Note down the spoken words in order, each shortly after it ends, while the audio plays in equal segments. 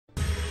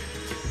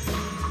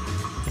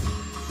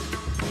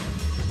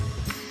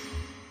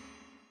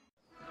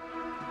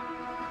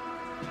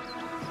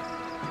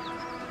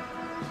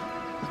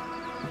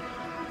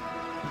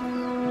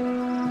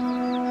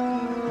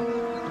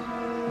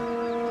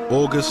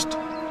August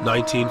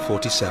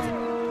 1947.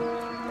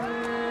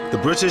 The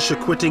British are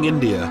quitting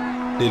India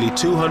nearly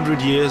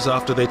 200 years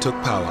after they took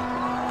power.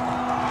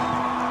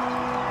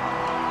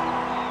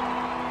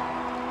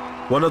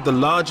 One of the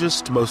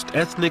largest, most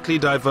ethnically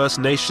diverse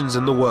nations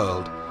in the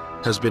world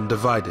has been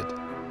divided.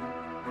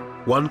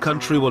 One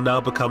country will now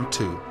become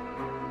two,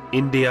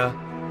 India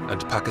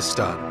and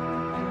Pakistan.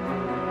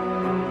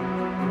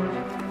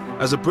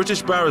 As a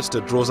British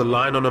barrister draws a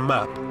line on a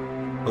map,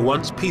 a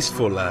once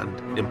peaceful land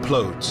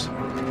implodes.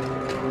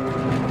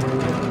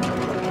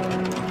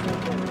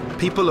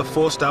 People are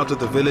forced out of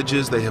the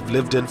villages they have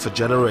lived in for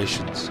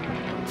generations.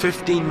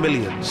 15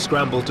 million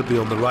scramble to be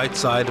on the right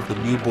side of the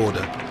new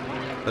border.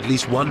 At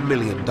least 1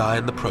 million die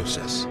in the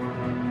process.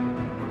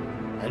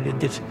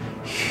 And this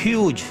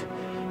huge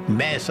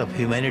mass of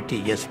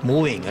humanity just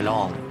moving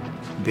along,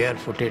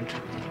 barefooted,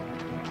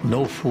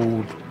 no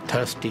food,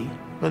 thirsty.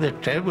 It was a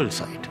terrible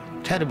sight,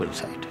 terrible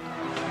sight.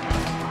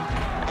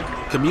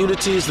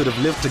 Communities that have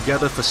lived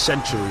together for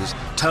centuries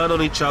turn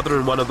on each other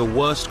in one of the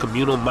worst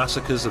communal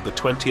massacres of the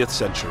 20th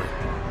century.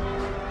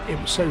 It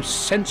was so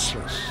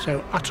senseless,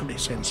 so utterly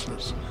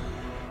senseless.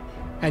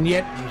 And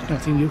yet, there's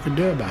nothing you can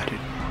do about it.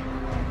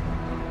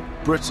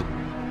 Britain,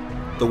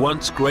 the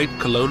once great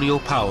colonial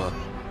power,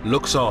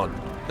 looks on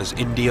as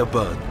India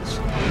burns.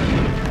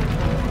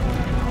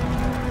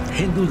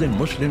 Hindus and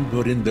Muslims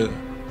were in the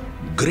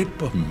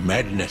grip of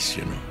madness,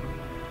 you know.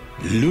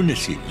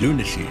 Lunacy,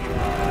 lunacy.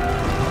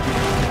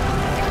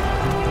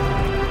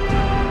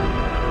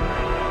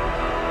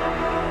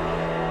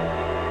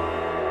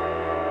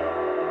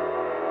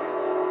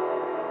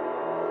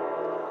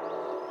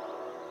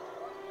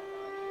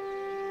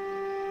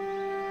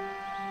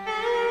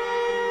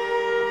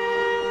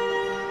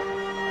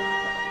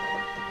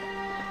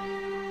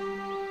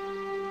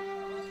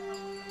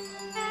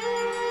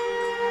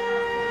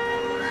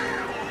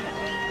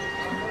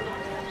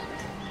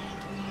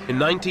 In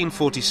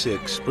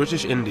 1946,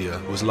 British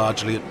India was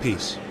largely at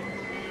peace.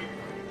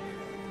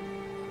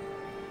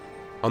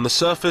 On the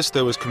surface,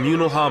 there was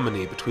communal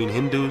harmony between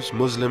Hindus,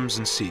 Muslims,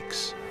 and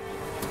Sikhs.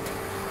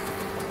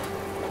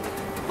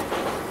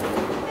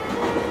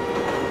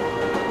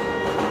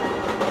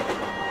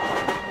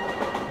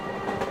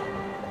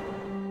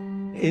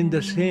 In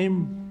the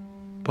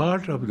same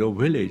part of the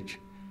village,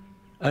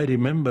 I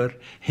remember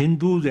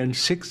Hindus and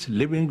Sikhs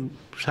living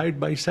side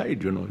by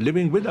side, you know,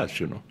 living with us,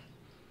 you know.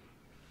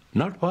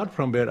 Not far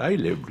from where I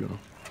lived, you know.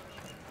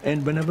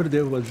 And whenever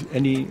there was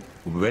any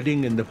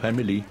wedding in the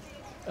family,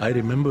 I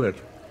remember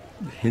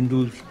the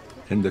Hindus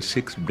and the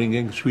Sikhs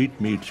bringing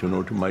sweetmeats, you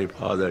know, to my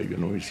father, you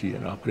know, you see,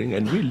 and offering.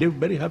 And we lived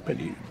very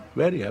happily,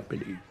 very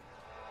happily.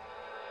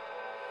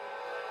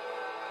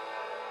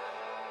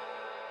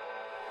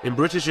 In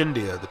British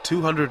India, the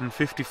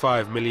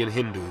 255 million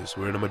Hindus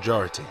were in a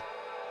majority.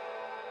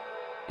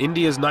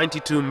 India's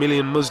 92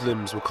 million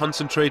Muslims were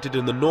concentrated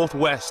in the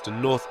northwest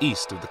and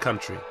northeast of the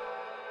country.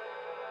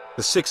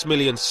 The 6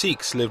 million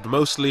Sikhs lived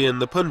mostly in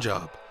the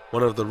Punjab,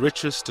 one of the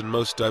richest and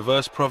most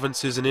diverse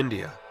provinces in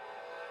India.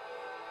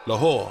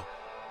 Lahore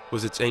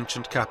was its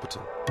ancient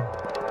capital.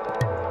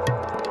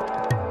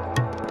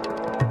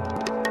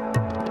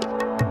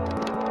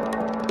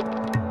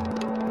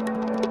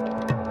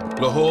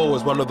 Lahore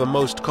was one of the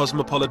most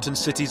cosmopolitan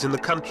cities in the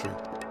country,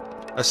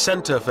 a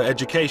center for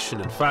education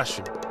and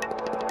fashion.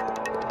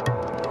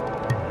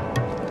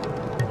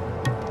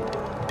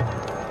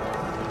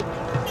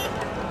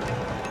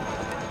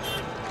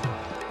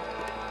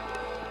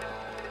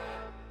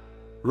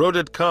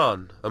 Roded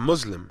Khan, a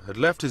Muslim, had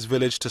left his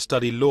village to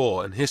study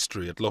law and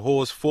history at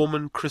Lahore's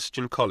Foreman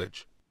Christian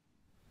College.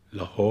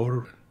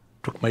 Lahore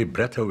took my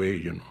breath away,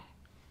 you know.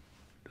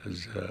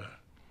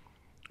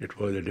 It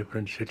was a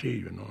different city,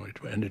 you know,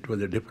 and it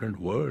was a different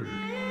world.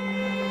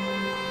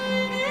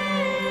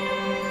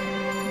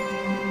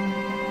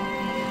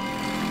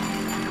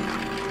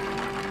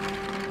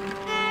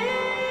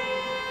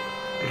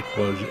 It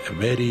was a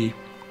very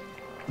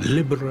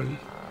liberal,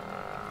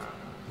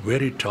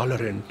 very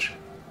tolerant,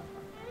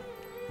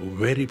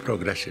 very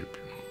progressive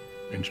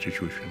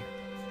institution.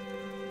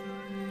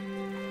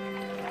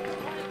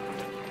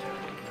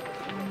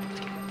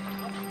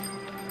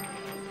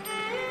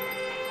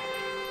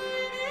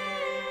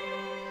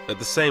 At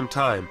the same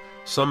time,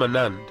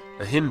 Somanand,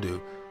 a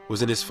Hindu,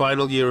 was in his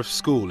final year of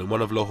school in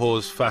one of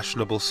Lahore's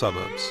fashionable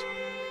suburbs.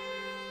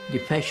 The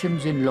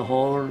fashions in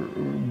Lahore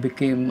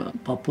became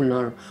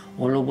popular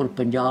all over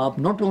Punjab,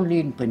 not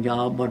only in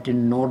Punjab but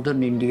in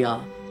northern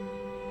India.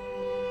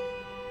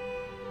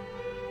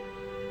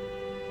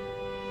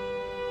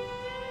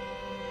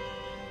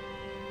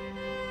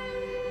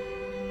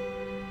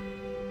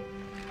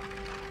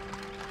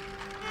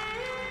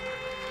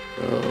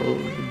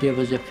 There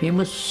was a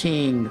famous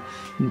saying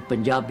in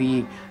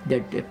Punjabi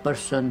that a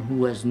person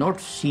who has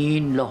not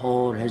seen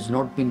Lahore has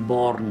not been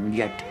born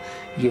yet.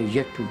 He is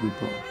yet to be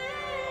born.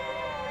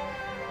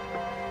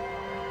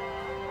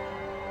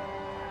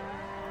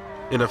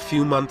 In a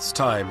few months'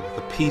 time,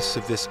 the peace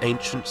of this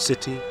ancient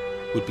city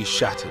would be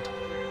shattered.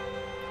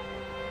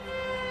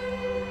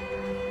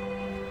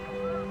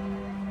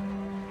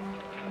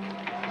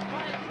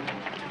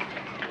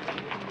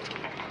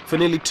 For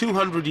nearly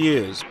 200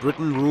 years,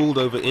 Britain ruled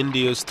over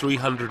India's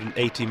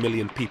 380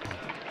 million people.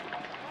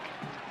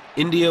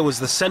 India was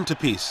the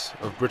centerpiece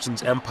of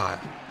Britain's empire,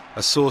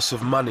 a source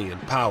of money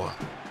and power.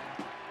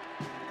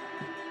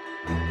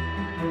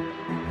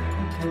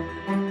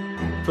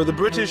 For the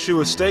British who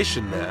were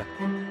stationed there,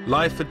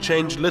 life had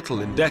changed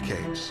little in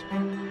decades.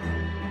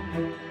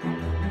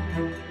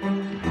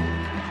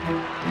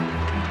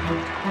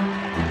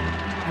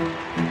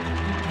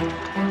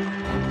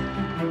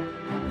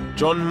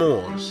 John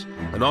Moores,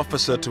 an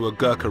officer to a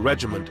Gurkha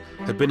regiment,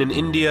 had been in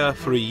India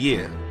for a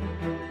year.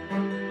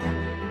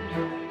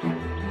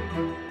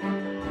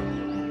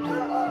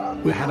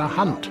 We had a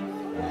hunt,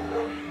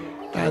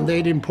 and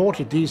they'd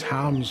imported these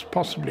hounds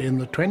possibly in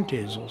the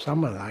 20s or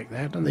somewhere like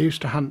that, and they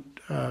used to hunt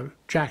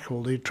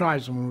jackal. The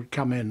tribesmen would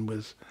come in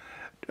with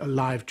a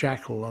live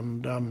jackal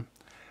and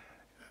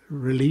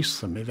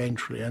release them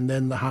eventually, and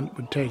then the hunt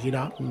would take it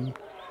up and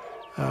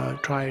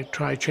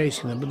try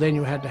chasing them. But then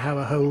you had to have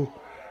a whole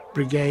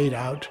brigade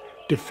out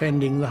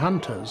defending the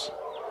hunters.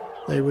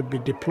 They would be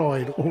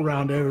deployed all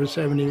round over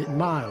 70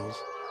 miles.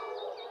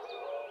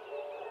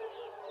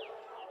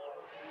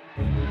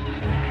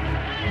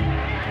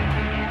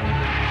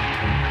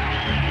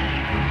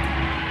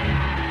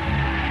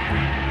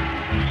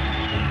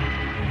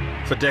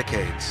 For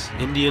decades,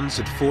 Indians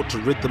had fought to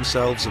rid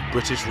themselves of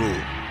British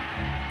rule.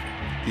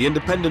 The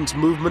independence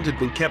movement had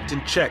been kept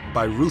in check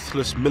by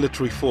ruthless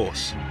military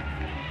force.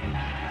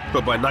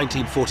 But by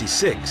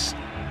 1946,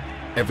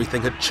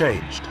 everything had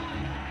changed.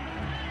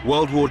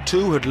 World War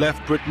II had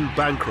left Britain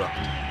bankrupt.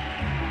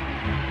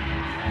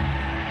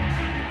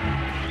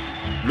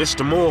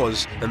 Mr.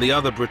 Moores and the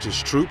other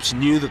British troops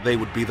knew that they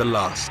would be the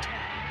last.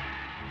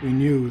 We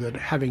knew that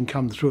having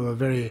come through a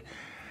very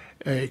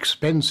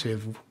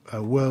expensive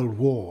world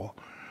war,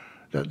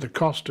 that the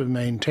cost of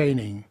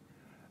maintaining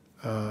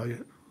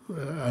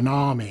an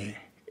army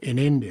in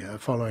India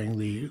following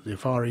the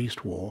Far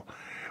East War,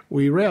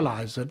 we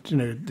realized that, you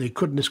know,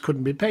 this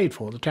couldn't be paid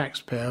for. The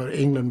taxpayer,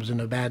 England was in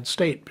a bad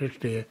state,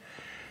 particularly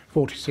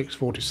 46,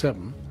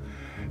 47,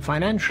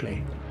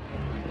 financially.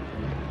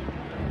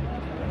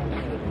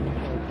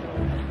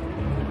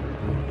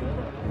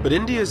 But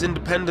India's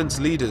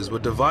independence leaders were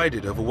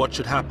divided over what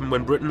should happen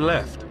when Britain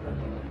left.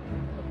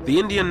 The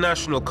Indian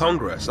National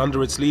Congress,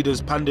 under its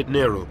leaders Pandit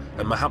Nehru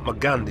and Mahatma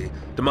Gandhi,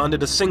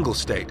 demanded a single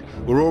state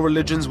where all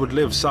religions would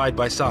live side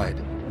by side.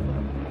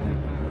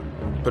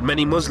 But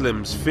many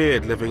Muslims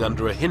feared living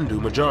under a Hindu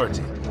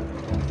majority.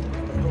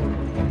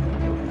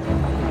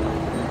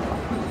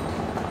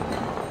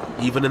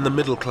 Even in the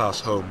middle-class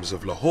homes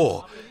of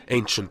Lahore,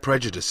 ancient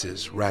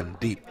prejudices ran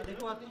deep.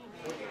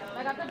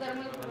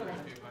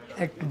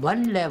 At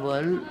one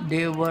level,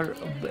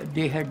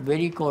 they had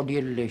very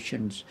cordial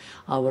relations.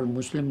 Our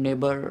Muslim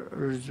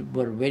neighbors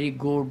were very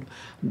good.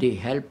 They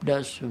helped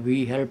us,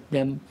 we helped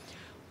them.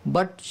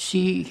 But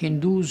see,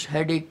 Hindus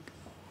had a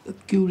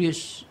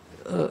curious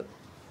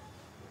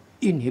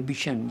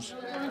inhibitions.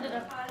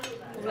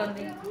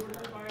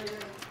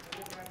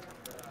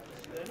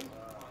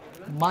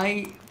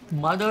 My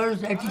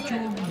mother's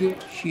attitude,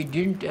 she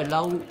didn't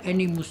allow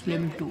any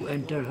Muslim to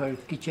enter her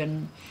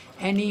kitchen.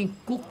 Any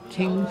cooked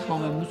thing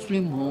from a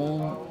Muslim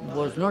home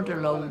was not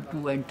allowed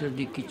to enter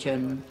the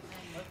kitchen.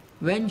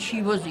 When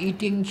she was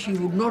eating, she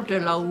would not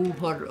allow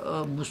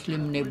her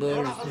Muslim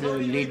neighbors, the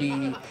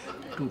lady,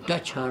 to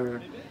touch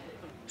her.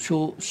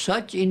 So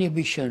such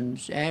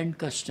inhibitions and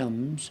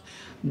customs,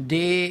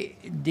 they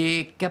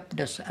kept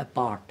us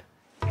apart.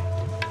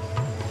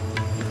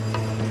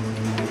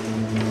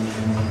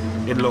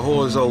 In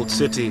Lahore's old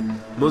city,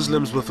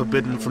 Muslims were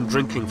forbidden from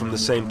drinking from the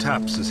same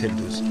taps as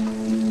Hindus.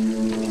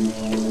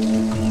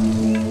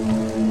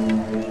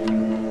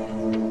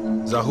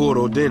 Zahur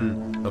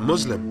Uddin, a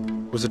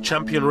Muslim, was a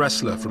champion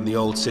wrestler from the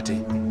old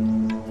city.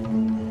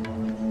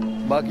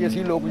 बाकी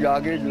असी लोग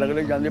जाके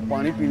लगले जांदे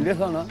पानी पींदे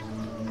सा ना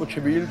वो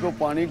छबील तो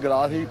पानी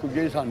गिलास ही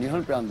कुझे सानी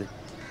हन पियांदे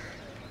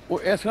वो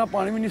ऐसा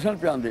पानी भी नहीं सन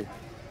पियांदे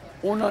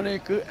उन्होंने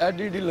एक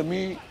एडी डी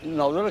लम्मी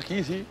नौजल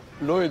रखी सी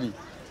लोहे दी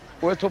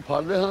वो इत्थों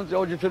फड़दे सन ते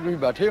जिथे तुसीं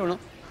बैठे हो ना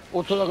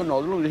उत्थों तक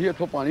नौजल हुंदी सी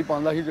इत्थों पानी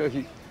पांदा सी ते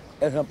असीं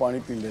ऐसा पानी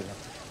पींदे सा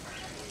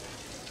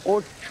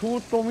वो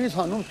छूत तो भी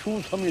सानूं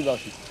छूत समझदा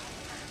सी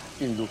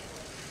Hindu.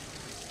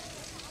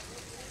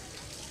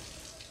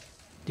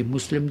 The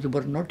Muslims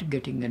were not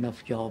getting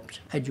enough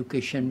jobs,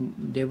 education,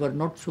 they were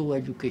not so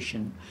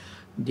educated.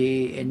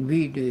 They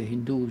envied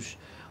Hindus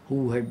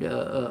who had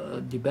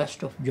the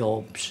best of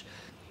jobs,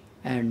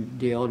 and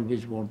they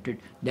always wanted.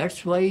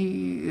 That's why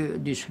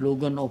the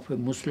slogan of a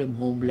Muslim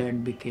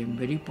homeland became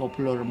very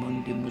popular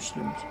among the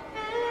Muslims.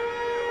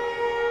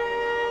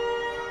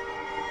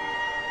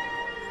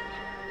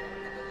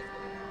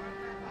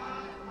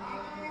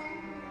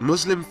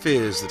 Muslim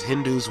fears that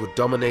Hindus would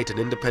dominate an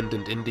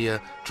independent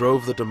India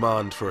drove the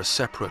demand for a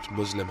separate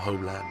Muslim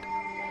homeland.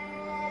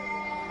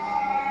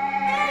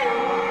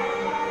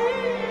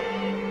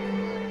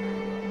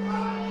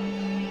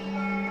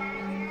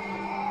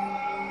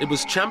 It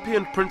was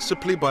championed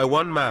principally by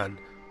one man,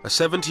 a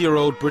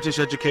 70-year-old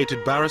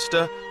British-educated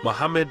barrister,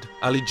 Muhammad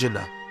Ali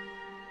Jinnah.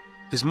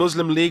 His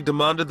Muslim League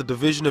demanded the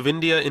division of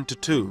India into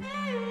two,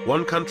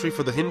 one country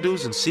for the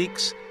Hindus and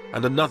Sikhs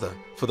and another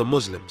for the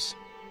Muslims.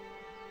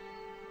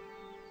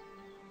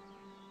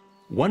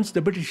 Once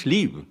the British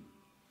leave,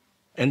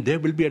 and there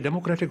will be a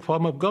democratic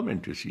form of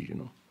government, you see,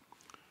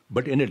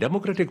 But in a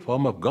democratic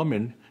form of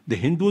government, the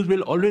Hindus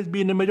will always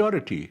be in a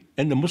majority,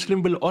 and the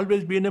Muslim will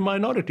always be in a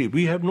minority.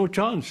 We have no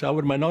chance.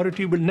 Our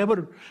minority will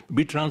never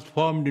be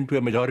transformed into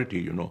a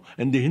majority,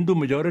 and the Hindu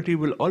majority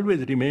will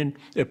always remain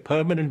a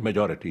permanent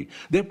majority.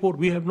 Therefore,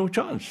 we have no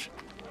chance.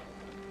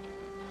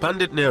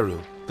 Pandit Nehru,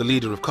 the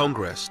leader of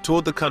Congress,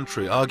 toured the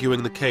country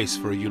arguing the case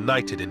for a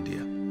united India.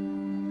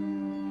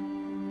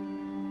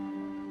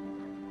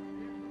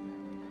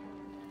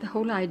 The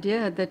whole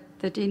idea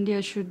that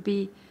India should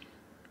be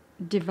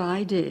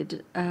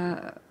divided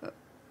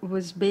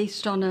was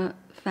based on a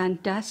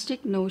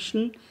fantastic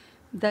notion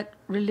that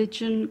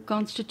religion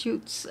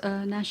constitutes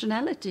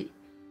nationality.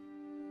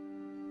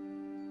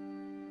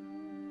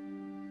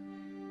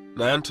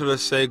 Nayantara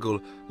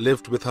Sehgal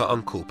lived with her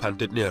uncle,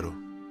 Pandit Nehru.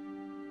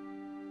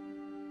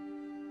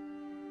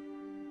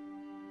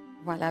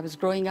 While I was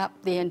growing up,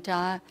 the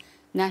entire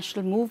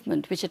national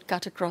movement, which had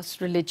cut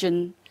across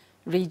religion,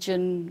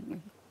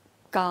 region,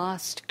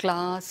 caste,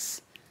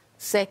 class,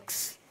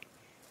 sex,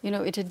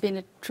 it had been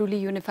a truly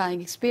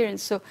unifying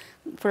experience. So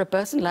for a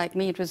person like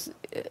me, it was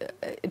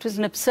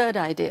an absurd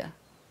idea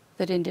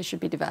that India should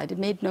be divided. It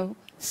made no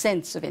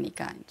sense of any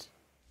kind.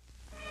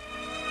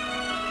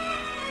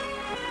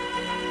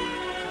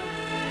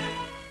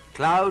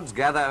 Clouds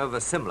gather over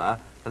Simla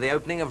for the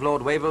opening of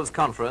Lord Wavell's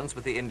conference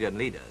with the Indian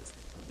leaders.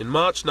 In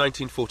March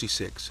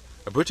 1946,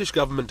 a British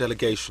government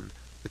delegation,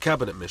 the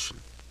Cabinet Mission,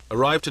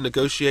 arrived to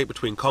negotiate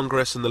between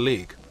Congress and the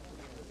League.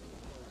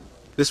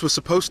 This was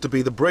supposed to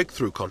be the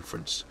breakthrough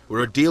conference,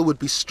 where a deal would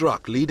be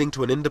struck leading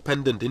to an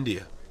independent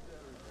India.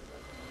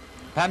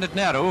 Pandit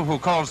Nehru, who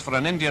calls for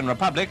an Indian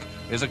republic,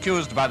 is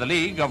accused by the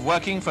League of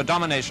working for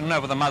domination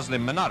over the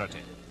Muslim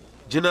minority.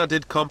 Jinnah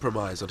did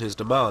compromise on his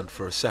demand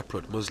for a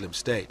separate Muslim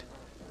state.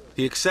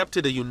 He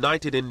accepted a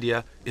united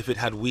India if it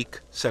had weak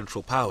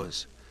central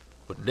powers.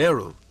 But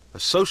Nehru, a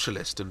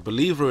socialist and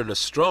believer in a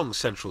strong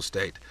central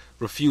state,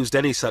 refused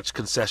any such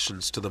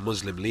concessions to the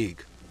Muslim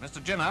League. Mr.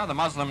 Jinnah, the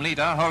Muslim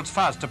leader, holds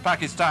fast to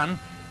Pakistan,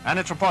 and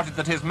it's reported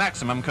that his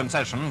maximum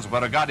concessions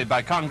were regarded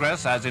by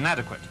Congress as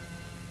inadequate.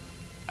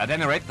 At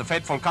any rate, the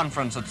fateful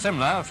conference at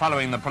Simla,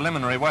 following the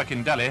preliminary work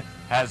in Delhi,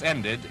 has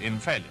ended in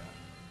failure.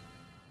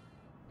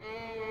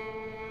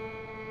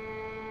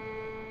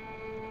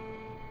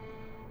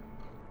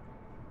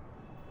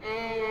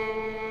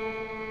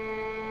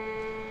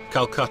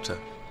 Calcutta,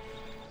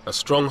 a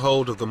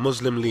stronghold of the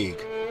Muslim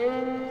League,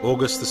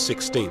 August the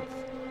 16th,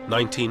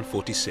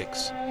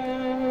 1946.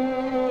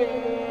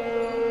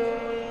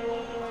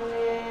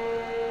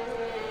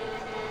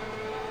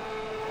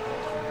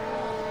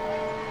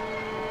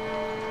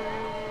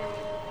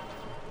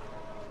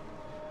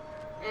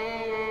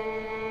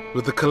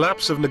 With the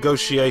collapse of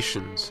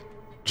negotiations,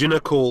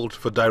 Jinnah called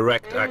for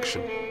direct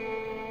action.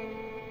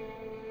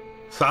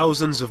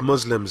 Thousands of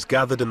Muslims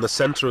gathered in the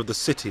center of the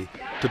city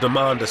to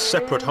demand a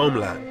separate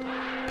homeland,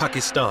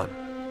 Pakistan.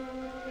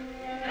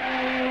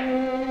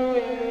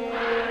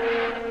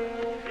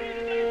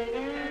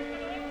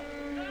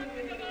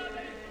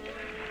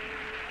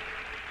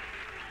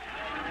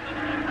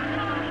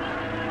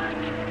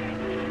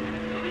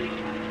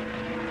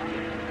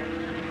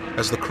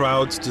 As the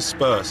crowds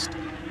dispersed,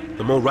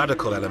 the more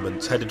radical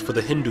elements headed for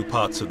the Hindu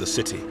parts of the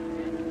city.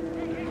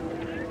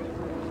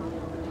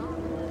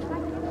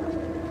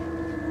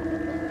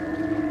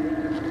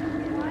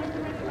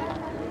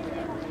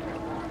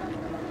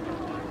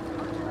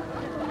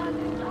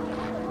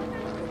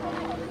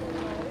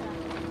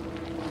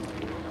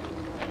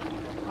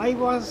 I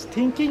was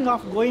thinking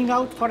of going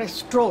out for a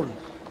stroll,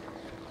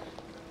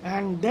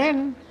 and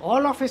then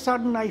all of a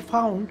sudden I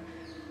found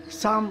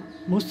some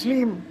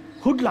Muslim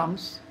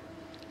hoodlums.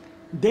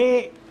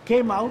 They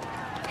came out,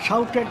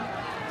 shouted,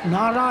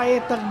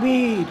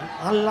 Nara-e-Takbir,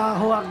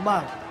 Allahu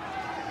Akbar.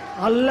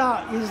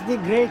 Allah is the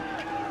great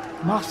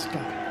master.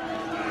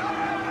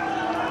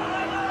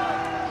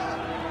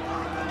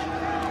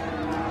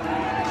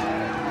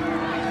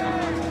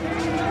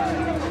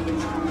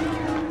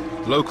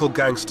 Local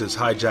gangsters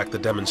hijacked the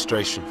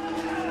demonstration.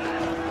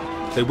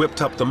 They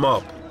whipped up the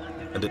mob,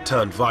 and it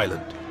turned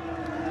violent.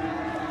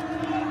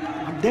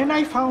 Then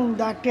I found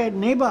that a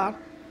neighbor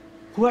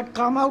who had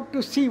come out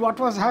to see what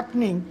was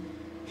happening,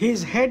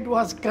 his head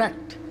was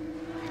cracked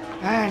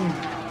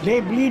and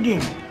lay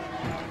bleeding.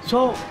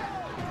 So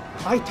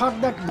I thought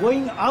that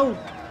going out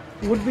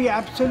would be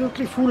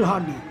absolutely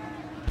foolhardy.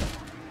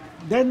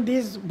 Then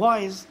these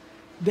boys,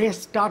 they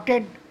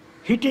started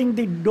hitting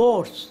the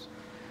doors,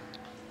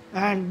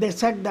 and they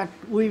said that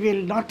we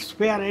will not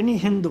spare any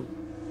Hindu.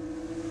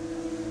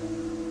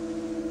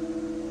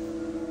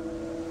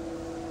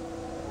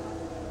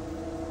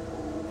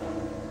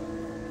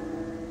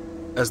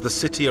 As the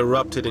city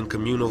erupted in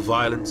communal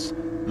violence,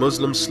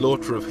 Muslim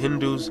slaughter of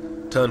Hindus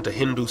turned to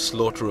Hindu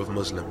slaughter of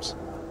Muslims.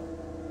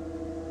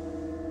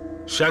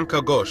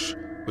 Shankar Ghosh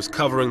was was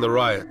covering the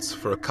riots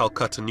for a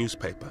Calcutta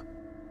newspaper.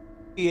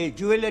 A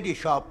jewellery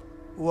shop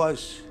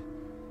was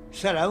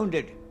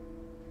surrounded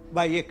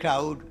by a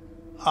crowd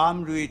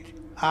armed with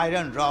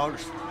iron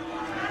rods.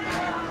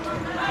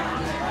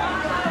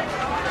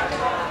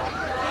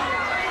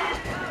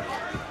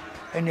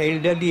 An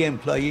elderly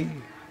employee,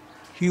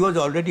 he was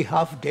already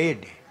half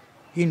dead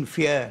in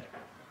fear.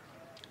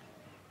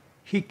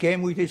 He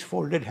came with his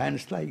folded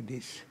hands like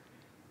this.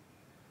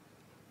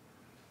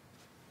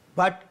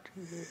 But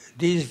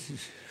this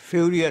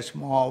furious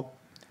mob,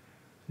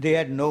 they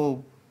had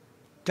no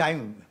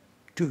time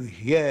to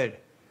hear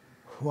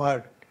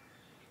what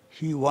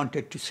he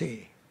wanted to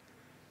say.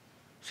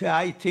 So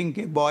I think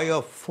a boy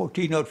of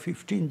 14 or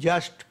 15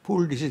 just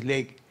pulled his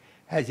leg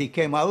as he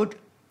came out,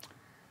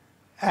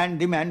 and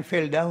the man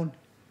fell down.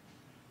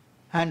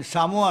 And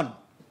someone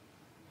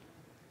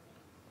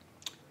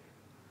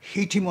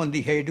hit him on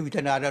the head with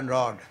an iron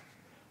rod.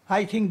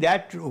 I think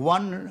that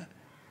one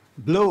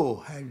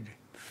blow had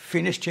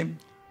finished him.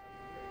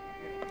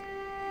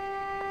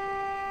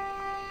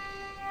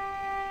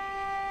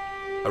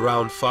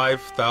 Around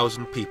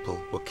 5,000 people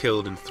were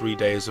killed in 3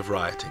 days of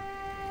rioting.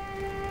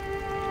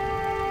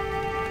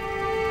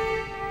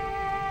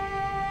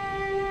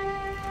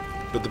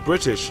 But the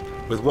British,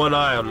 with one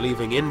eye on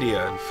leaving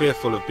India and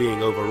fearful of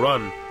being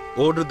overrun,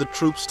 ordered the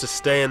troops to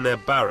stay in their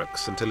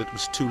barracks until it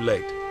was too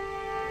late.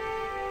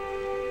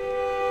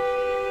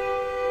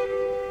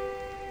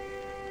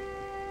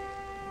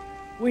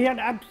 We had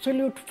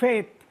absolute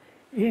faith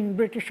in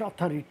British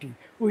authority.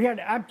 We had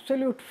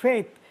absolute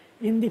faith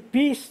in the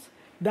peace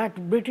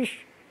that British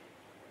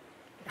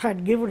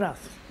had given us.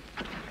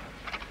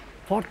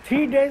 For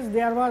 3 days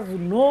there was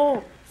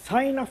no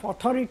sign of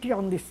authority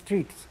on the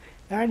streets,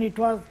 and it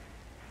was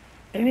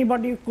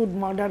anybody could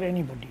murder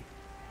anybody.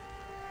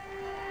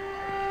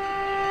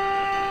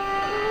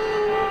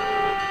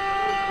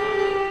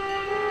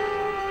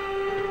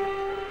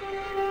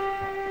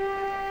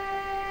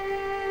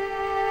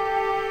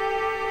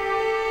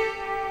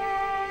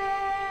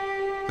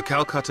 The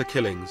Calcutta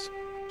killings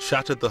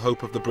shattered the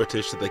hope of the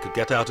British that they could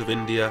get out of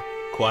India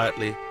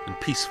quietly and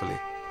peacefully.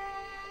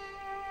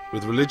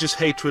 With religious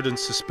hatred and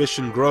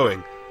suspicion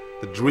growing,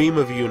 the dream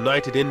of a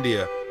united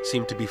India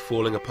seemed to be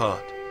falling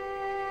apart.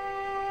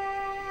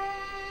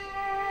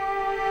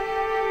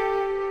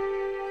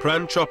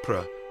 Pran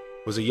Chopra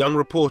was a young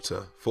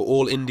reporter for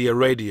All India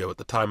Radio at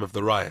the time of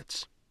the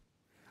riots.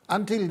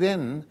 Until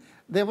then,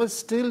 there was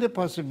still a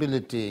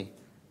possibility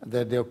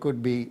that there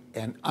could be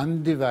an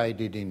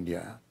undivided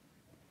India.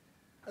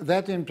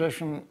 That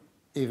impression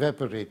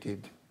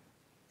evaporated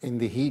in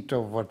the heat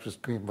of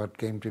what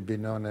came to be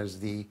known as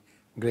the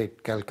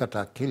Great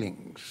Calcutta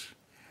Killings.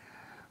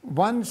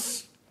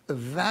 Once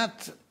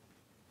that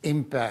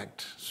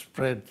impact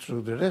spread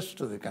through the rest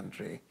of the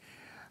country,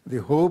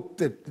 the hope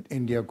that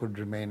India could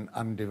remain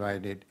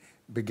undivided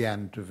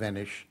began to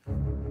vanish.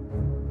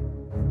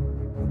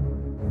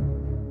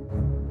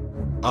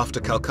 After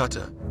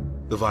Calcutta,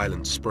 the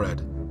violence spread.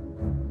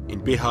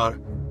 In Bihar,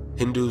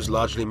 Hindus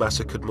largely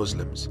massacred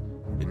Muslims.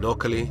 In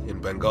Noakhali, in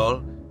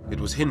Bengal, it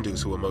was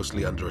Hindus who were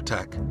mostly under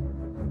attack.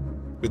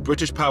 With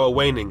British power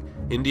waning,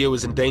 India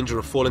was in danger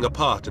of falling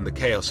apart in the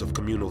chaos of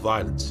communal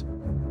violence.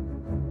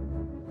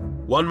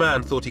 One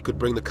man thought he could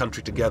bring the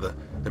country together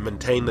and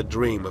maintain the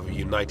dream of a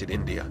united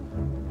India: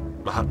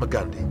 Mahatma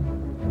Gandhi.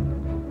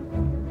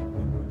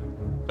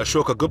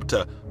 Ashoka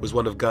Gupta was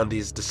one of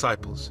Gandhi's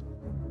disciples.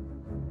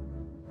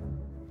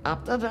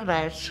 After the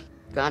riots,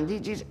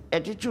 Gandhiji's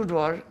attitude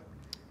was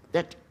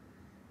that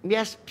we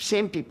are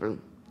same people,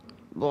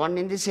 born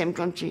in the same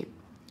country,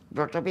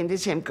 brought up in the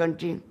same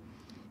country.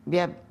 We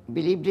have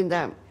believed in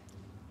the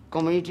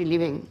community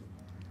living.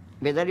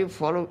 Whether you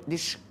follow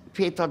this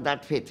faith or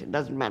that faith, it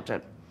doesn't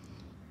matter.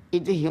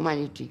 It's the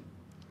humanity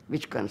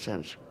which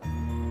concerns.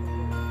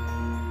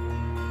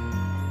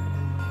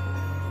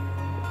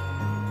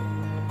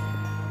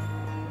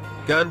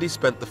 Gandhi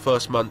spent the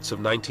first months of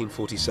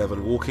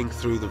 1947 walking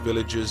through the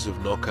villages of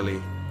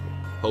Noakhali,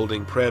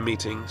 holding prayer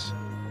meetings,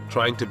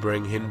 trying to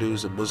bring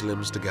Hindus and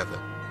Muslims together.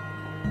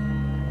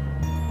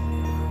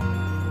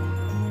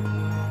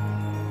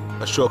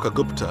 Ashoka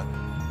Gupta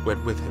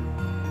went with him.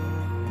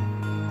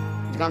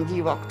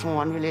 Gandhi walked from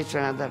one village to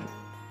another,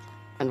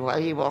 and while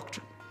he walked,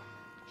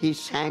 he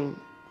sang.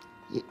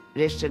 He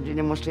rested in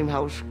a Muslim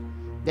house,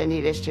 then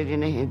he rested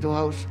in a Hindu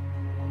house.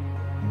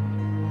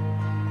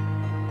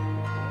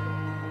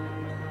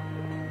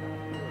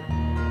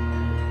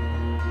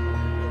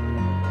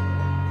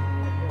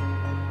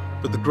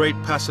 But the great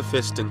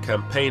pacifist and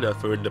campaigner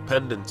for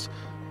independence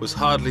was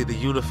hardly the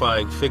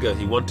unifying figure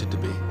he wanted to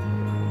be.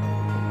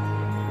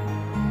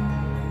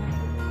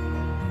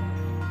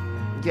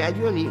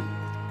 Gradually,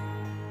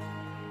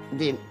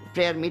 the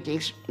prayer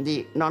meetings,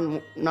 the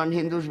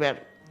non-Hindus were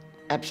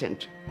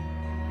absent.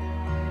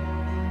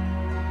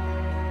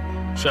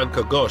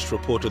 Shankar Ghosh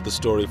reported the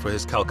story for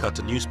his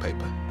Calcutta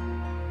newspaper.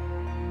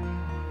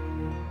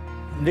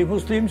 The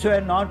Muslims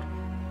were not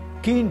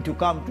keen to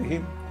come to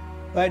him,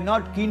 were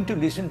not keen to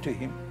listen to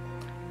him.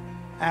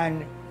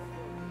 And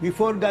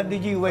before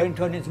Gandhiji went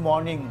on his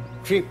morning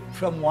trip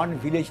from one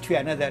village to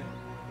another,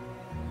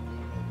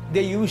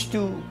 they used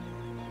to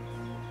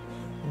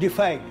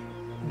defile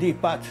the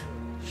path,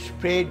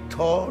 spread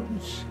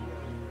thorns,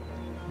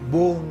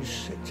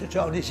 bones,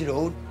 etc. on this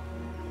road.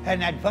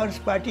 An advance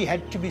party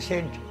had to be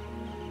sent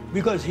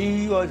because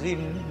he was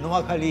in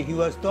Noakhali, he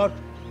was not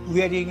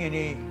wearing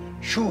any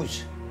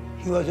shoes.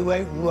 He was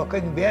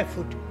walking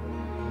barefoot.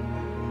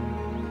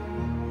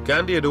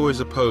 Gandhi had always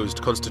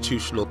opposed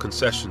constitutional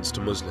concessions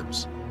to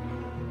Muslims.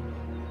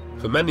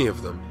 For many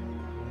of them,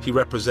 he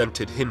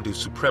represented Hindu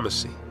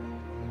supremacy.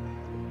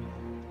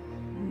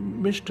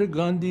 Mr.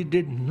 Gandhi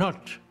did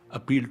not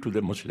appeal to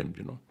the Muslims,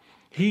 you know.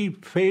 He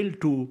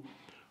failed to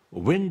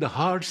win the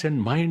hearts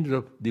and minds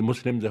of the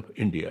Muslims of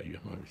India, you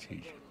know.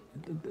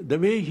 The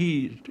way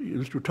he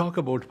used to talk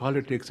about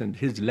politics and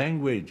his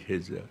language,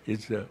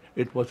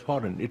 it was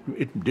foreign.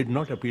 It did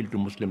not appeal to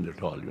Muslims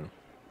at all, you know.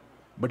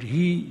 But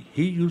he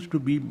used to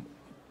be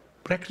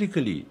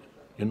practically,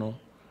 you know,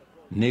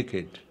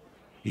 naked.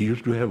 He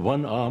used to have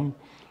one arm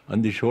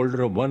on the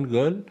shoulder of one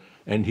girl,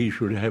 and he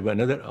should have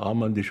another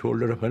arm on the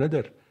shoulder of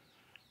another.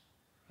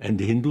 And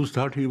the Hindus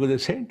thought he was a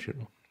saint, you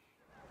know.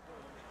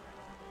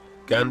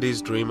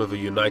 Gandhi's dream of a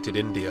united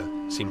India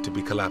seemed to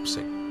be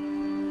collapsing.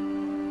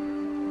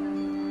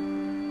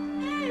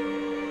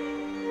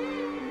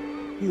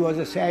 He was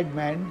a sad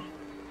man.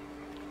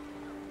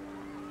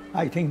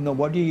 I think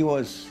nobody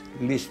was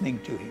listening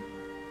to him.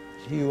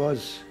 He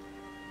was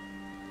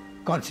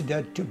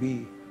considered to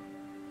be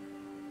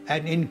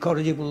an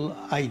incorrigible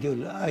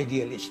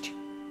idealist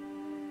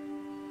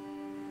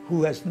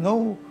who has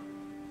no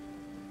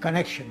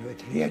connection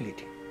with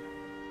reality.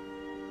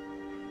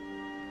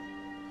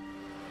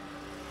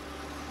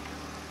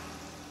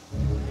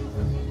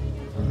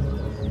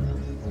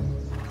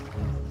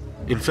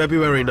 In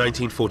February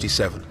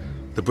 1947,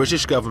 the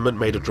British government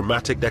made a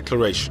dramatic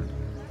declaration.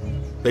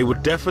 They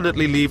would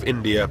definitely leave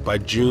India by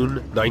June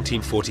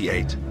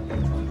 1948.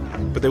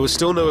 But there was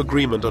still no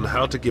agreement on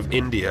how to give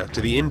India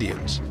to the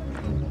Indians.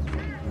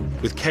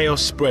 With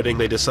chaos spreading,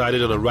 they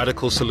decided on a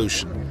radical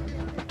solution: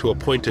 to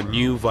appoint a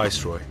new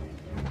viceroy.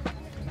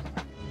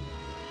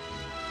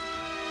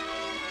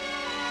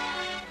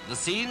 The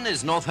scene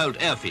is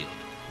Northolt Airfield.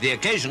 The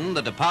occasion,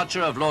 the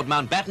departure of Lord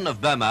Mountbatten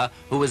of Burma,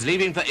 who was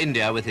leaving for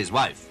India with his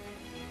wife.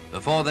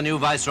 Before the new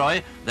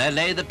viceroy, there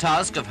lay the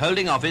task of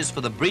holding office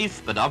for the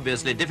brief but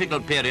obviously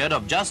difficult period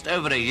of just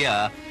over a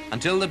year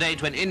until the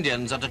date when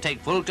Indians are to take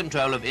full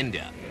control of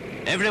India.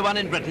 Everyone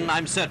in Britain,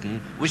 I'm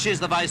certain, wishes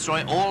the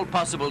viceroy all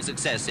possible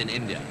success in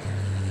India.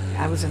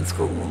 I was in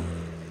school,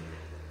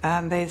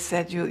 and they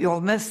said,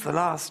 you'll miss the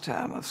last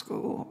term of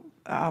school,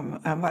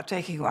 and we're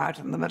taking you out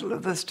in the middle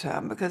of this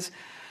term because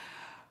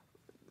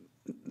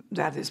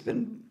Daddy's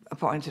been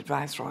appointed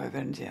Viceroy of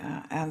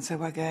India, and so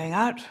we're going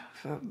out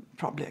for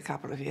probably a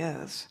couple of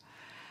years.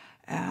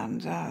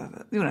 And,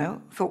 you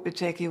know, thought we'd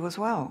take you as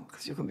well,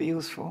 because you can be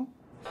useful.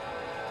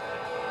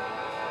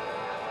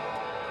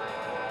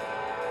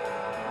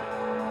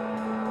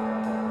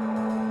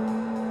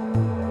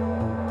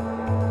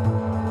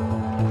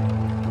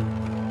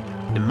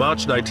 In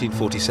March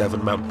 1947,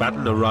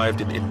 Mountbatten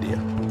arrived in India.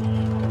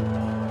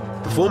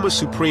 The former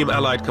Supreme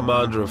Allied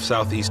Commander of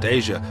Southeast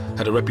Asia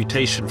had a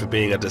reputation for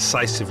being a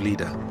decisive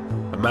leader,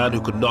 a man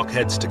who could knock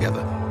heads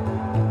together.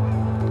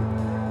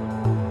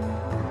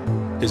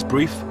 His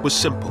brief was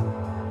simple: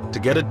 to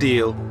get a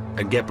deal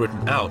and get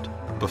Britain out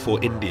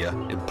before India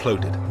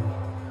imploded.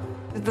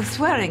 The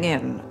swearing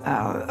in,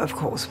 of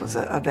course, was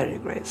a very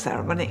great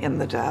ceremony in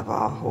the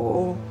Durbar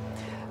Hall,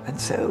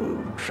 and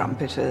so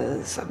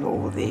trumpeters and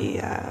all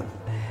the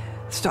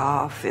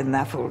staff in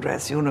their full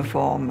dress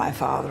uniform, my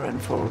father in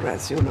full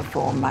dress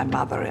uniform, my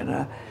mother in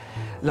a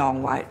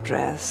long white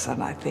dress,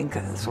 and I think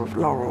a sort of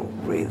laurel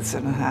wreaths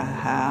in her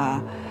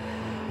hair.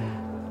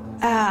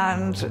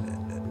 And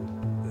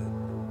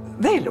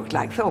they looked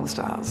like film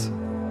stars.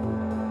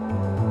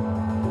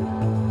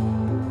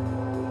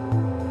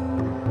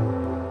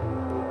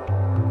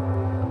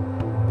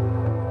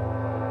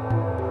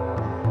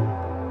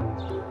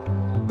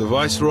 The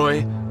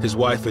Viceroy, his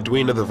wife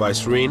Edwina the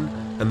Vicereine,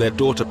 and their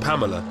daughter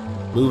Pamela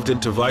moved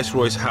into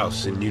Viceroy's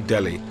house in New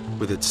Delhi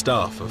with its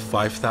staff of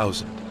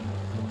 5,000.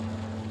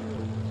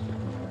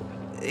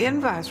 In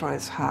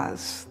Viceroy's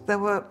house, there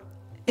were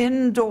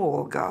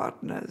indoor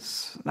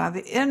gardeners. Now,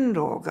 the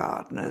indoor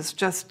gardeners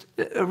just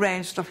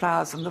arranged the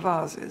flowers in the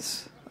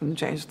vases and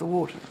changed the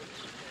water.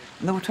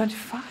 And there were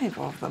 25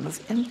 of them as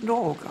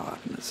indoor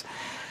gardeners.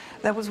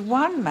 There was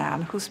one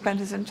man who spent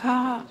his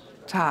entire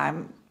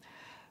time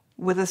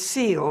with a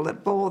seal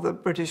that bore the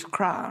British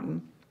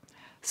crown,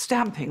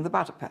 stamping the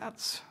butter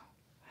pads.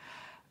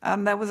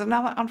 And there was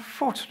another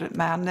unfortunate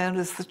man known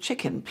as the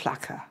chicken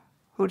plucker,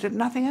 who did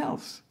nothing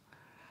else.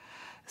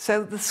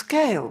 So the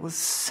scale was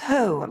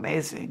so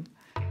amazing.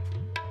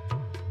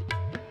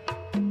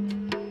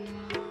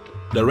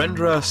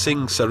 Narendra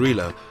Singh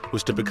Sarila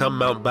was to become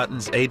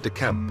Mountbatten's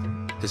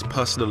aide-de-camp, his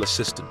personal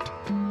assistant.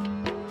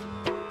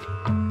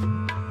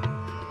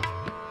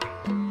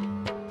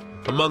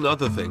 Among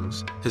other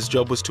things, his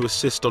job was to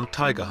assist on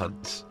tiger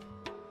hunts.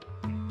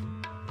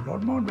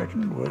 Lord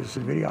Mountbatten was a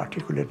very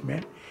articulate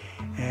man,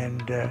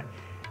 and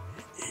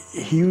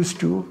he used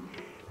to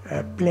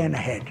plan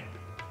ahead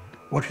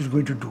what he's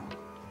going to do.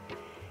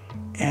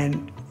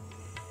 And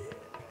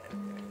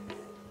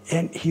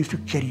he used to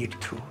carry it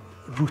through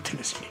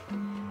ruthlessly.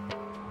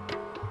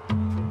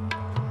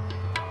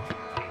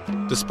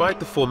 Despite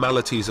the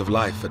formalities of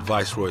life at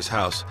Viceroy's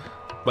house,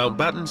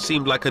 Mountbatten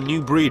seemed like a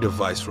new breed of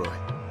Viceroy.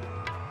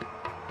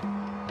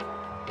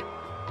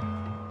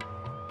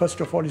 First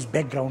of all, his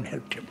background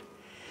helped him,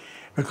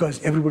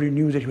 because everybody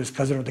knew that he was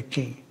cousin of the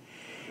king.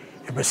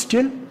 But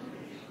still,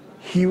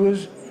 he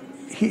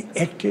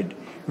acted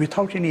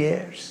without any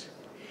airs.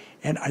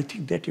 And I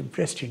think that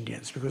impressed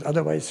Indians, because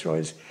other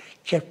Viceroys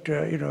kept,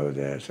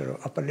 their sort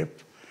of upper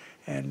lip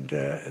and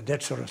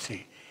that sort of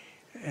thing.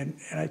 And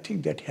I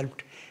think that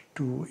helped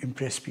to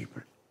impress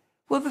people.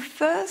 Well, the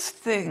first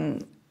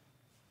thing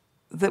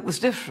that was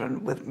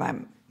different with my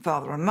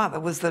father and mother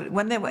was that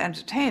when they were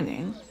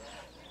entertaining,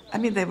 I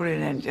mean, they were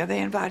in India, they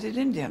invited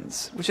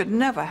Indians, which had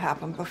never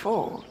happened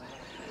before.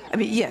 I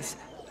mean, yes,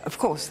 of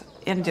course,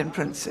 Indian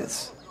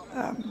princes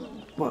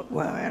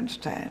were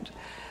entertained,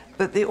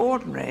 but the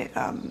ordinary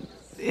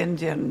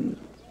Indian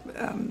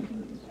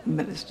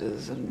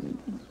ministers and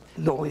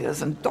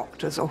lawyers and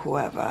doctors or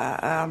whoever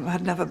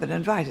had never been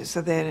invited,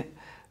 so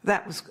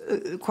that was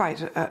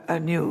quite a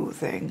new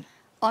thing.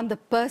 On the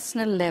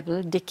personal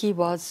level, Dickie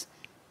was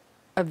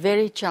a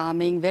very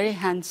charming, very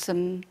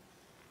handsome,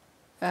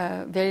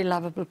 very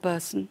lovable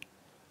person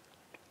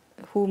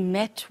who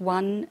met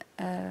one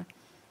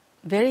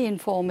very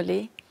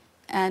informally,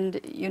 and,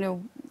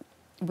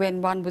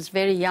 when one was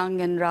very young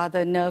and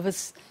rather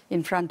nervous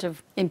in front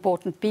of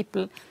important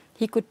people,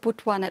 he could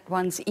put one at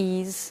one's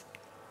ease.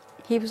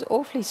 He was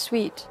awfully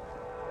sweet.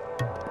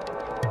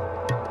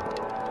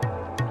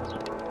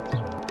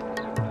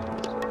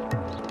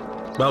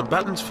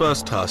 Mountbatten's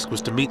first task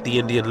was to meet the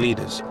Indian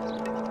leaders,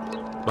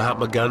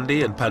 Mahatma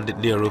Gandhi and Pandit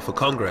Nehru for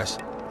Congress,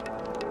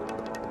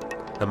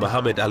 and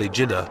Muhammad Ali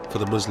Jinnah for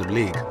the Muslim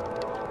League.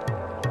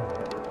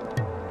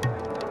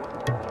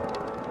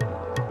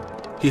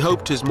 He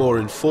hoped his more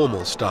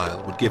informal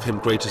style would give him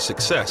greater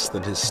success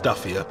than his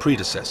stuffier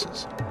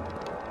predecessors.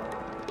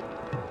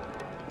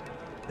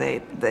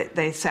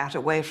 They sat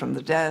away from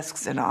the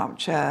desks in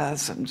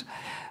armchairs and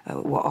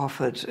were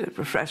offered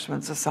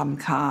refreshments of some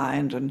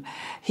kind, and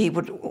he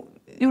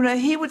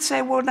would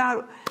say, well,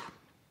 now,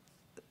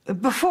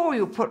 before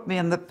you put me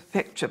in the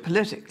picture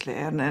politically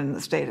and in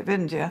the state of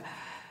India,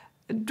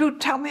 do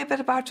tell me a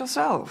bit about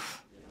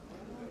yourself.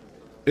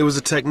 It was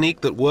a technique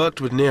that worked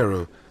with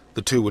Nehru.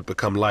 The two would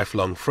become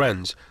lifelong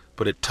friends,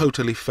 but it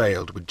totally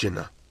failed with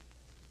Jinnah.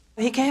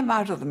 He came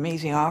out of the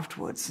meeting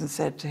afterwards and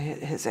said to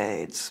his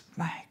aides,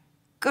 my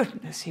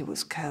goodness, he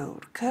was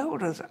cold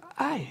as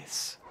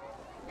ice.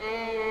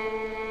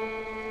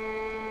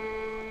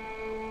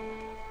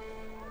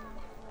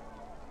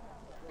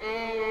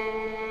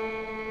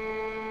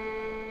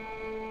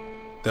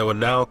 There were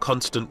now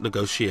constant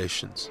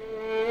negotiations.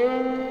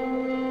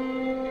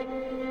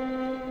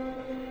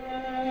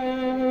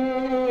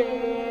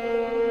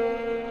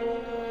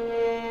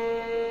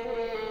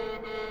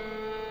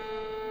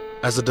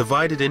 As a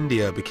divided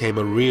India became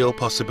a real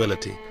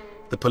possibility,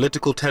 the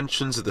political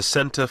tensions at the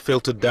centre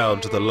filtered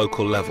down to the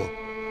local level.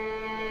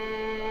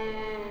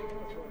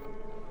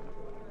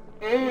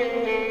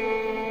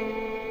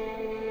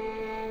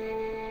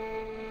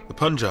 The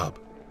Punjab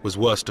was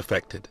worst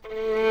affected.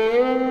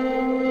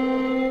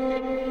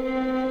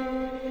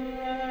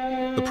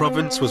 The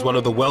province was one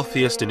of the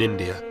wealthiest in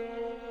India.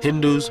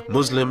 Hindus,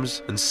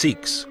 Muslims and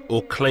Sikhs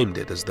all claimed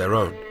it as their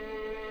own.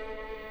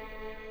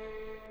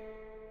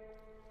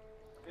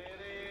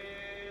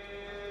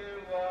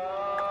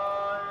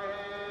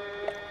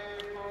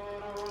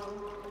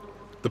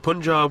 The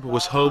Punjab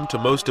was home to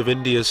most of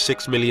India's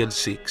 6 million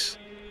Sikhs,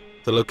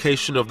 the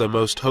location of their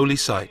most holy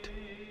site,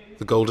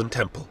 the Golden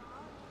Temple.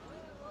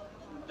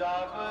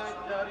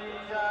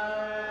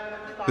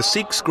 The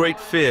Sikhs' great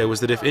fear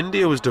was that if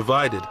India was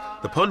divided,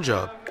 the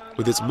Punjab,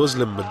 with its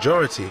Muslim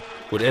majority,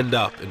 would end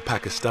up in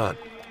Pakistan.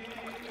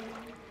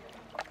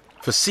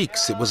 For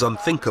Sikhs, it was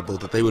unthinkable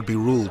that they would be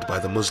ruled by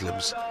the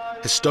Muslims,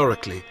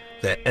 historically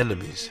their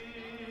enemies.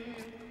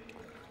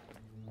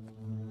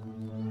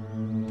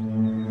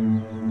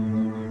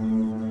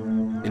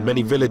 In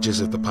many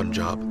villages of the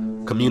Punjab,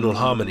 communal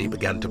harmony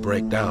began to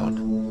break down.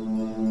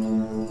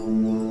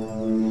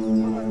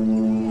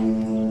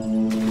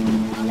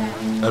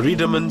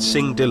 Aridaman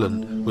Singh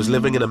Dillon was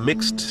living in a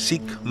mixed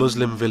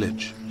Sikh-Muslim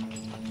village.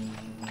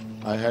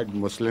 I had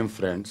Muslim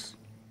friends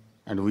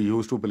and we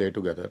used to play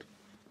together.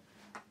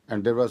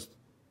 And there was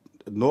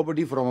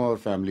nobody from our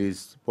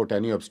families put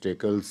any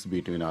obstacles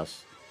between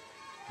us.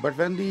 But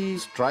when the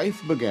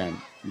strife began,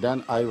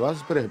 then I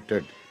was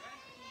prohibited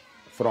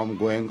from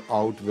going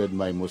out with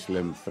my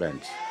Muslim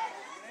friends.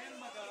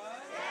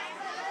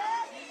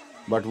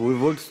 But we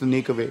would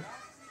sneak away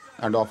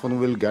and often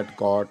will get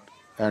caught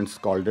and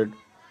scolded.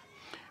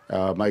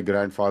 My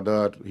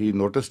grandfather, he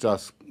noticed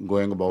us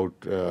going about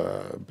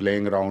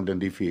playing around in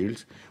the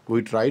fields.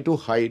 We tried to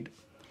hide,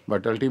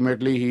 But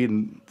ultimately he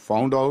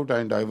found out,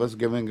 and I was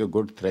giving a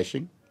good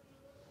thrashing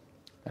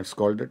and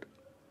scolded.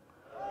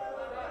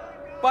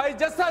 Bhai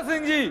Jassa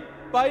Singh ji,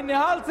 Bhai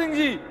Nihal Singh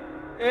ji,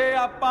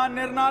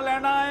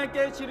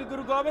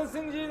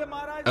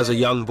 As a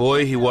young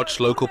boy, he watched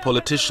local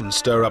politicians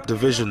stir up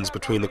divisions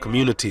between the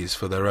communities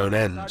for their own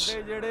ends.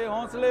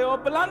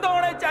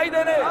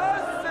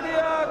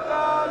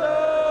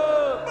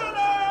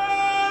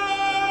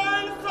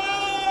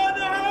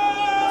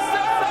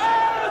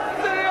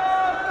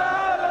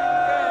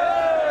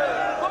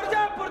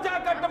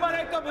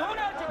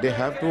 They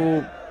have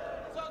to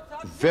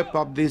whip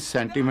up the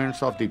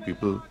sentiments of the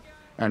people.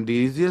 And the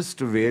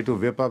easiest way to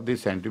whip up the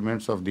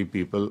sentiments of the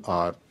people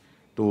are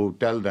to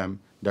tell them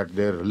that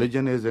their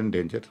religion is in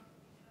danger,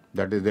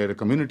 that is, their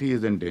community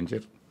is in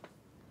danger.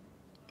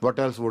 What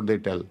else would they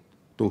tell?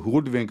 To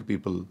hoodwink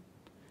people,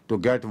 to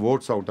get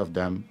votes out of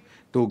them,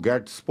 to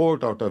get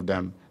support out of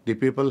them. The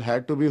people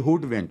had to be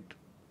hoodwinked.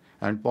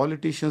 And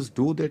politicians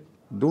do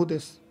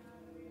this.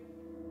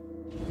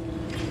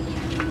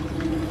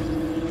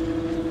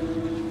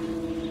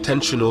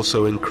 Tension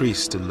also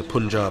increased in the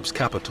Punjab's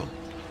capital,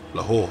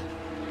 Lahore.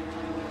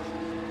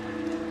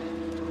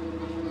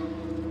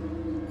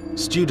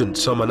 Student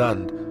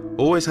Somanand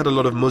always had a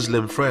lot of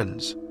Muslim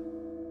friends.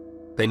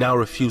 They now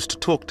refused to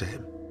talk to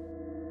him.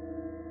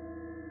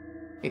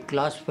 A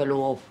class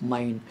fellow of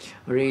mine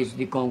raised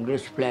the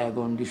Congress flag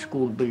on the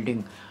school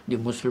building. The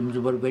Muslims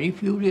were very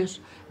furious.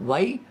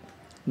 Why?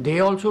 They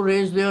also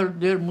raised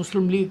their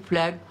Muslim League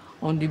flag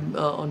on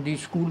the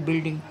school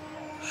building.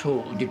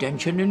 So the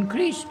tension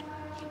increased.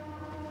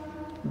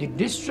 The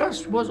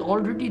distrust was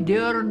already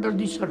there under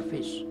the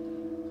surface.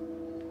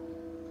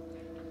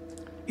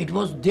 It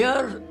was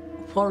there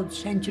for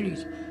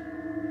centuries,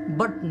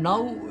 but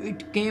now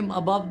it came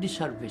above the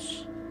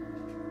surface.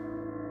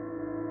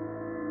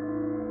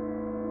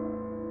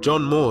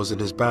 John Moores and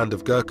his band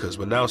of Gurkhas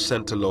were now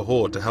sent to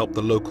Lahore to help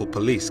the local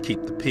police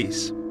keep the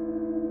peace.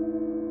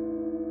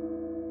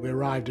 We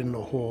arrived in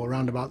Lahore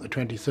around about the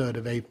 23rd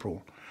of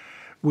April.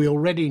 We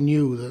already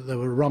knew that there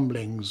were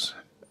rumblings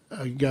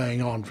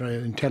going on from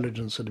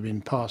intelligence that had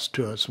been passed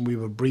to us, and we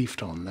were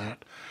briefed on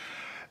that.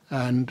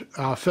 And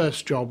our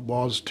first job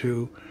was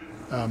to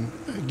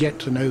get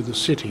to know the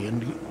city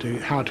and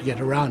how to get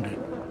around it.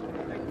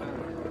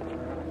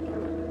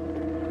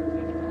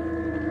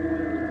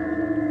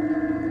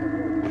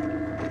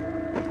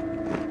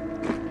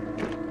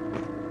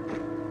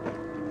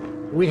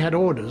 We had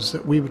orders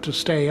that we were to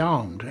stay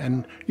armed,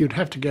 and you'd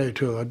have to go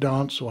to a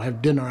dance or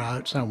have dinner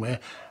out somewhere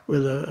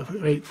with a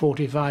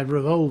 845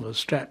 revolver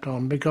strapped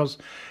on, because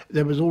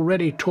there was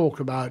already talk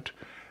about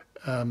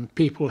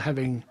people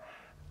having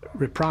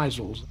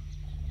reprisals.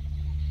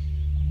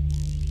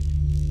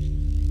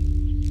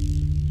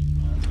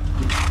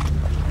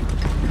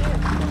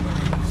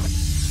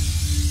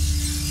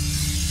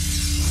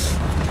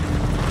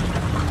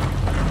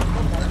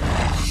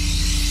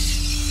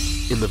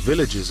 In the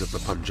villages of the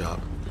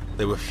Punjab,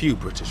 there were few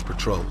British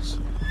patrols.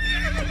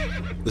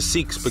 The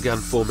Sikhs began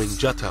forming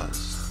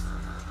jathas,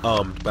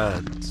 armed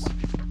bands.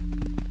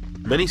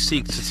 Many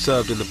Sikhs had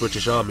served in the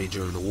British Army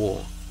during the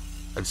war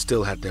and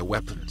still had their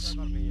weapons.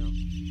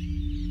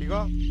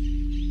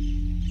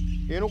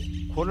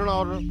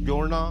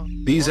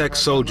 These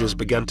ex-soldiers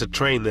began to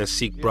train their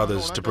Sikh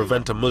brothers to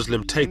prevent a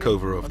Muslim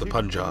takeover of the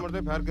Punjab.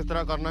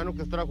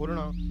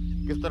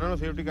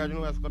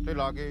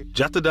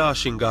 Jatadar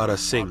Shingara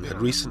Singh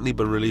had recently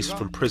been released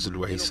from prison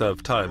where he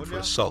served time for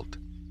assault.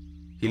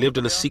 He lived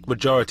in a Sikh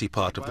majority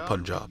part of the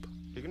Punjab.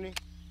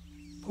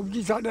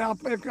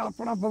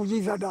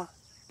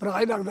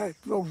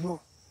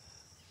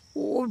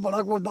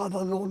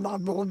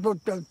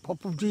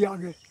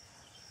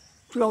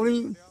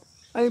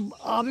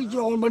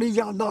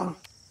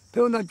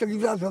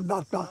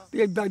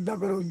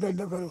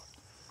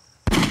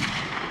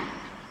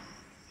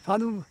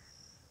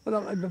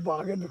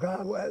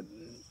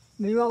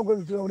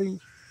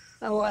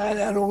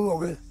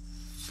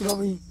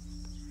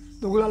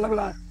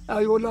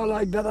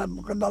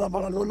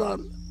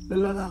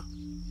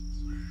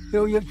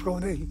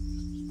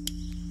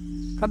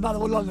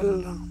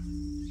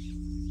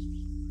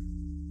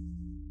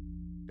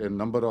 A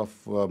number of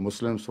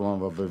Muslims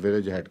from our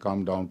village had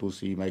come down to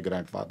see my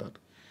grandfather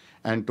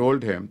and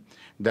told him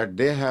that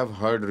they have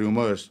heard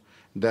rumors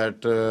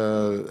that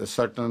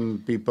certain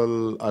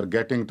people are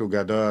getting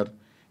together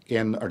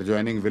in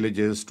adjoining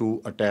villages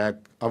to attack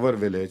our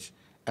village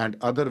and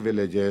other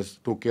villages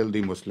to kill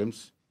the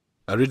Muslims.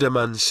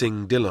 Aridaman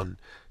Singh Dillon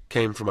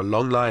came from a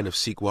long line of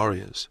Sikh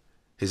warriors.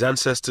 His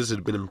ancestors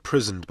had been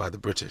imprisoned by the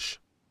British.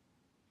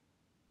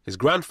 His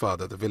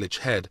grandfather, the village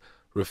head,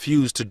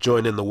 refused to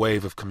join in the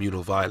wave of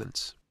communal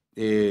violence.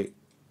 A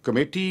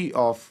committee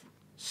of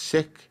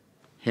Sikh,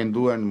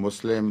 Hindu and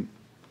Muslim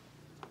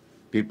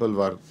people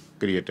were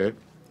created,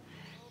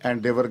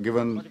 and they were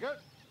given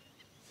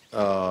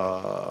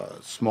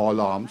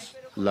small arms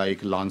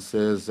like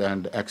lances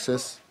and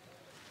axes.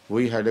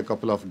 We had a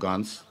couple of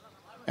guns,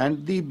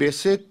 and the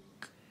basic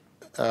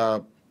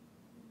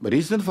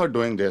reason for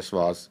doing this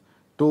was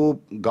to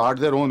guard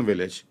their own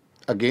village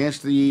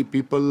against the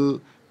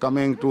people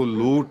coming to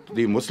loot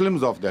the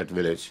Muslims of that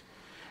village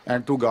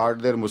and to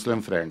guard their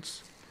Muslim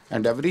friends.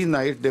 And every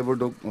night they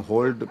would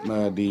hold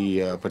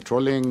the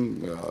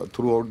patrolling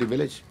throughout the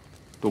village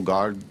to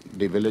guard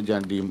the village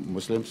and the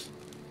Muslims.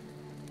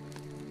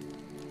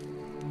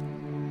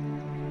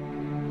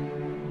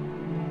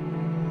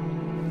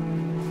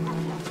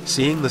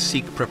 Seeing the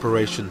Sikh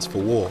preparations for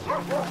war,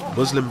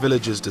 Muslim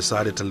villagers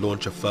decided to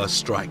launch a first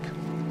strike.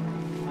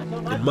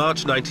 In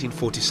March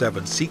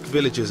 1947, Sikh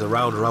villages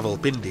around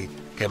Rawalpindi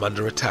came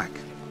under attack.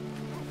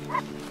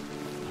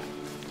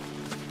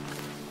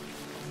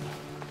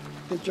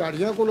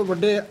 ਝਾੜੀਆਂ ਕੋਲ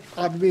ਵੱਡੇ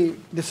ਆਦਮੀ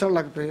ਦਿਸਣ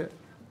ਲੱਗ ਪਏ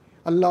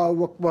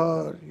ਅੱਲਾਹੁ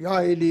ਅਕਬਰ ਯਾ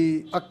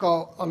ਅਲੀ ਅੱਕਾ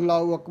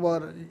ਅੱਲਾਹੁ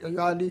ਅਕਬਰ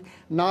ਯਾ ਅਲੀ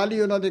ਨਾਲ ਹੀ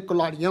ਉਹਨਾਂ ਦੇ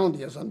ਕੁਲਾੜੀਆਂ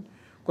ਹੁੰਦੀਆਂ ਸਨ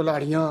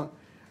ਕੁਲਾੜੀਆਂ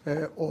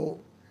ਉਹ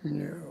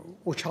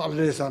ਉਛਾਲ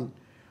ਰਹੇ ਸਨ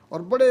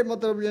ਔਰ ਬੜੇ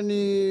ਮਤਲਬ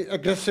ਯਾਨੀ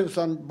ਐਗਰੈਸਿਵ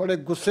ਸਨ ਬੜੇ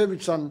ਗੁੱਸੇ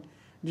ਵਿੱਚ ਸਨ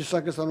ਜਿਸ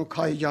ਤਰ੍ਹਾਂ ਕਿ ਸਾਨੂੰ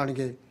ਖਾਈ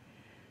ਜਾਣਗੇ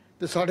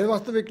ਤੇ ਸਾਡੇ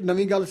ਵਾਸਤੇ ਵੀ ਇੱਕ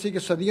ਨਵੀਂ ਗੱਲ ਸੀ ਕਿ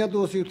ਸਦੀਆਂ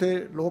ਤੋਂ ਅਸੀਂ ਉੱਥੇ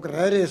ਲੋਕ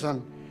ਰਹਿ ਰਹੇ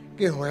ਸਨ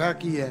ਕਿ ਹੋਇਆ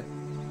ਕੀ ਹੈ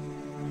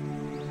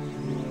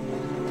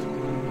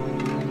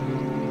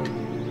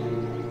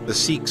The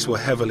Sikhs were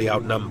heavily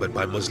outnumbered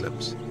by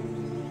Muslims.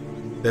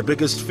 Their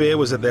biggest fear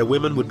was that their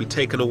women would be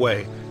taken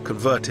away,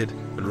 converted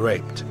and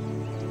raped.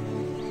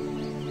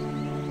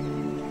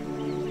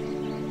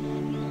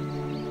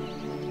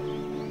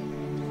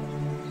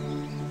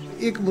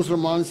 एक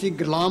मुसलमान सी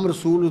गुलाम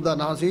रसूल उसका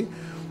नाम सी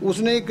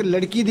उसने एक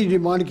लड़की की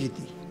डिमांड की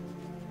थी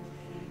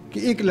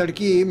कि एक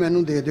लड़की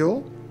मैनू दे दिओ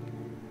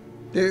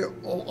ते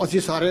असी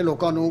सारे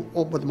लोगों नू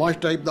वो बदमाश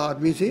टाइप का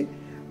आदमी सी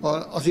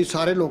और असी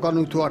सारे लोगों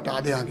नू इत्थों हटा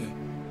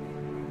देंगे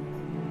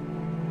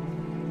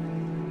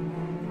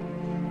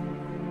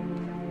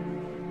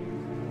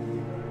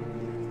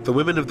The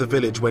women of the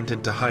village went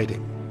into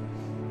hiding.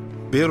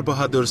 Bir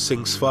Bahadur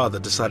Singh's father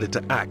decided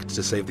to act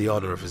to save the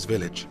honor of his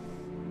village.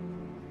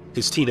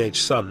 His teenage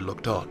son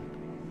looked on.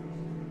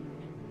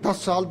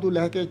 10 ਸਾਲ ਤੋਂ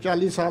ਲੈ ਕੇ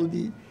 40 ਸਾਲ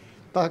ਦੀ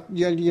ਤੱਕ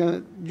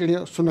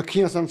ਜਿਹੜੀਆਂ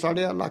ਸੁਨੱਖੀਆਂ ਸਨ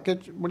ਸਾਡੇ ਇਲਾਕੇ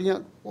 'ਚ ਬੜੀਆਂ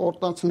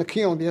ਔਰਤਾਂ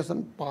ਸੁਨੱਖੀਆਂ ਹੁੰਦੀਆਂ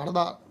ਸਨ ਪਹਾੜ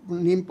ਦਾ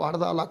ਨੀਮ ਪਹਾੜ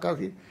ਦਾ ਇਲਾਕਾ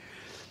ਸੀ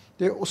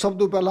ਤੇ ਉਹ ਸਭ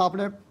ਤੋਂ ਪਹਿਲਾਂ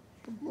ਆਪਣੇ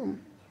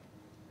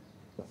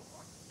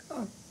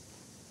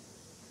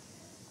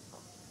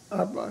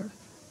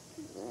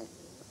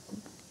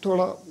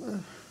थोड़ा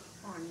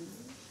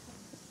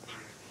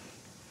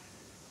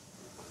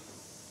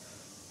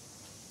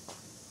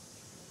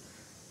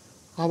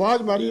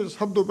आवाज मारी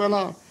सब तो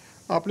पहला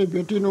अपनी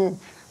बेटी नू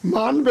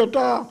मान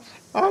बेटा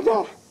आ जा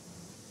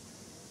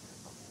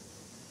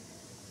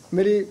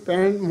मेरी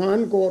भैन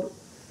मान कौर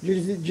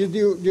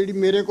जिसकी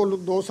मेरे को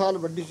 2 साल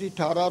वड्डी सी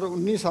 18 और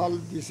 19 साल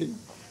की सी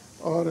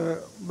और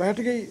बैठ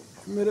गई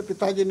मेरे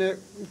पिताजी ने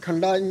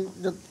खंडा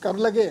जब कर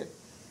लगे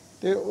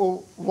तो वो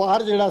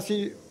वार जड़ा सी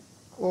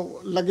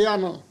वो लग्या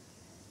ना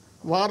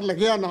वार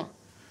लग्या ना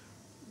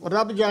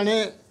रब जाने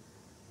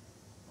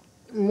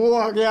मुँह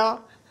आ गया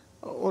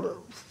और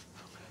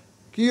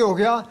की हो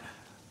गया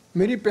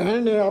मेरी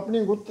भैन ने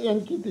अपनी गुत्त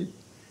इंज की थी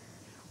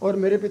और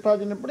मेरे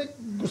पिताजी ने बड़े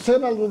गुस्से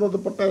नाल उसदा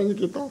दुपट्टा इंज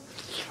किया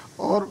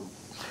और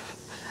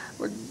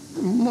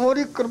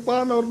मोरी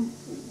कृपान और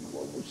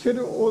सिर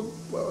वो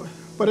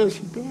परे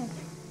सी पे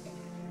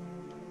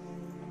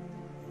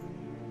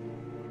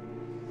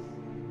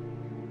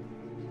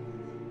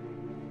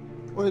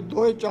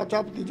दो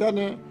चाचा भतीजा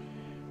ने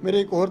मेरे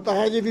एक होर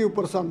ताया जी भी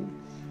उपर सन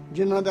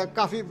जिन्हों का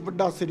काफ़ी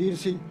बड़ा शरीर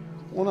सी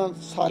उन्होंने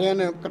सारिया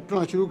ने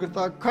कट्टना शुरू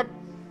किया खट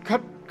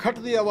खट खट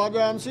की आवाज़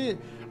आन सी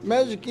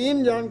मैं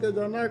यकीन जान के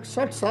जाना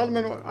 60 साल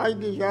मैंने अज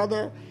की याद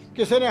है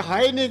किसी ने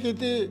हाई नहीं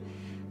की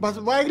बस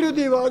वाहिगुरू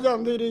की आवाज़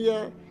आती रही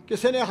है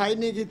किसी ने हाई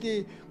नहीं की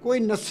कोई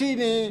नस्सी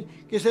नहीं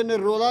किसी ने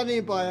रोला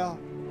नहीं पाया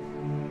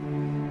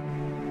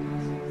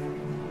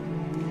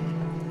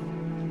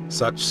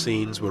Such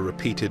scenes were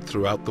repeated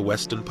throughout the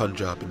Western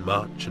Punjab in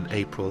March and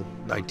April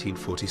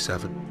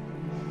 1947.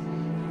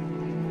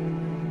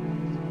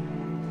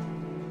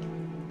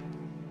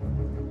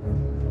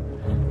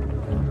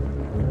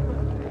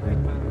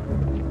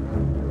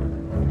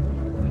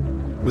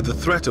 With the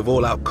threat of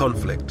all-out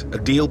conflict, a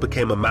deal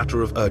became a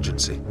matter of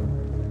urgency.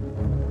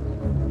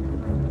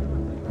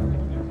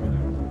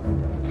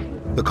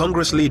 The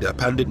Congress leader,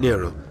 Pandit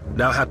Nehru,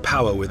 now had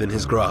power within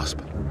his grasp.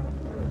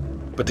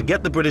 But to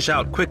get the British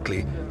out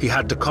quickly, he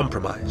had to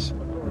compromise.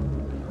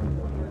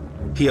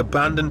 He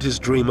abandoned his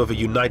dream of a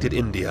united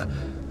India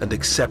and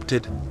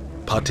accepted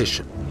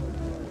partition.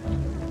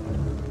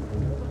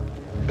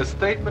 A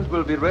statement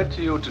will be read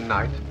to you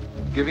tonight,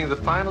 giving the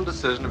final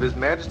decision of His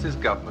Majesty's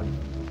government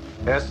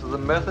as to the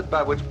method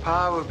by which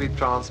power will be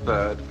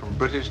transferred from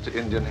British to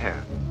Indian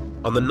hands.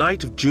 On the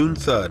night of June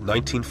 3rd,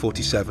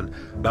 1947,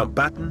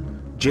 Mountbatten,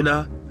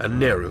 Jinnah and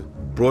Nehru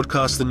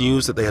broadcast the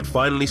news that they had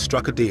finally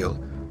struck a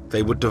deal.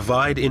 They would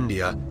divide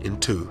India in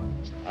two.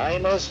 I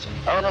must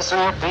honestly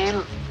appeal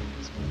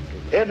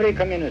to every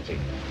community,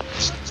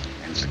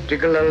 and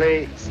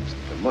particularly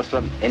to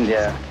Muslim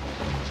India,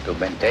 to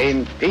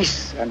maintain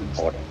peace and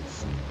order.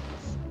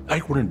 I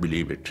couldn't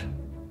believe it.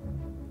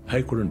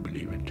 I couldn't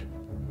believe it.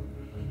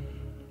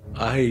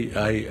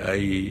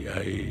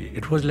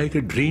 It was like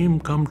a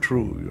dream come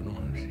true, you know.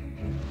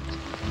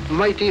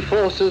 mighty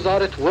forces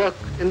are at work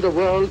in the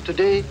world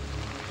today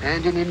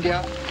and in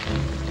India,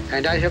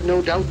 and I have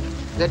no doubt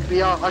that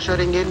we are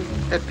ushering in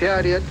a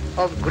period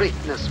of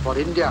greatness for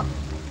India.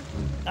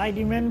 I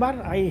remember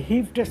I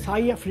heaved a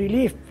sigh of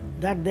relief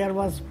that there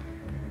was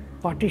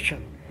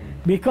partition,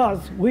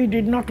 because we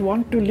did not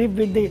want to live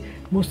with the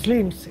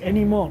Muslims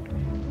anymore.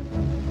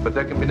 But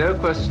there can be no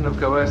question of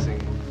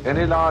coercing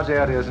any large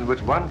areas in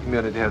which one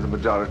community has a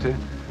majority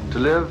to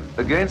live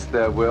against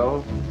their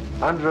will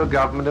under a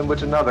government in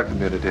which another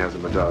community has a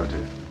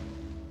majority.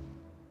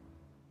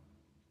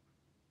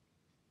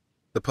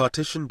 The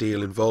partition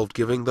deal involved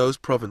giving those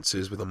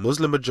provinces with a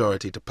Muslim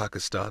majority to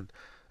Pakistan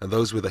and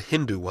those with a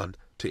Hindu one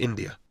to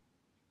India.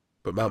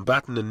 But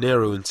Mountbatten and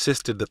Nehru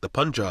insisted that the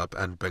Punjab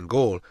and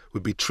Bengal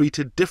would be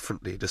treated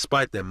differently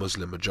despite their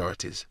Muslim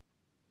majorities.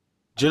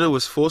 Jinnah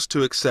was forced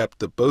to accept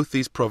that both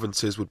these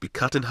provinces would be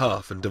cut in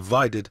half and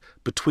divided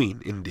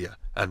between India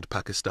and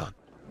Pakistan.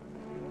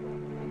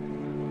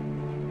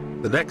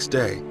 The next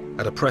day,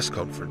 at a press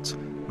conference,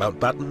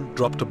 Mountbatten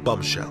dropped a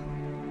bombshell.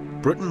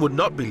 Britain would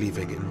not be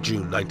leaving in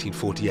June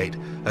 1948,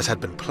 as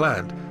had been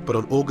planned, but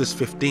on August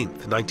 15,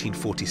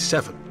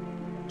 1947,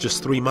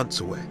 just 3 months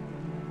away.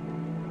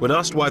 When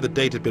asked why the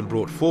date had been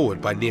brought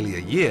forward by nearly a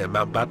year,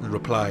 Mountbatten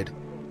replied,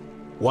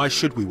 "Why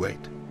should we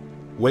wait?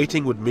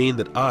 Waiting would mean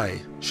that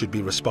I should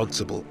be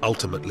responsible,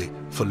 ultimately,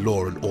 for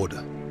law and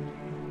order."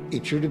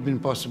 It should have been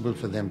possible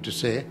for them to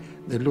say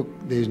that, look,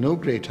 there is no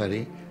great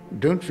hurry,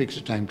 don't fix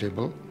a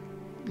timetable,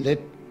 let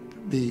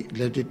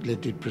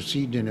it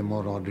proceed in a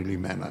more orderly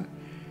manner.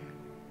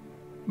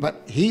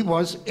 But he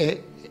was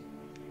a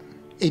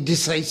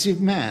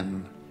decisive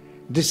man.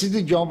 This is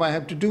the job I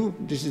have to do,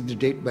 this is the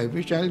date by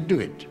which I'll do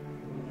it.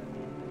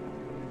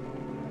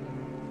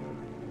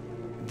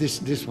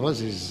 This was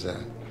his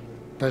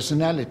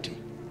personality.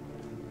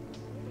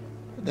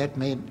 That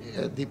made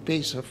the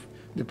pace of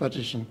the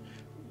partition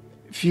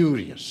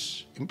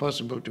furious,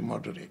 impossible to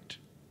moderate.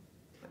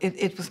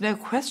 It was no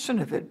question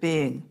of it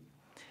being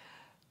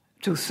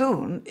too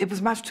soon, it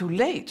was much too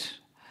late.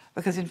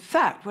 Because in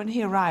fact, when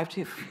he arrived,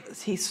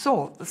 he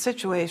saw the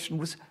situation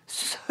was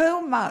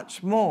so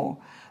much more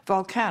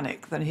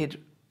volcanic than he'd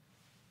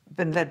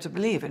been led to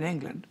believe in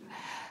England.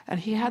 And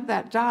he had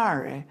that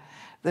diary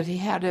that he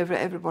had over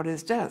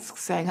everybody's desk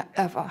saying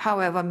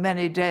however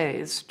many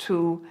days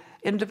to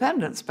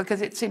independence,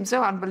 because it seemed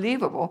so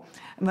unbelievable.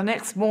 And the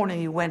next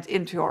morning you went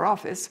into your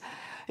office,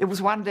 it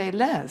was 1 day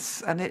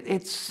less, and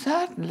it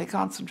certainly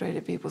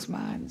concentrated people's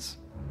minds.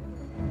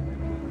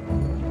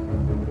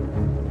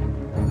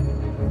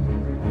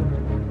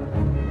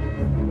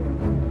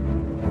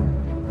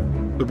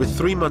 But with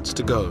 3 months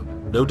to go,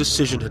 no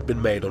decision had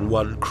been made on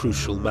one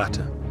crucial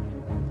matter: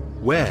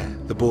 where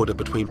the border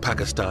between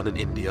Pakistan and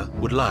India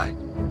would lie.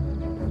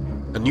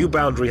 A new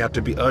boundary had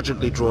to be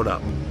urgently drawn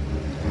up.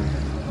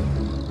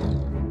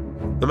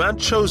 The man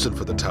chosen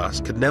for the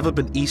task had never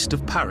been east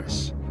of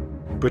Paris: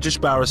 British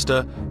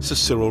barrister Sir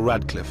Cyril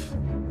Radcliffe.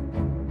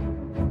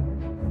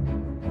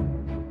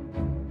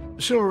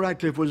 Cyril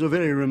Radcliffe was a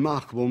very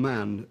remarkable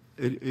man.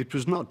 It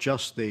was not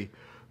just the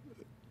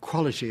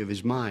quality of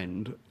his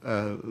mind,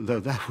 though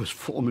that was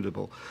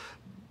formidable,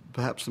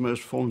 perhaps the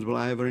most formidable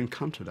I ever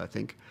encountered, I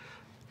think.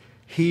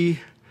 He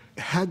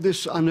had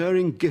this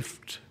unerring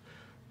gift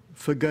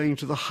for going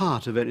to the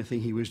heart of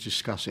anything he was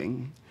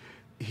discussing.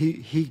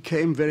 He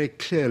came very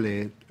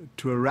clearly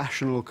to a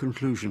rational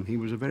conclusion. He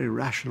was a very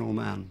rational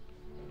man.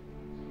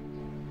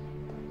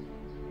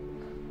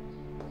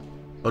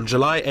 On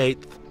July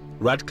 8th,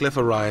 Radcliffe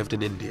arrived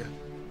in India.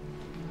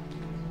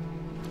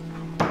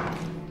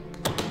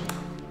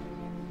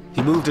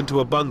 He moved into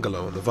a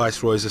bungalow on the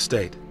Viceroy's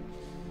estate.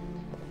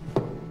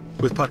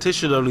 With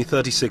partition only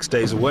 36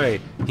 days away,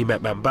 he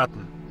met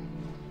Mountbatten.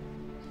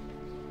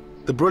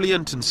 The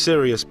brilliant and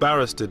serious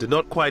barrister did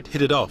not quite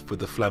hit it off with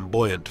the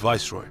flamboyant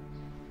Viceroy.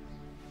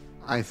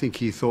 I think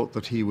he thought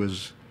that he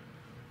was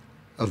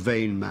a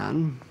vain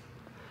man,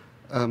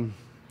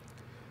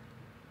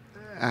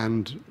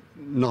 and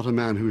not a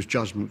man whose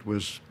judgment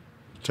was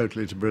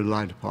totally to be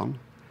relied upon.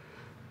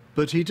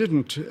 But he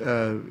didn't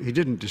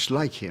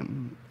dislike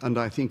him, and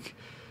I think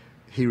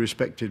he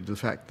respected the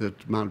fact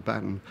that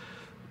Mountbatten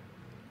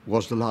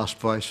was the last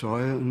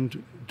Viceroy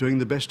and doing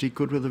the best he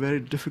could with a very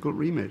difficult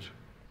remit.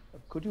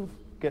 Could you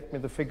get me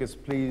the figures,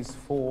 please,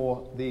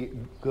 for the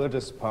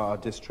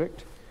Gurdaspur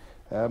district?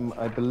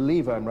 I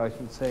believe I'm right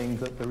in saying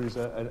that there is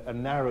a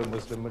narrow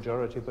Muslim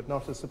majority, but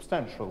not a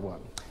substantial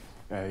one.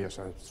 Yes,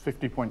 sir. It's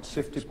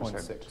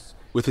 50.6%.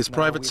 With his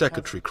private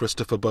secretary,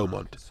 Christopher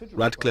Beaumont,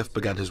 Radcliffe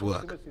began his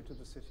work.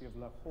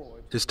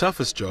 His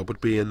toughest job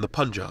would be in the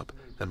Punjab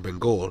and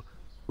Bengal,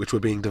 which were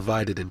being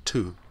divided in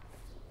two.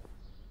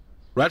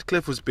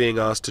 Radcliffe was being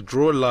asked to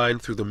draw a line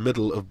through the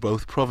middle of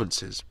both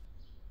provinces.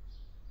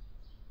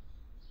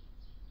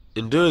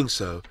 In doing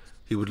so,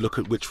 he would look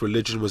at which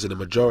religion was in a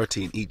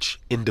majority in each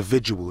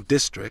individual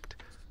district,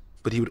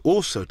 but he would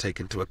also take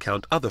into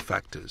account other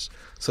factors,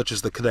 such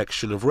as the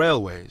connection of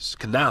railways,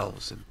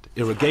 canals, and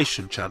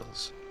irrigation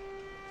channels.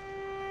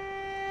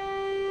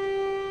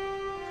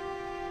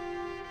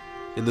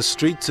 In the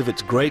streets of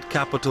its great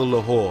capital,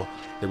 Lahore,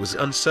 there was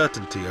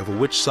uncertainty over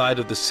which side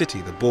of the city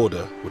the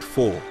border would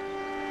fall.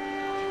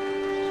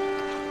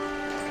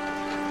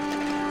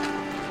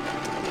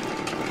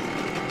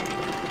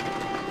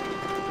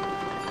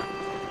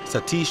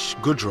 Satish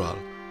Gujral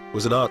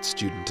was an art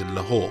student in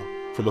Lahore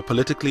from a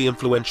politically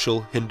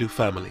influential Hindu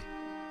family.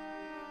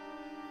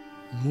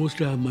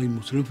 Most of my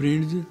Muslim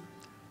friends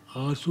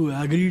also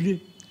agreed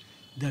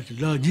that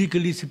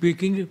logically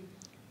speaking,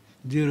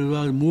 there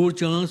was more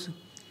chance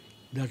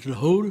that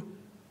Lahore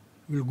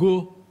will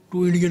go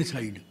to Indian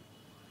side.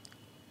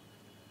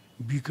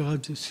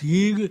 Because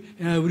seeing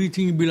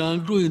everything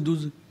belongs to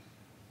Hindus.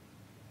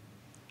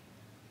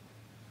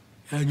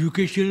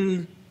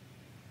 Education,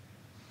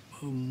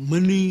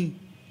 money,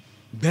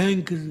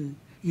 banks,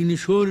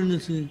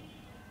 insurance,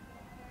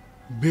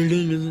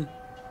 buildings.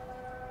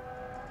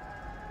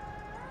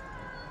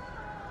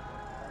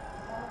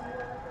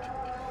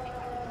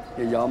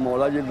 या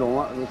मौला जी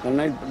दोवां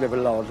कन्ना ही फिर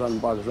लाहौर सन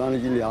पाकिस्तान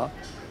जी लिया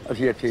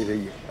असीं इत्थे ही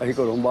रहिए असीं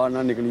घरों बाहर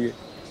ना निकलीए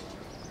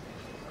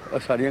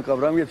सारियां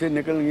कबरां भी इत्थे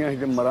निकल गईयां असीं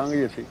ते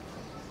मरांगे इत्थे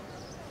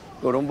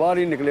घरों बाहर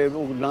ही निकले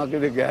ना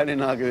किते गए ने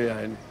ना किते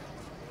आए ने.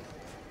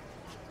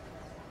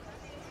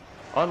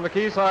 On the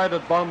quayside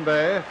at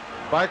Bombay,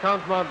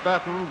 Viscount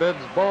Mountbatten bids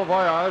bon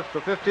voyage to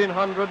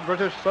 1,500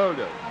 British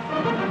soldiers.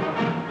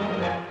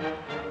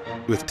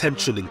 With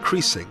tension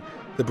increasing,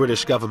 the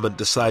British government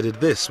decided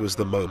this was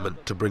the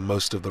moment to bring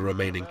most of the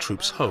remaining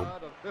troops home.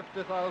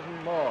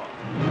 50,000 more.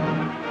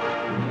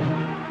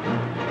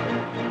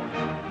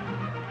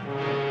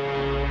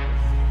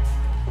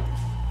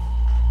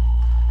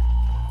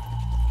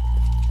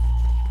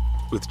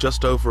 With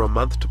just over a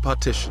month to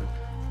partition,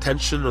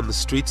 tension on the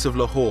streets of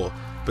Lahore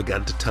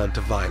began to turn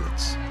to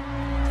violence.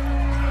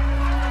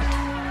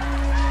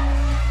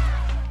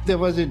 There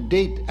was a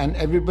date and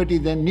everybody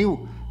then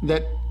knew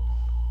that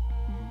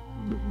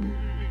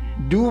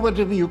do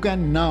whatever you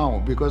can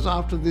now, because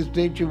after this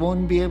date you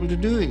won't be able to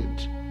do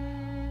it.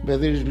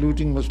 Whether it's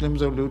looting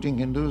Muslims or looting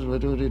Hindus,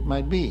 whatever it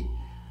might be.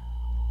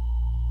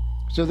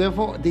 So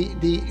therefore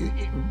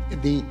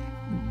the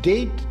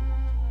date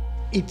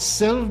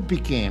itself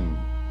became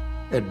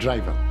a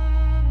driver.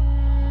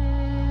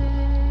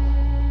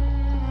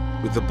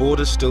 With the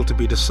border still to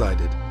be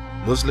decided,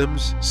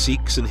 Muslims,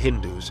 Sikhs and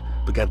Hindus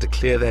began to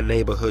clear their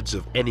neighborhoods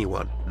of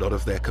anyone not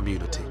of their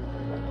community.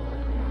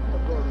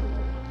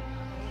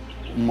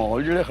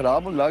 माहौल जो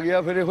खराब होंदा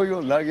गया फिर इहो ही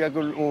होंदा गया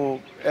कि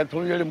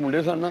इत्थों जेह्ड़े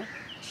मुंडे सन ना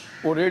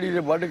वो रेहड़ी दे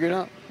वड्ढ के ना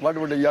वड्ढ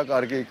वड्ढिया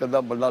करके एक अद्धा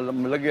बंदा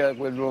लग्गेआ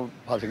कोई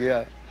फस गया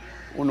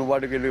उन्होंने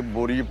वड्ढ के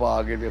बोरी पा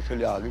के इत्थे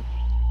लिया के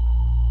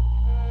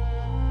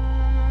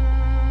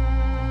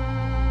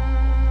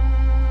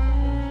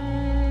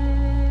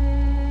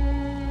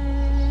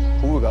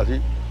होगा सी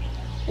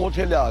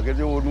उत्थे लिया के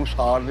ते ओनू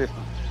साड़दे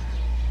सन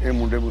ये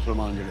मुंडे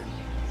मुसलमान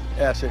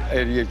जेह्ड़े ऐसे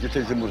एरिए जित्थे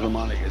जित्थे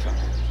मुसलमान हैगे सन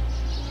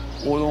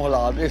उदों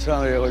हालात इस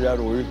तरह इहो जिहा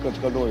रोई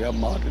कतकत होया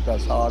मार दित्ता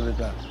साड़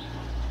दित्ता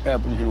ऐ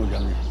पोजीशन हो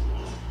जांदी.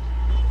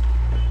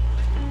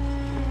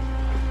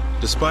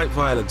 Despite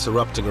violence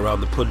erupting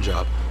around the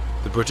Punjab,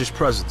 the British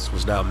presence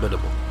was now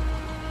minimal.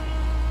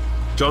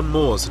 John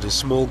Moores and his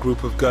small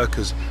group of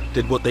Gurkhas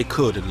did what they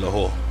could in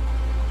Lahore.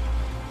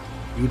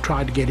 You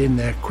try to get in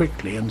there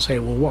quickly and say,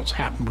 well, what's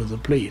happened with the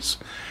police?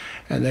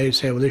 And they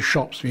say, well, this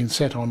shop's been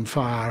set on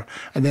fire.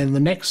 And then the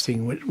next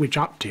thing which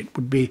upped it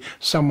would be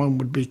someone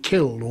would be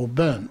killed or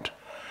burnt.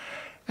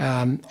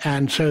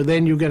 And so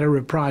then you get a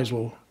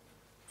reprisal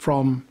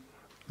from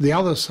the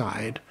other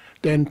side,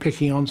 then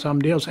picking on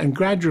somebody else. And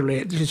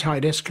gradually, this is how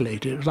it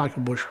escalated. It was like a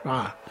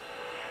bushfire.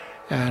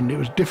 And it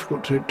was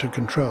difficult to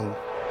control.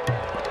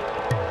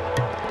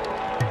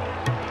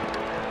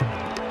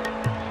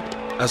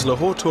 As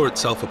Lahore tore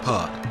itself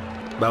apart,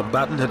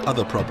 Mountbatten had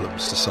other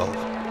problems to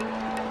solve.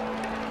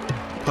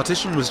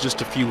 Partition was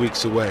just a few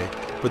weeks away,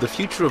 but the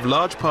future of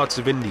large parts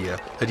of India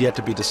had yet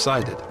to be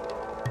decided,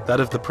 that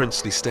of the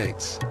princely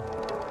states.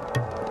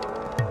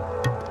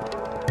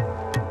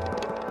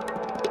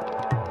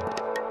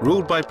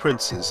 Ruled by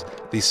princes,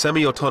 these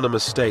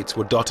semi-autonomous states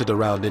were dotted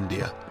around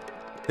India.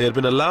 They had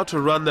been allowed to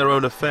run their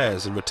own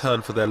affairs in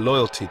return for their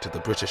loyalty to the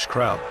British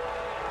Crown.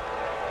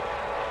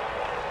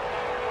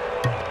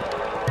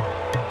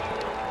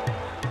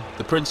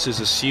 The princes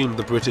assumed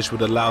the British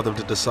would allow them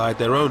to decide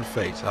their own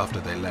fate after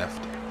they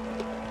left.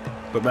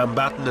 But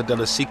Mountbatten had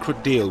done a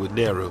secret deal with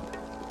Nehru.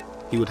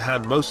 He would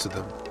hand most of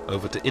them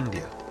over to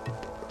India.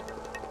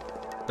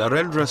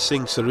 Narendra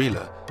Singh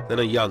Sarila, then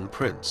a young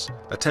prince,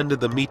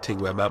 attended the meeting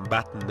where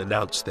Mountbatten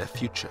announced their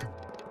future.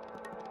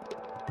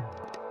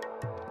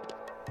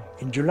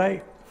 In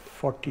July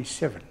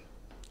 47,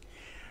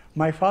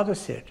 my father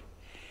said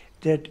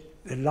that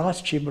the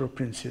last Chamber of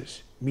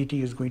Princes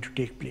meeting is going to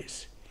take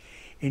place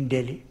in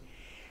Delhi,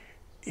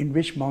 in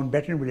which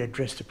Mountbatten will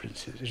address the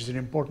princes. It is an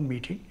important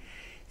meeting.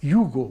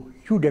 You go,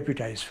 you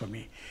deputize for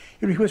me.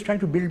 You know, he was trying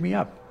to build me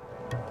up.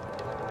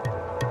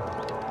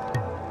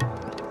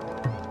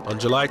 On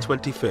July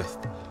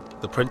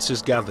 25th, the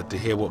princes gathered to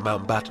hear what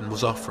Mountbatten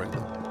was offering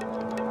them.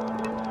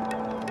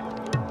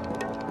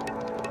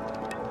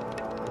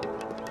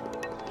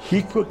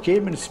 He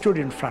came and stood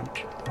in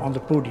front on the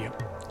podium.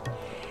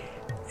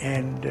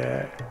 And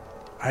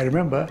I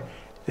remember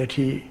that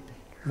he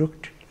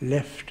looked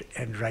left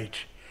and right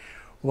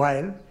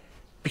while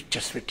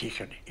pictures were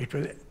taken.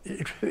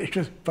 It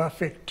was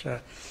perfect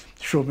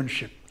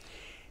showmanship.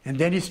 And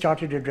then he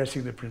started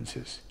addressing the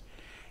princes.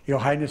 Your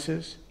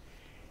Highnesses,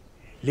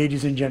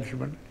 ladies and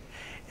gentlemen,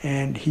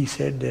 and he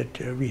said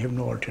that we have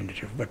no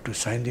alternative but to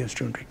sign the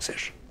instrument of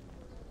accession.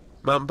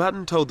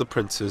 Mountbatten told the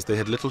princes they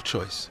had little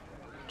choice: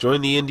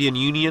 join the Indian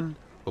Union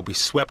or be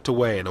swept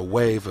away in a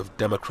wave of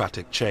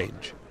democratic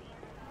change.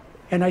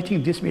 And I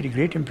think this made a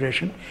great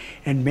impression,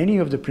 and many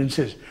of the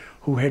princes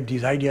who had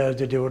these ideas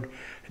that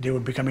they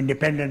would become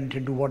independent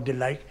and do what they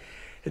like,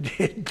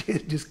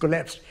 this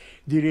collapsed.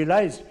 They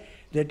realized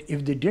that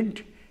if they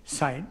didn't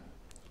sign,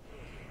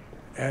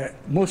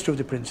 most of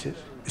the princes,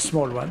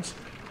 small ones,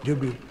 they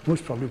would be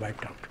most probably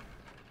wiped out.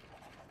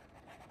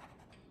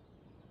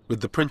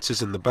 With the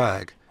princes in the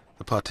bag,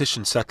 the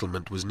partition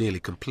settlement was nearly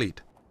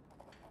complete.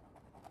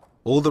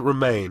 All that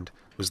remained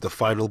was the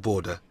final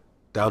border,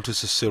 down to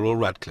Sir Cyril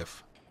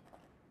Radcliffe.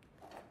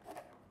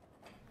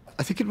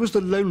 I think it was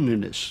the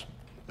loneliness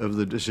of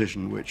the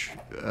decision which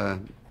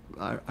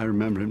I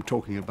remember him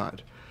talking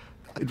about.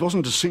 It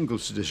wasn't a single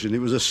decision,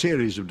 it was a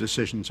series of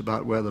decisions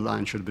about where the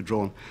line should be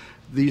drawn.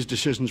 These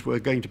decisions were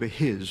going to be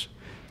his,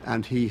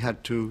 and he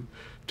had to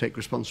take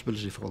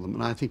responsibility for them.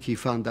 And I think he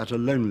found that a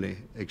lonely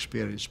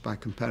experience by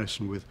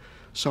comparison with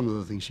some of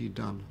the things he'd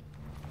done.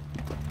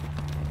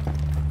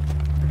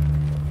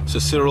 Sir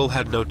Cyril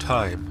had no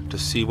time to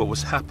see what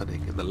was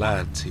happening in the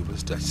lands he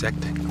was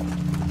dissecting.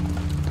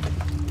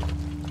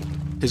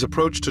 His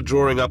approach to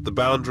drawing up the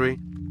boundary,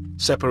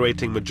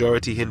 separating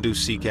majority Hindu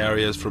Sikh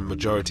areas from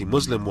majority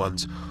Muslim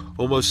ones,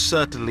 almost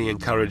certainly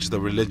encouraged the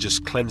religious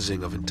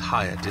cleansing of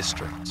entire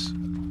districts.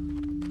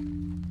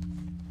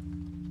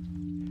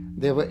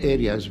 There were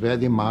areas where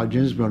the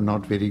margins were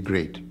not very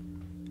great.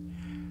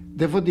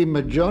 Therefore, the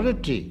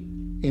majority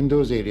in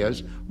those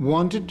areas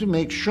wanted to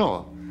make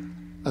sure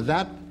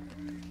that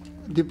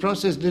the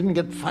process didn't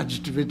get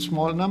fudged with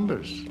small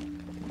numbers.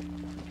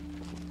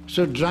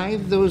 So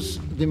drive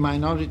the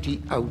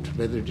minority out,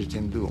 whether it is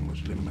Hindu or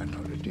Muslim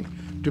minority,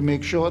 to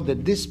make sure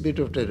that this bit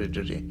of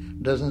territory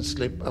doesn't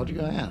slip out of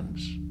your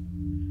hands.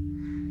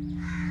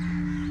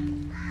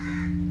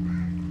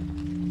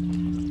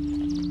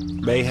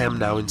 Mayhem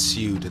now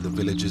ensued in the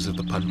villages of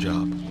the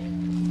Punjab.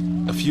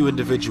 A few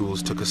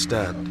individuals took a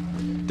stand.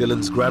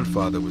 Dylan's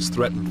grandfather was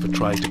threatened for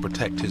trying to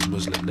protect his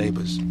Muslim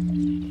neighbors.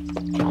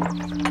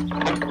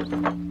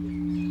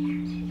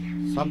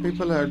 Some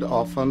people had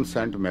often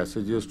sent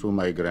messages to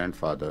my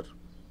grandfather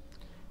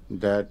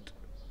that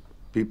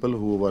people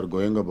who were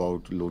going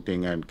about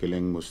looting and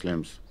killing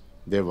Muslims,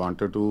 they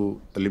wanted to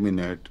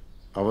eliminate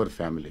our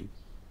family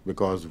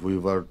because we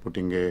were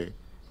putting an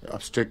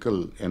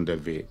obstacle in their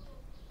way.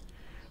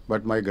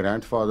 But my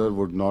grandfather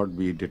would not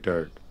be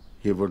deterred.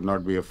 He would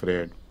not be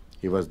afraid.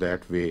 He was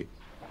that way.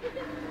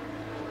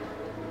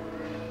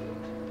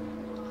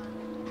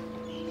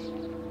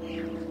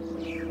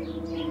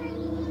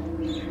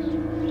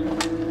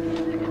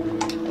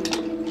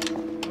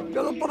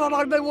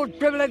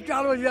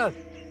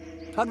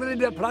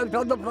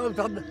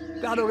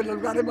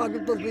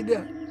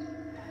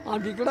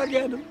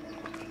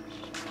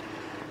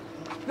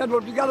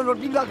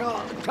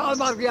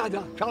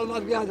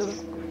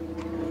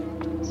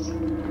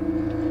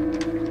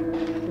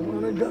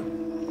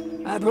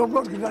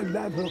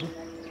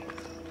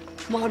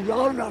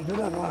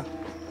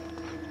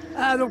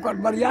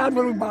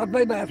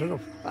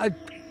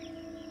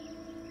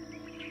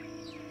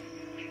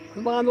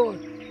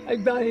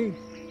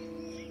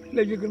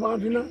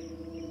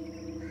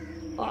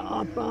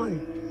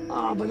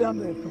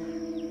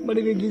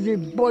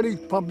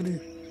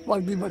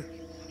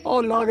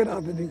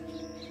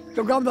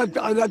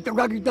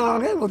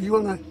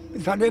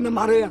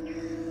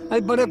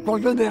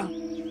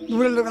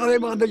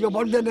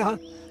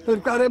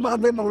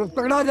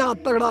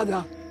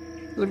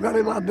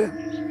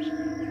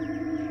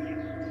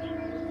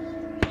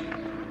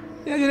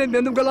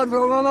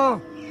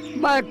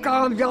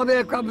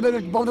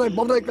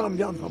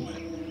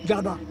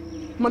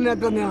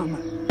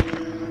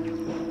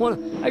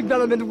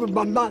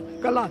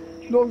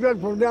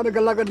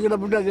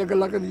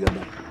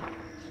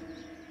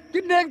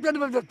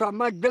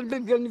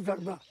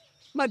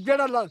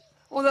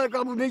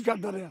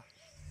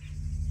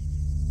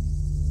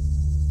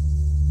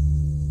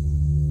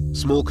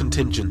 Small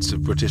contingents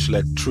of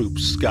British-led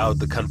troops scoured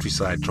the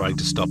countryside trying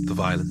to stop the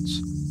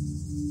violence.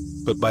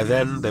 But by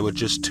then, there were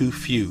just too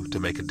few to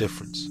make a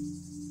difference.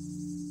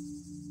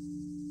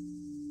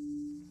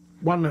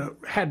 One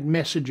had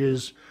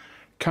messages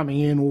coming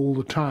in all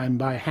the time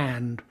by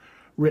hand,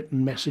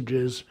 written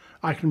messages.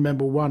 I can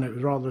remember one, it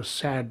was rather a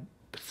sad,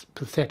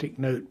 pathetic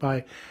note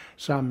by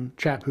some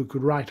chap who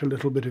could write a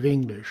little bit of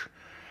English.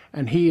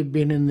 And he had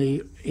been in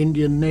the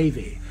Indian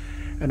Navy.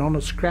 And on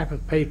a scrap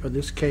of paper,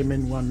 this came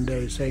in one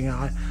day saying,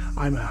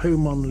 I'm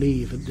home on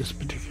leave at this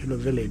particular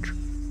village.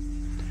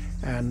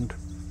 And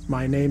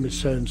my name is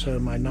so-and-so,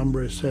 my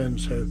number is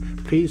so-and-so,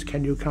 please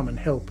can you come and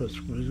help us,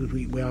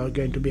 we are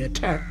going to be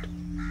attacked.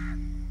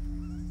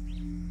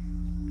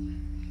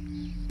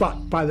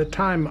 But by the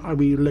time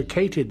we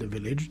located the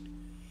village,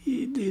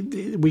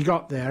 we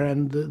got there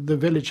and the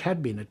village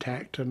had been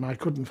attacked and I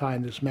couldn't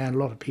find this man, a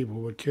lot of people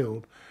were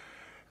killed.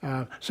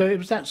 So it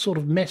was that sort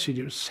of message,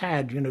 it was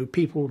sad, you know,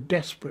 people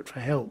desperate for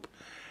help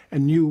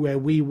and knew where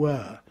we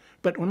were.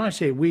 But when I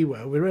say we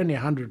were only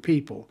 100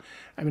 people.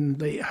 I mean,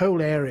 the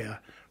whole area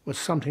was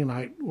something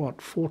like,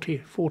 what,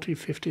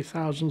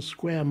 50,000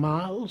 square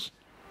miles?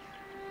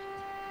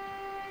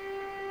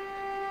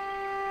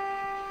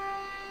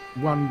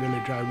 One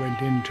village I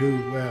went into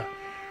where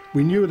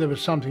we knew there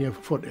was something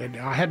afoot.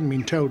 I hadn't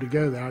been told to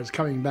go there. I was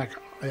coming back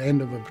at the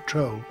end of a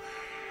patrol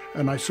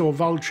and I saw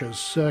vultures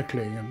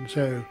circling, and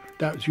so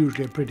that was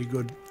usually a pretty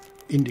good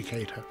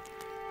indicator.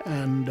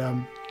 And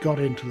got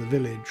into the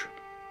village,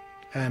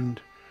 and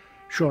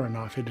sure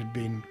enough it had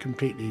been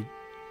completely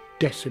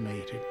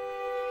decimated.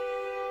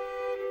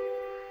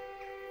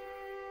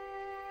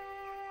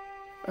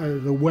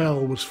 The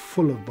well was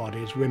full of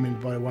bodies.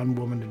 One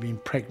woman had been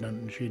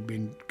pregnant and she'd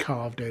been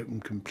carved open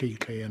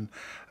completely, and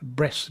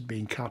breasts had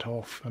been cut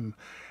off, and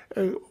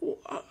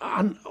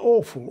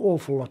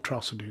awful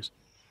atrocities.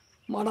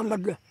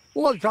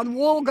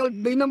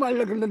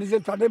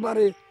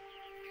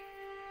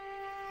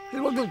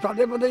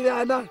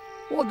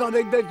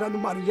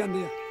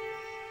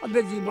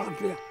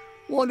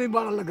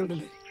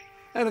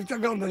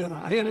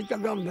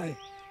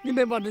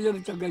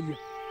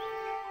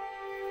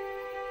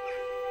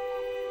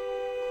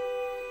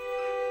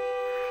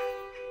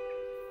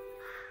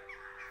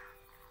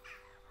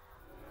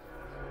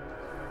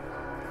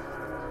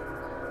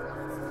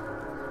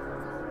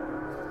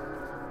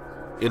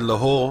 In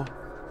Lahore,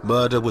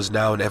 murder was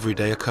now an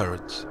everyday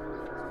occurrence.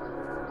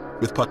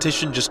 With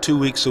partition just 2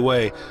 weeks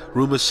away,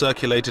 rumors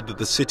circulated that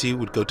the city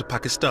would go to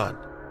Pakistan.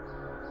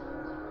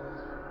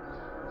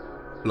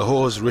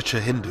 Lahore's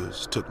richer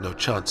Hindus took no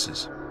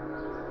chances.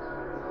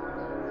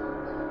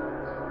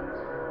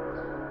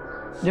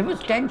 There was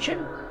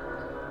tension.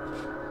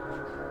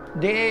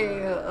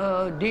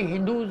 The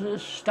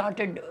Hindus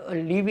started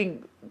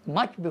leaving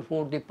much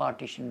before the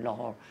partition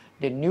Lahore.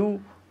 They knew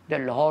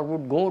that Lahore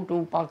would go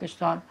to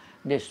Pakistan.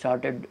 They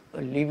started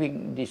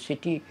leaving the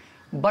city,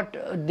 but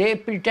they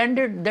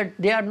pretended that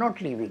they are not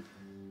leaving.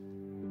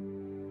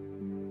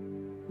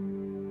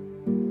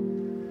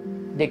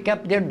 They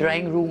kept their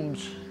drawing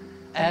rooms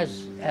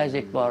as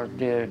it was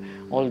there.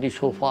 All the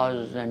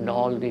sofas and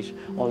all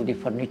the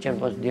furniture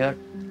was there.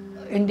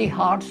 In the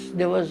hearts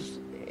there was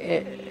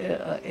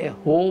a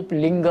hope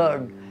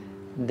lingered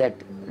that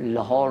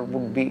Lahore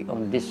would be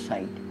on this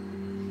side.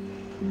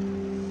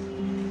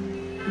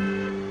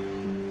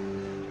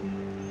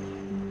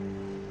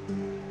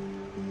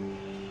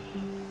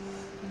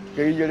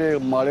 कई ਜਿਹੜੇ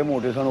ਮਾੜੇ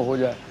ਮੋਟੇ ਸਨ ਉਹ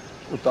ਜਾ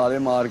ਉਹ ਤਾਲੇ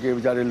ਮਾਰ ਕੇ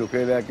ਵਿਚਾਰੇ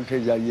ਲੁਕੇ ਰਹਿ ਕਿੱਥੇ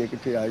ਜਾਈਏ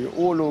ਕਿੱਥੇ ਆਈਏ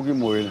ਉਹ ਲੋਕ ਹੀ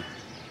ਮੋਏ ਨੇ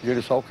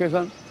ਜਿਹੜੇ ਸੌਖੇ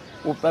ਸਨ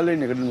ਉਹ ਪਹਿਲੇ ਹੀ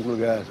ਨਿਕਲ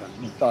ਗਏ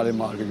ਸਨ ਤਾਲੇ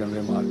ਮਾਰ ਕੇ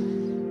ਜੰਗਲੇ ਮਾਰ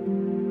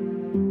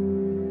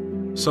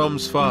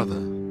Som's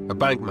father, a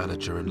bank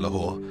manager in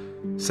Lahore,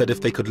 said if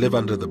they could live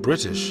under the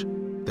British,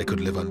 they could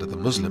live under the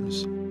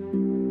Muslims.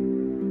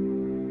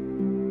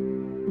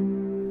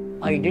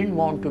 I didn't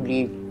want to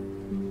leave.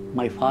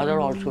 My father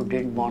also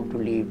didn't want to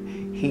leave.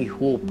 He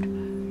hoped.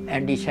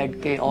 And he said,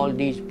 okay, all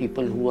these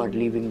people who are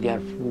leaving, they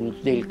are fools.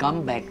 They'll come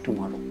back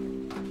tomorrow.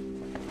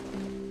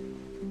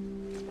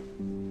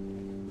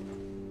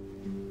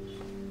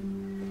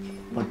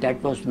 But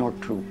that was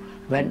not true.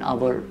 When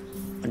our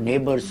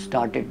neighbors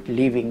started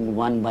leaving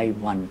one by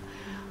one,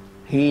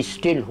 he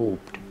still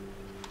hoped.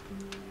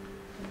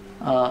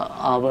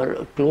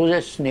 Our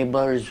closest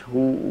neighbors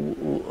who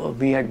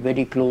we had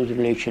very close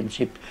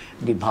relationship,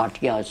 the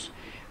Bhatiyas,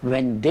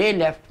 when they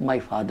left, my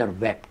father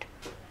wept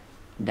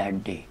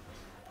that day.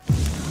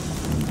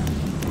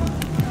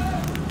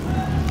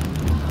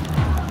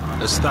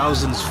 As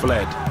thousands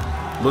fled,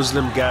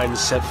 Muslim gangs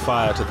set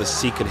fire to the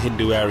Sikh and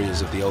Hindu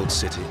areas of the old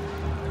city.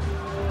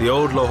 The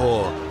old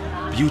Lahore,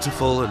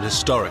 beautiful and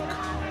historic,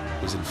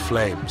 was in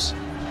flames.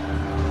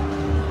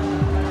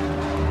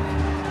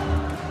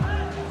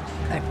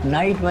 At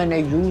night when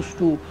I used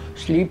to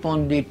sleep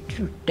on the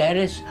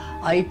terrace,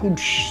 I could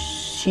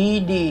see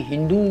the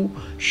Hindu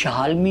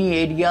Shahalmi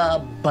area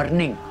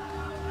burning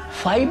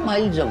 5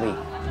 miles away.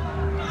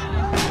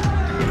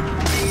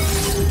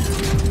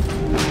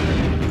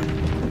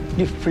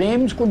 The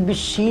flames could be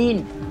seen.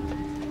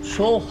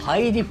 So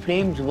high the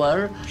flames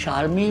were.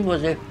 Shahalmi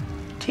was a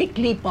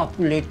thickly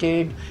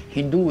populated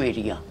Hindu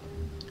area.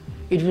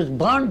 It was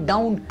burnt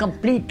down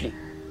completely.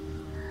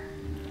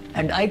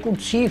 And I could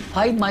see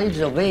 5 miles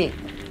away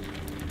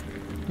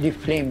the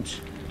flames,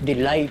 the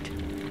light,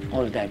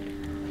 all that.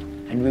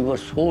 And we were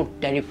so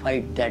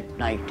terrified that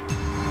night.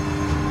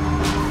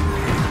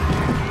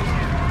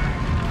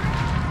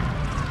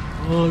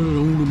 All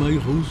around my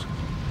house,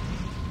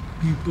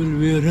 people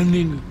were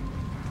running.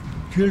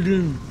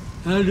 Children,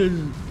 elders,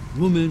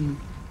 women.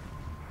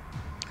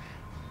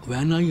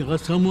 When I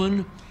asked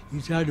someone,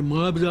 he said,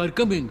 mobs are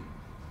coming.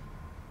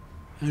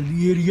 and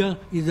the area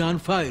is on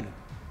fire.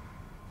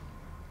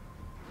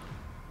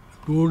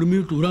 Told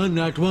me to run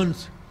at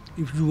once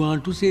if you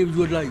want to save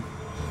your life.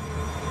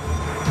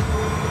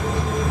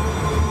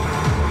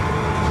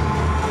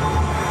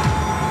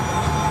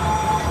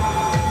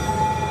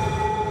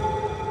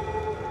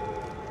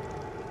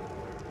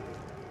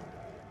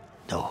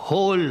 The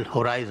whole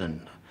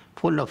horizon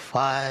full of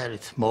fire,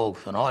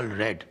 smokes, and all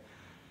red.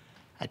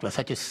 It was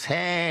such a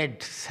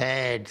sad,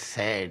 sad,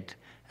 sad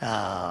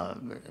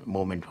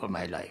moment for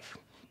my life.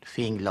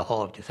 Seeing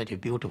Lahore, which is such a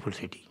beautiful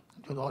city,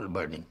 it was all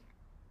burning.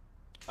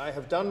 I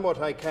have done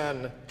what I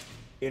can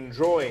in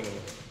drawing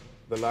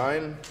the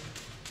line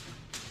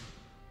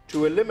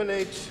to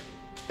eliminate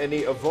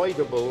any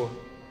avoidable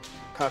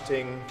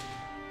cutting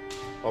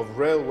of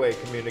railway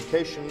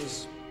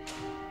communications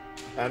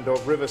and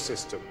of river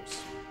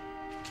systems,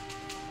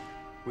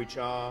 which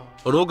are...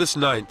 On August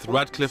 9th,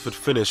 Radcliffe had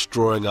finished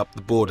drawing up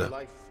the border.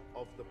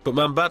 But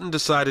Mountbatten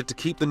decided to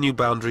keep the new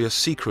boundary a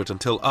secret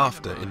until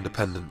after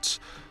independence,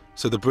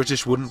 so the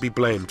British wouldn't be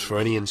blamed for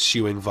any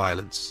ensuing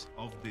violence.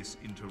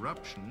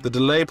 The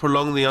delay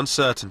prolonged the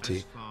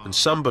uncertainty, and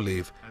some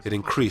believe it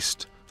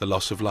increased the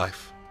loss of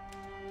life.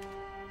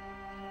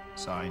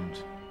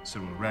 Signed,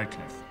 Cyril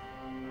Radcliffe.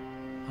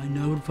 I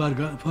never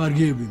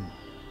forgave him.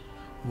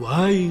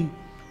 Why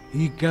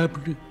he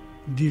kept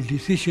the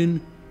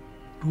decision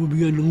to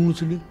be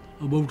announced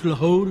about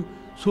Lahore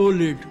so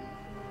late?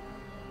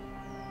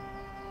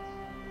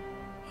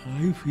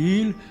 I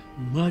feel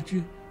much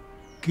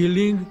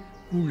killing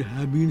could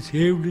have been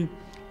saved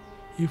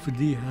if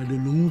they had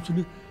announced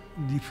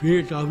the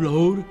fate of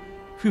Lahore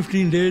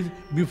 15 days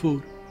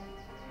before.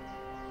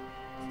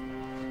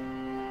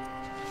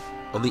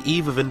 On the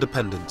eve of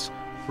independence,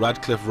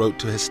 Radcliffe wrote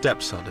to his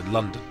stepson in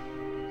London.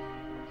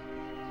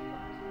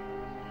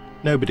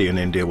 Nobody in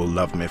India will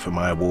love me for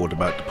my award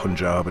about the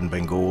Punjab and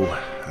Bengal,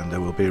 and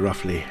there will be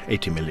roughly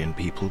 80 million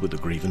people with a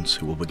grievance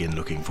who will begin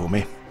looking for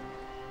me.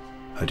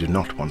 I do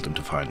not want them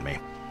to find me.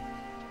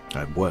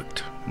 I've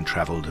worked and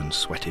travelled and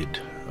sweated.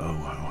 Oh,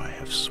 how I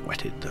have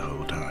sweated the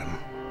whole time.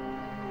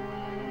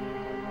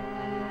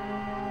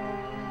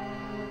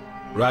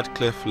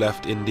 Radcliffe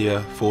left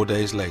India 4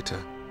 days later,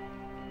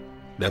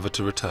 never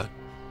to return.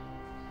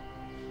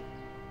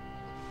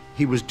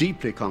 He was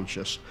deeply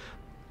conscious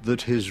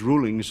that his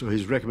rulings or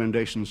his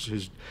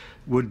recommendations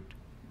would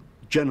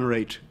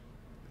generate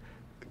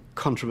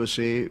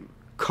controversy,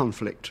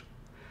 conflict,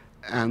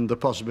 and the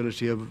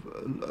possibility of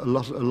a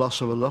loss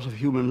of a lot of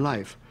human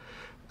life.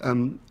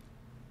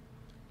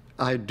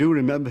 I do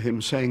remember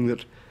him saying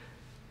that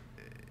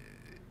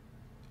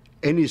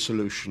any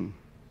solution,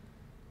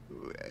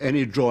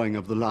 any drawing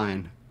of the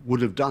line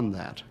would have done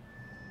that.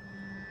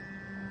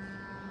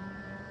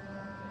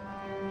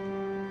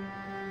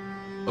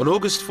 On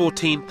August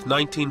 14th,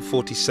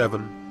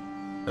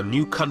 1947, a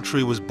new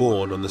country was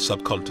born on the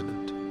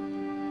subcontinent.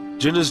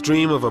 Jinnah's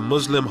dream of a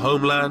Muslim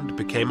homeland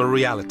became a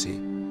reality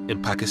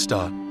in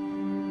Pakistan.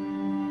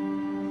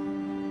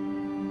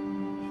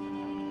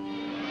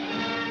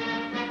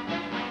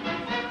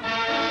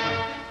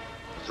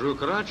 Through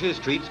Karachi's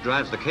streets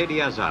drives the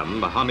Quaid-e-Azam,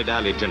 Muhammad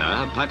Ali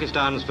Jinnah,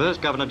 Pakistan's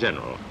first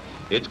Governor-General.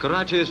 It's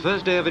Karachi's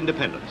first day of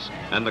independence,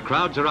 and the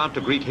crowds are out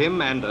to greet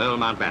him and Earl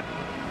Mountbatten.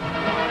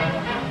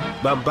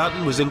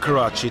 Mountbatten was in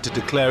Karachi to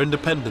declare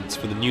independence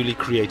for the newly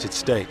created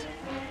state.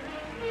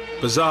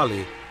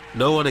 Bizarrely,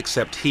 no one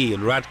except he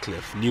and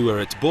Radcliffe knew where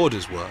its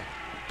borders were,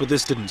 but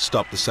this didn't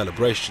stop the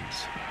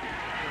celebrations.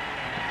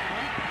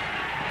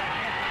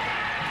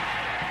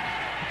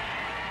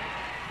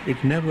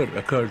 It never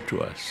occurred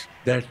to us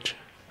that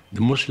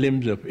the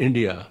Muslims of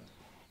India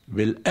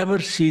will ever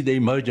see the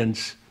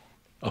emergence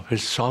of a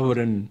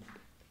sovereign,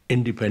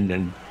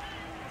 independent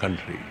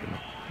country,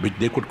 which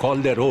they could call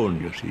their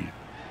own, you see.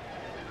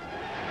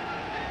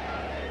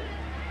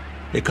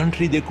 A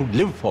country they could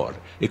live for,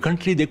 a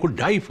country they could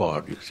die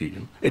for, you see.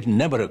 It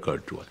never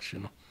occurred to us,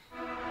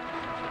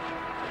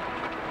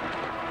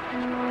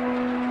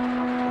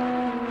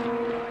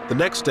 The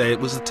next day, it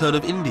was the turn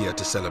of India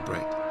to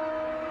celebrate.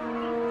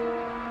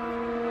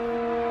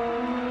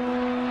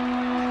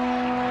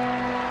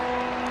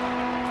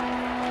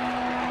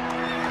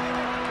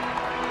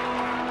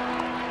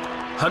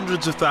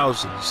 Hundreds of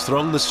thousands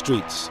thronged the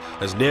streets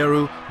as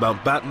Nehru,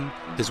 Mountbatten,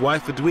 his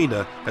wife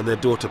Edwina and their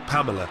daughter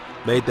Pamela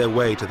made their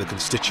way to the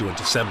Constituent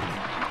Assembly.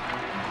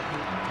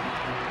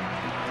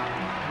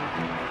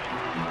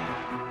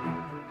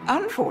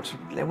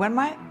 Unfortunately, when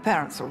my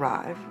parents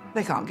arrive,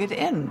 they can't get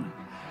in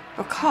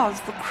because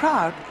the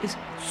crowd is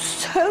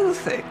so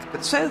thick,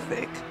 but so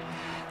thick,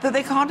 that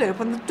they can't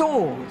open the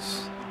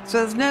doors. So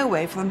there's no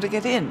way for them to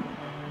get in.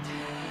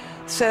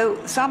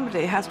 So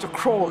somebody has to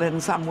crawl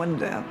in some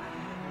window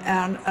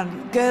and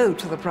go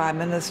to the Prime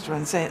Minister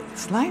and say,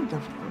 it's like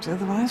to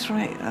the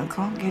Viceroy, I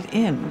can't get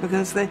in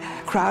because the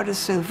crowd is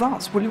so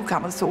vast. Will you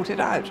come and sort it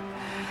out?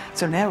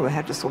 So Nehru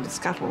had to sort of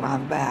scuttle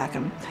around the back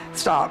and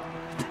start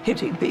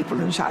hitting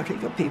people and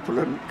shouting at people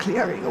and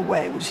clearing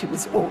away, which he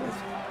was always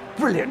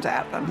brilliant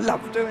at and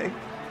loved doing.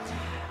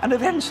 And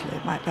eventually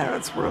my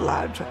parents were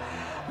allowed to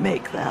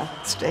make their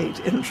state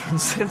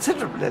entrance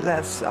considerably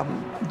less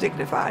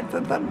dignified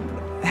than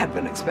had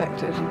been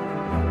expected.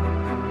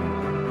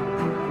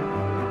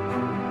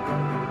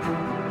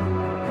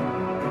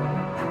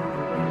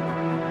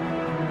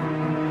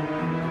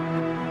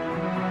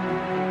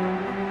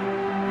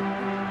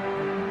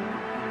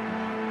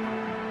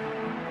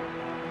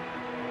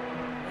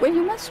 Well,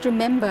 you must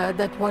remember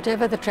that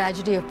whatever the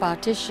tragedy of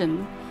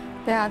partition,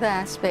 there are other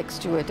aspects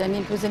to it, and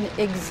it was an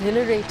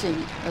exhilarating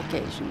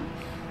occasion.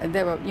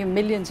 There were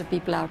millions of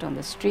people out on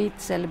the street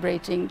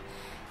celebrating.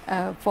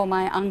 For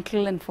my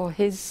uncle and for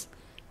his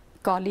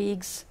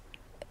colleagues,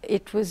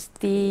 it was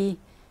the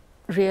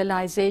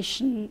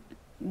realization,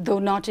 though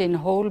not in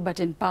whole but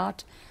in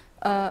part,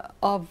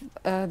 of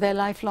their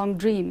lifelong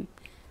dream,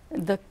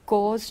 the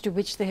cause to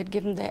which they had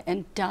given their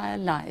entire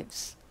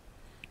lives.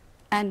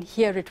 And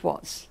here it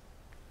was,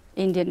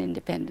 Indian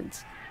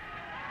independence.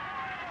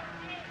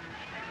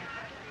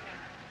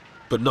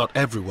 But not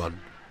everyone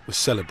was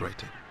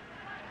celebrating.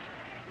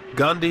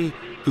 Gandhi,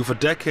 who for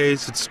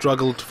decades had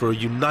struggled for a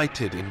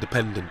united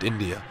independent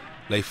India,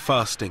 lay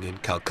fasting in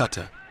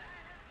Calcutta.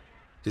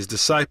 His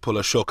disciple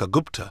Ashoka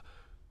Gupta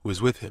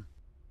was with him.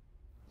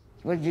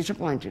 He was a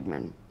disappointed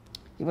man.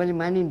 He was a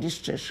man in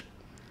distress.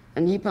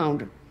 And he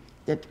found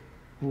that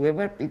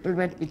whoever people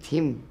went with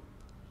him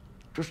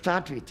to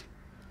start with,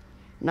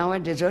 now are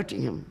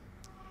deserting him.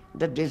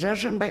 The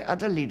desertion by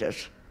other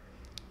leaders,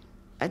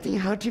 I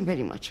think, hurt him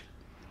very much.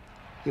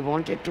 He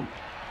wanted to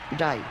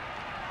die.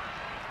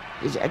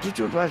 His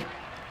attitude was,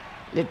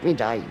 let me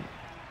die.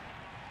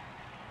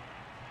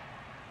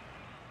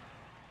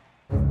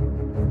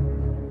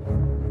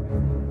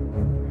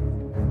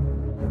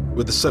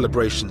 With the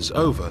celebrations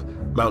over,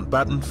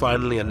 Mountbatten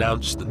finally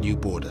announced the new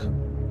border.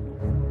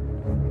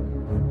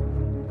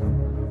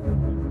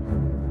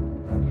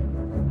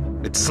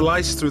 It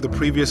sliced through the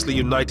previously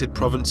united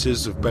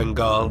provinces of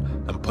Bengal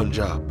and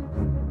Punjab.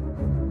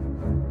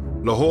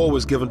 Lahore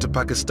was given to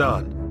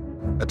Pakistan,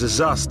 a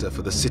disaster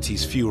for the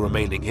city's few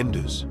remaining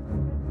Hindus.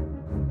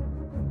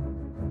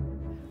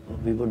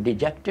 We were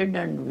dejected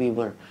and we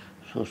were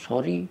so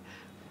sorry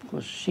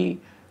because, see,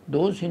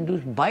 those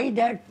Hindus, by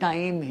that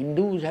time,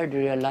 Hindus had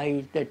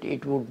realized that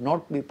it would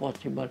not be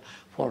possible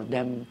for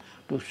them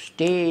to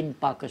stay in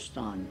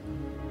Pakistan.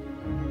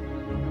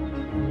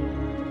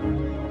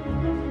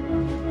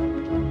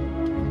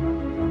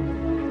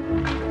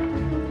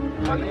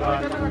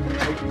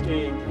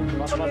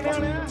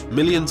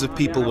 Millions of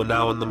people were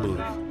now on the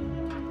move.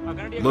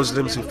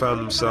 Muslims who found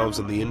themselves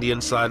on the Indian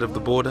side of the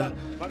border,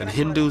 and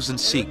Hindus and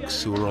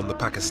Sikhs who were on the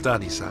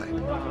Pakistani side.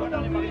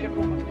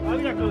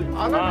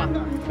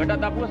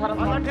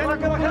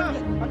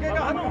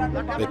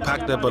 They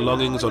packed their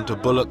belongings onto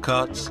bullock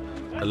carts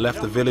and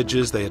left the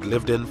villages they had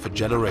lived in for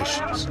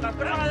generations.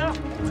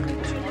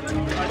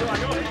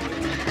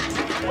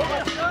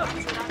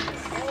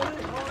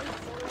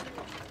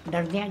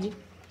 डरते हैं जी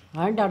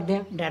हाँ डरते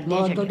हैं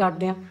बहुत तो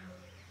डरते हैं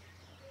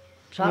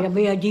सब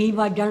भी अजीब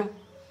आजन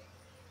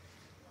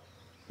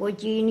कोई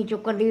चीज नहीं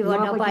चुकन दी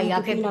वाला भाई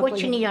आके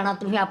कुछ नहीं जाना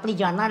तुम अपनी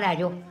जाना ले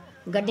जाओ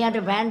गड्डियां ते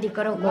बहन दी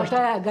करो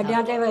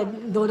गड्डियां ते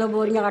दो दो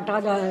बोरियां आटा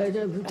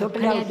सुट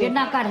लिया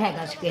जिन्ना घर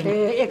हैगा सके ते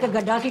एक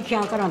गड्ढा सी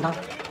छां घरां दा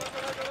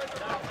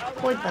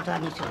कोई पता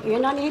नहीं सी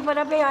इन्हां नहीं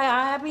पता भी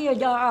आया भी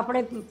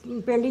अपने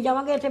पिंड ही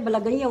जावांगे इत्थे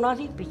बलगणी आउणा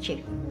सी पिछे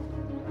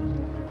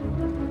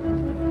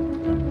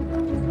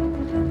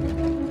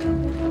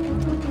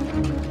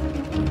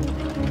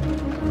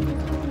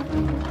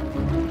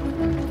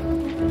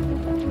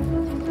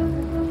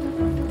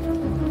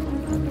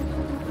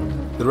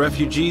The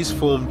refugees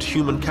formed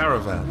human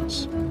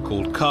caravans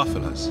called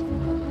kafilas.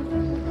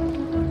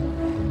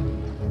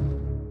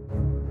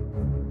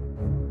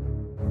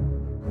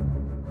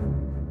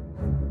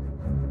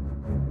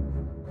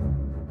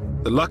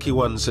 The lucky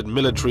ones had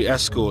military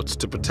escorts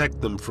to protect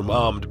them from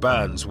armed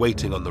bands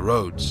waiting on the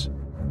roads.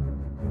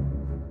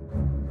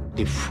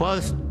 The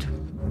first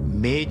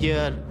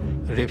major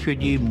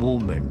refugee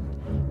movement,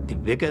 the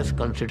biggest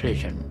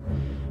concentration,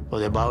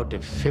 was about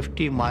a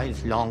 50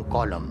 miles long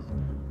column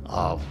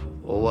of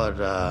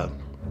over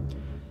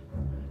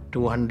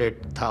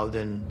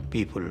 200,000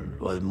 people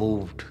was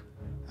moved,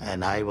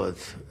 and I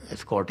was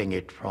escorting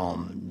it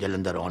from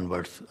Jalandhar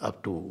onwards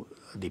up to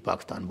the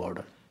Pakistan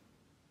border.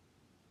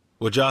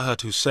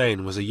 Wajahat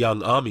Hussain was a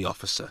young army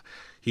officer.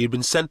 He had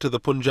been sent to the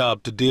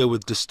Punjab to deal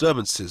with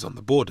disturbances on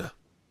the border.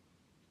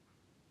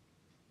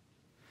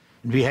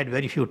 We had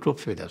very few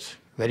troops with us,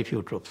 very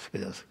few troops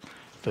with us.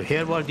 So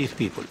here were these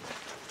people.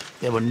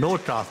 There were no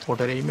transport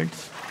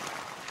arrangements.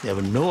 There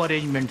were no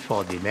arrangements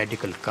for the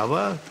medical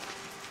cover.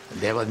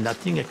 There was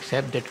nothing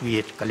except that we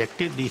had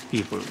collected these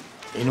people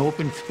in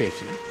open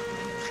spaces.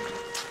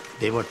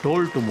 They were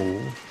told to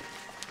move,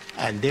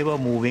 and they were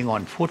moving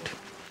on foot.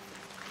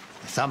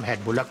 Some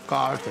had bullock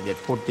carts, and they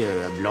put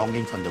their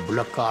belongings on the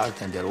bullock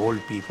carts, and their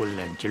old people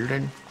and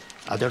children.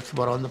 Others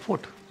were on the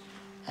foot.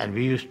 And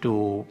we used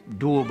to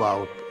do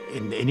about,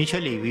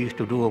 initially we used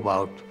to do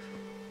about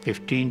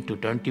 15 to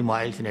 20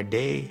 miles in a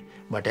day.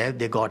 But as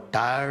they got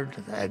tired,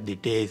 as the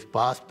days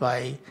passed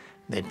by,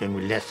 they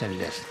became less and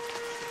less.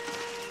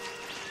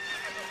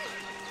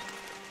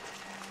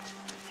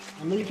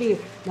 Military,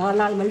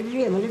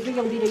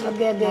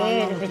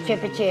 ਪਿੱਛੇ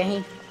ਪਿੱਛੇ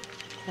ਅਸੀਂ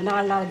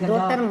ਦੋ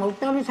ਤਿੰਨ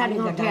ਮੌਤਾਂ ਵੀ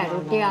ਸਾਡੀਆਂ ਉੱਥੇ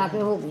ਰੋਟੇ ਆ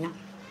ਕੇ ਹੋ ਗਈਆਂ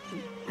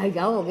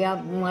ਐਡਾ ਹੋ ਗਿਆ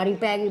ਬਿਮਾਰੀ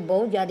ਪੈ ਗਈ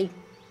ਬਹੁਤ ਜ਼ਿਆਦੀ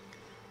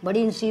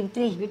ਬੜੀ ਮੁਸੀਬਤ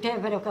ਸੀ ਜਿੱਥੇ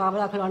ਫਿਰ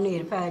ਕਾਬਲਾ ਖਲਾ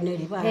ਨੇਰ ਪੈ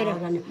ਨੇਰੀ ਪੈ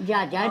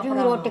ਜਹਾਜ਼ਾਂ 'ਚ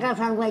ਵੀ ਰੋਟੀਆਂ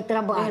ਸਾਨੂੰ ਇਸ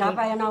ਤਰ੍ਹਾਂ ਬਾਹਰ ਨੇਰਾ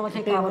ਪੈ ਜਾਣਾ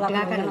ਉੱਥੇ ਕਾਬਲਾ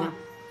ਕਰਨਾ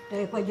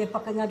ਤੇ ਕੋਈ ਜੇ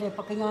ਪੱਕੀਆਂ ਤੇ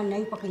ਪੱਕੀਆਂ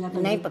ਨਹੀਂ ਪੱਕੀਆਂ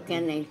ਨਹੀਂ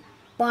ਪੱਕੀਆਂ ਨਹੀਂ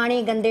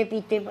ਪਾਣੀ ਗੰਦੇ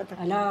ਪੀਤੇ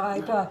ਪਤਾ ਨਾ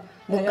ਇਹ ਤਾਂ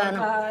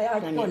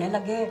ਝੋਨੇ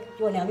ਲੱਗੇ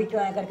ਝੋਨਿਆਂ ਵਿੱਚੋਂ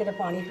ਐ ਕਰਕੇ ਤੇ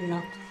ਪਾਣੀ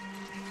ਪੀਣਾ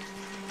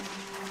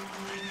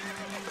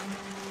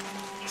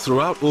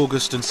Throughout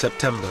August and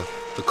September,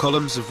 the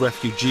columns of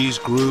refugees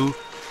grew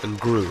and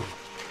grew,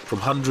 from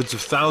hundreds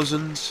of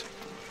thousands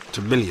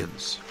to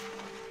millions.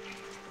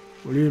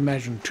 Well, you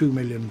imagine 2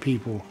 million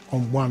people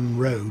on one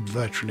road,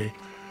 virtually,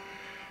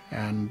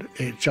 and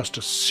it's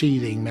just a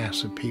seething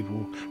mass of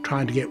people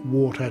trying to get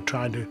water,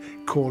 trying to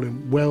call in.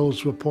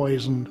 Wells were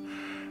poisoned,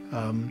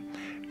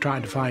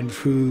 trying to find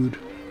food,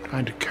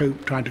 trying to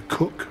cope, trying to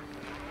cook,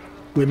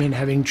 women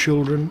having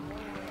children.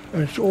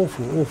 And it's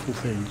awful, awful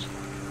things.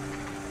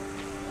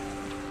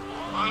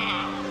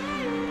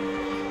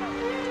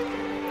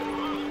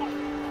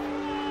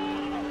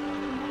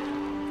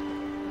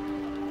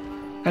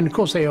 And of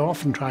course they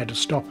often try to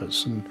stop us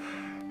and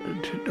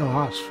to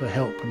ask for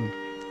help, and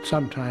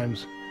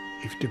sometimes,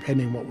 if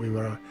depending what we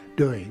were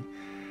doing,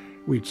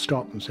 we'd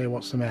stop and say,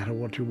 what's the matter,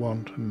 what do you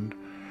want? And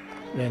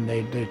then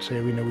they'd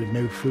say, we know we've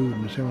no food,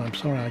 and we say, well, I'm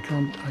sorry, I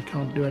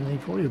can't do anything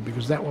for you,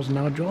 because that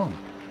wasn't our job.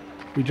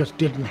 We just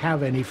didn't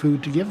have any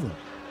food to give them.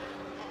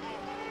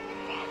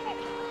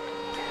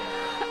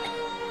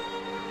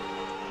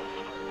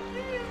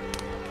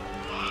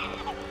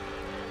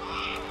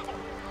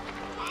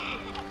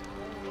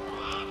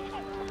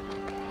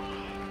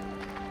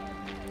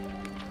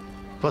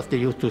 First they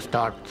used to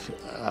start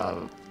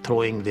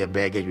throwing their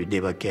baggage which they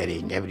were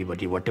carrying,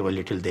 everybody, whatever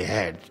little they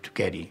had to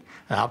carry.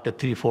 And after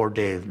 3-4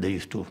 days, they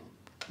used to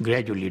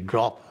gradually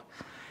drop.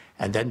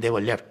 And then they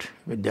were left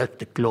with just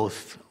the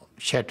clothes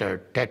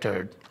shattered,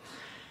 tattered.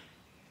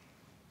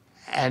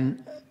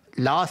 And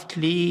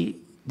lastly,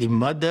 the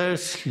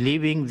mothers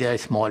leaving their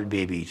small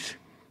babies.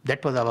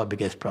 That was our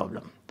biggest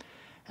problem.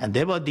 And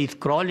there were these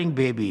crawling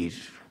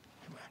babies,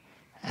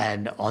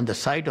 and on the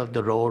side of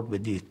the road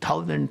with these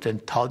thousands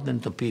and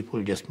thousands of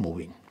people just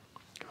moving.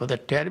 It was a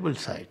terrible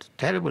sight,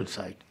 terrible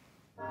sight.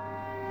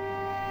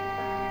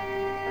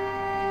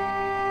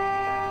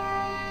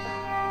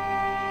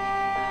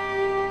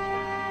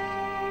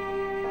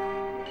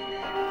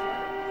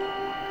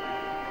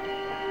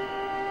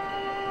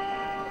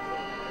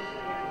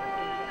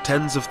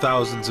 Tens of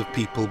thousands of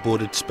people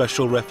boarded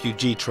special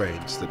refugee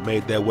trains that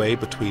made their way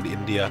between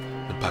India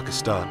and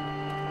Pakistan.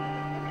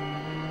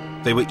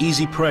 They were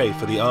easy prey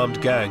for the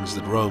armed gangs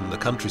that roamed the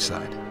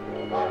countryside.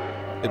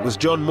 It was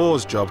John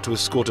Moore's job to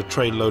escort a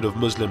trainload of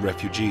Muslim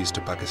refugees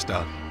to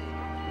Pakistan.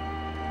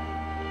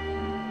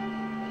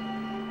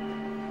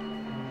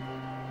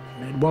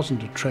 It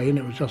wasn't a train,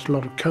 it was just a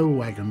lot of coal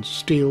wagons,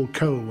 steel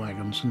coal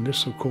wagons, and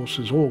this, of course,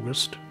 is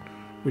August,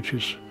 which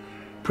is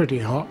pretty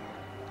hot.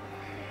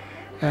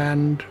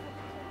 And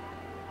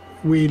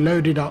we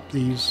loaded up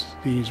these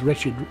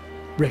wretched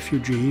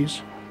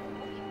refugees.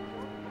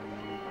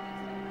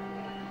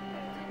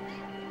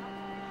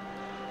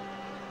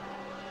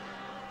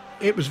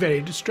 It was very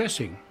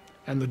distressing,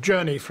 and the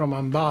journey from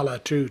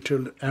Ambala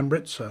to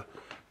Amritsar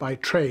by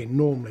train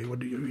normally,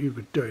 you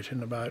could do it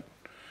in about,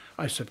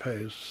 I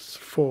suppose,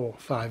 4 or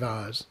 5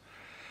 hours.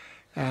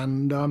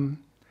 And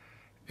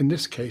in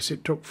this case,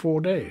 it took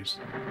 4 days.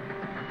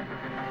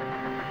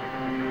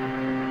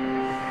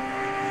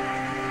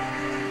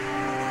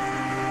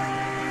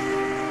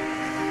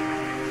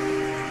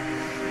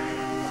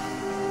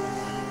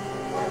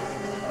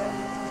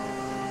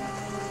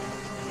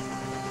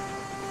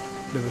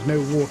 There was no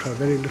water,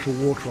 very little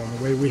water on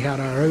the way. We had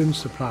our own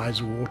supplies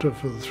of water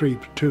for the 3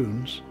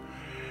 platoons,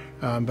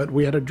 but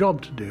we had a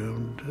job to do,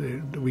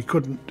 and we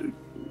couldn't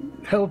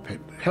help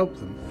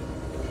them.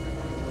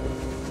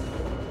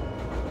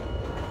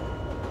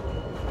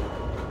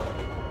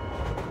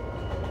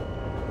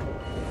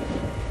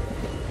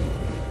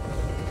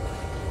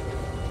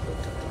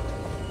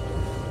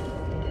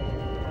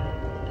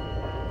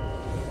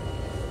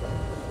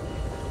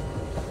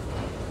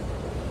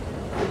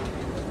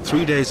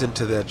 3 days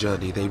into their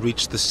journey, they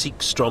reached the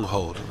Sikh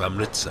stronghold of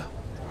Amritsar.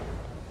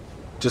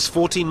 Just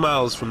 14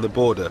 miles from the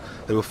border,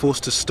 they were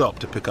forced to stop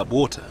to pick up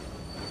water.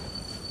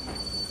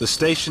 The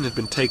station had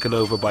been taken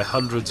over by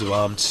hundreds of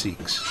armed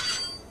Sikhs.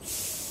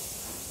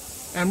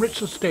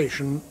 Amritsar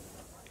station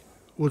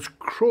was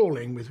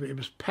crawling with, it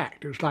was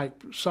packed, it was like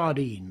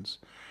sardines,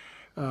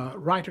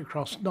 right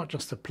across, not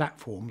just the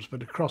platforms,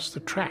 but across the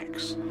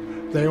tracks.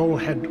 They all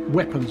had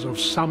weapons of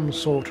some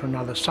sort or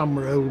another. Some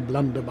were old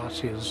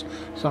blunderbusses,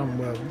 some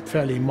were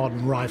fairly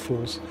modern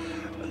rifles,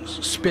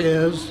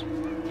 spears,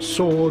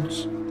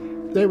 swords.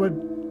 They were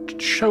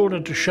shoulder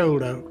to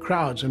shoulder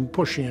crowds, and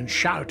pushing and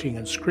shouting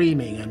and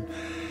screaming, and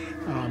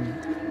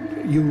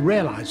you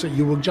realized that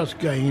you were just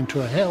going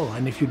into a hell,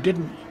 and if you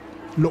didn't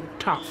look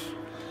tough,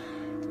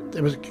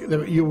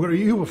 you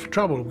were for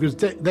trouble, because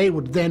they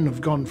would then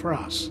have gone for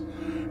us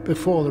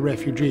before the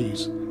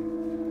refugees.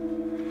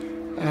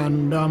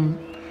 And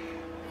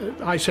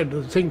I said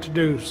the thing to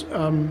do is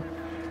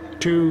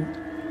to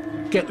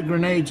get the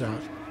grenades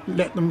out,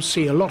 let them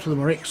see. A lot of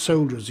them are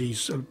ex-soldiers,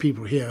 these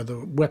people here,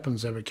 the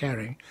weapons they were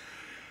carrying.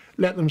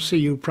 Let them see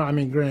you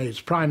priming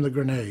grenades, prime the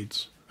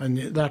grenades, and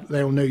that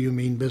they'll know you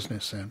mean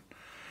business then.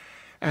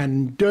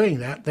 And doing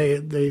that,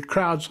 the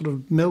crowd sort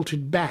of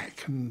melted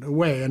back and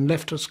away and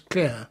left us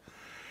clear.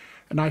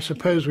 And I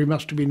suppose we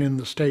must have been in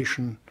the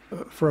station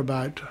for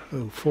about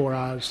 4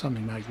 hours,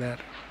 something like that.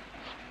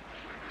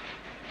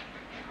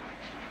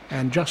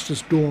 And just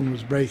as dawn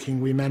was breaking,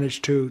 we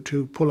managed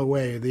to pull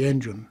away the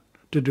engine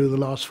to do the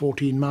last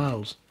 14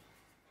 miles.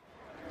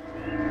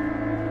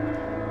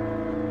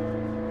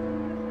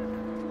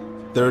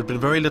 There had been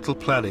very little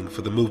planning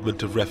for the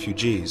movement of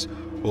refugees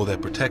or their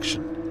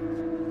protection.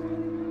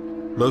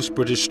 Most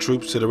British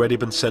troops had already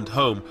been sent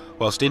home,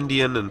 whilst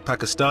Indian and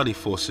Pakistani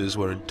forces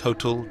were in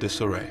total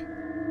disarray.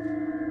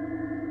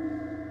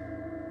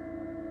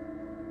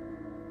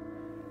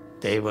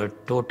 They were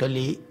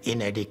totally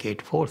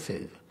inadequate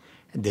forces.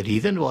 The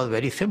reason was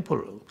very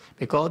simple,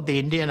 because the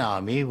Indian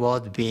army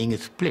was being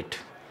split.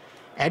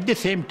 At the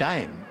same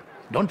time,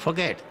 don't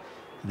forget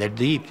that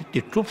the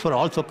troops were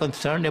also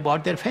concerned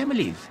about their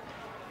families,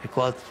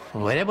 because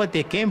wherever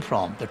they came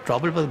from, the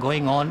trouble was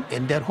going on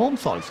in their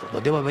homes also. So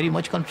they were very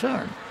much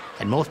concerned.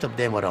 And most of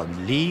them were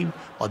on leave,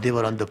 or they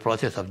were on the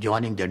process of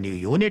joining their new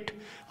unit,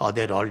 or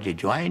they had already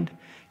joined.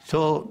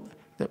 So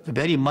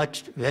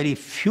very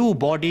few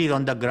bodies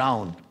on the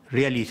ground,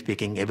 really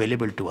speaking,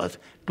 available to us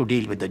to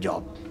deal with the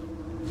job.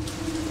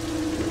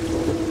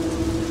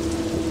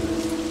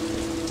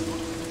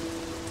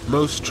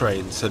 Most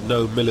trains had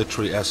no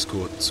military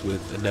escorts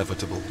with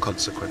inevitable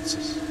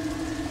consequences.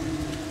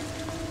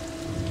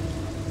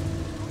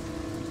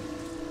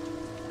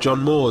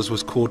 John Moores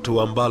was called to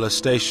Ambala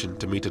station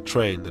to meet a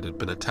train that had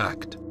been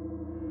attacked.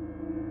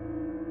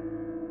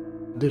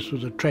 This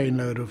was a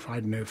trainload of, I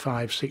don't know,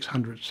 500,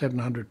 600,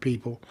 700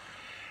 people,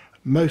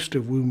 most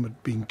of whom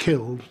had been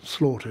killed,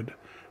 slaughtered,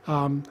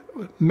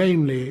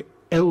 mainly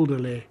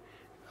elderly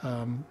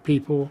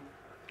people,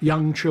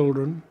 young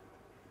children,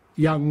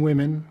 young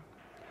women,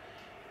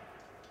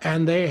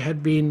 and they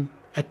had been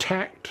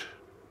attacked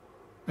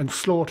and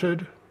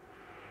slaughtered,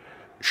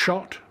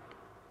 shot.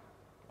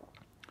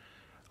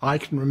 I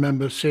can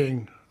remember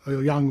seeing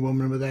a young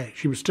woman with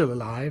she was still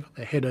alive,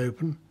 her head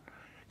open,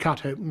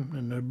 cut open,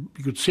 and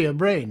you could see her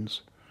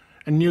brains,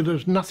 and knew there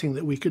was nothing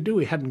that we could do.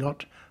 We hadn't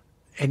got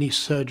any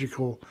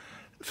surgical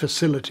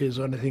facilities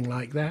or anything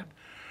like that,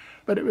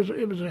 but it was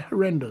a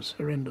horrendous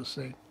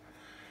thing.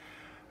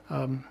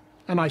 And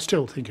I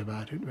still think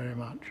about it very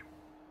much.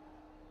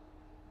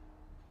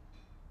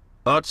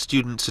 Art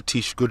student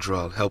Satish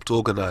Gujral helped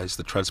organize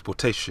the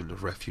transportation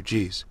of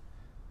refugees.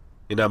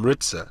 In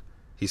Amritsar,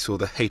 he saw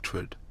the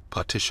hatred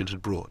partition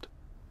had brought.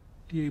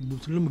 The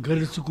Muslim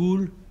girls'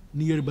 school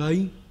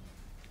nearby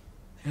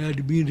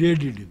had been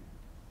raided,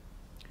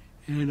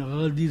 and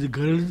all these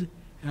girls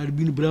had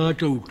been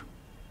brought out,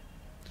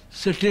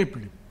 stripped,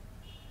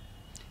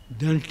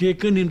 then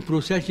taken in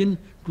procession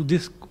to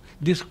this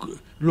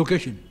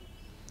location,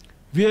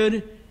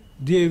 where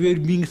they were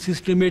being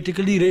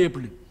systematically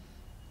raped.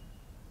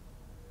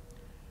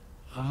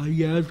 I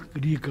have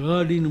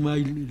recalled in my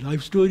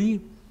life story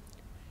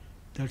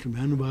that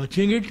when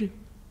watching it,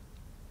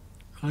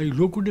 I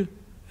looked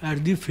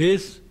at the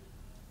face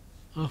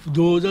of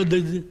those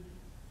others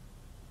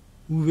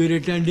who were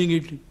attending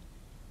it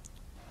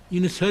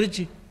in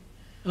search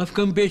of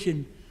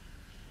compassion.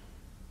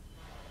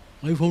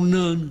 I found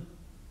none.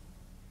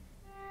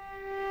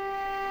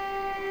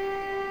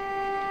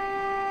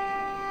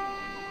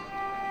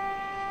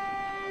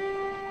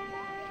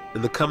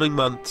 In the coming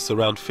months,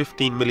 around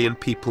 15 million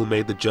people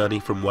made the journey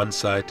from one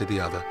side to the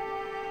other.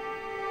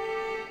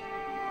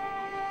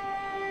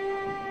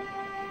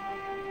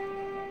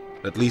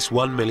 At least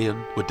 1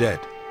 million were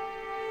dead.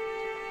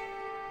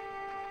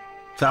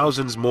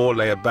 Thousands more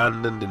lay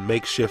abandoned in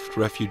makeshift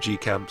refugee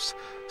camps,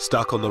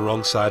 stuck on the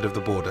wrong side of the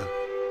border.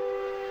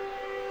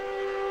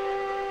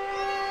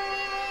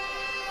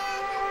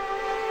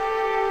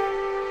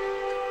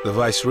 The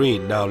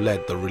Vicereine now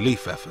led the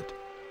relief effort.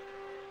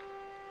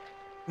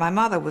 My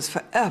mother was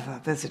forever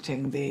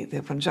visiting the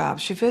Punjab.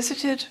 She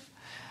visited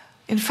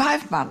in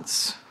 5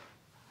 months.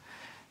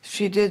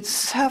 She did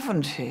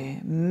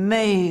 70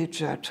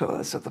 major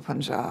tours of the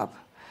Punjab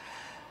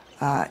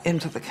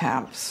into the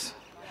camps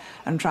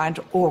and trying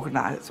to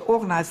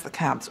organize the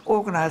camps,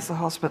 organize the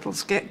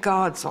hospitals, get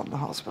guards on the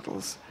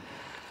hospitals,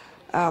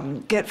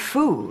 get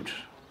food.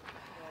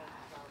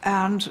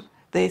 And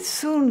they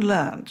soon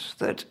learned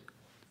that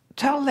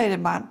tell Lady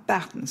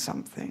Mountbatten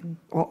something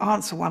or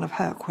answer one of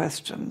her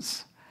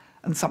questions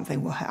and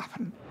something will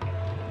happen.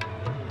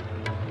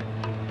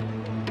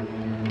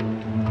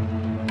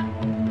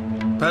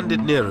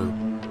 Pandit Nehru,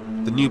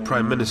 the new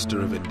Prime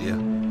Minister of India,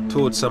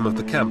 toured some of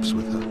the camps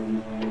with her.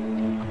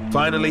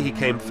 Finally, he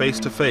came face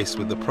to face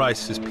with the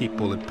price his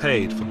people had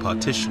paid for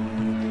partition.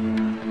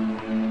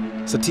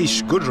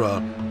 Satish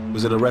Gujral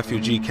was in a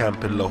refugee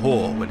camp in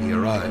Lahore when he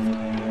arrived.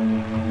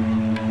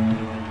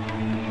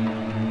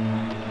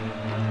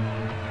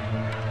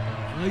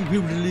 I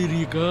vividly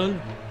recall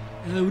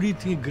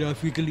everything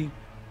graphically.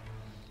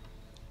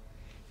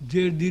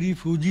 There the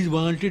refugees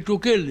wanted to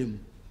kill him.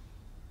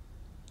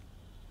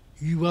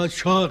 He was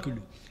shocked.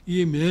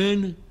 A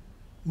man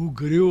who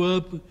grew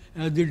up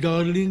as the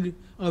darling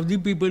of the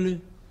people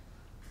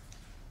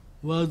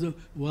was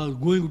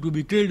going to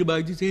be killed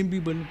by the same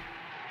people.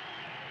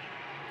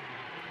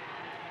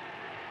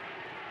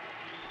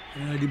 I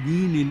had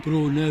been in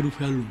pro-Nehru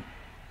fellow,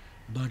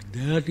 but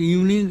that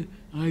evening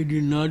I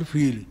did not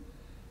feel,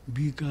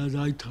 because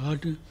I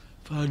thought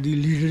for the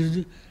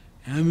leaders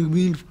having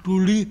been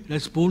truly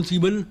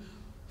responsible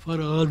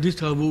for all this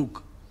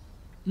havoc.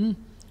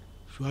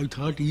 So I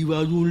thought he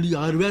was only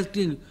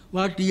harvesting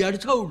what he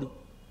had sowed.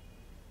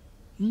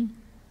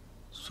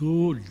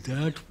 So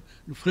that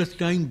first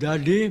time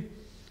that day,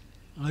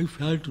 I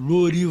felt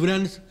no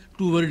reverence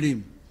toward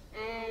him.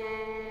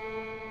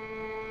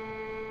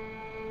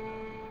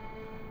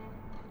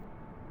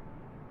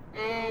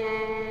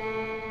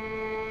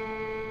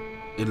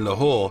 In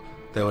Lahore,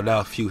 there were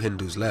now few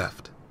Hindus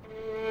left.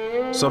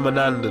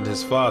 Somanand and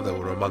his father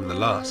were among the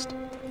last.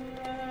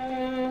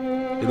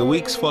 In the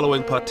weeks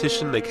following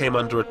partition, they came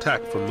under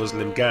attack from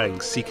Muslim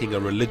gangs seeking a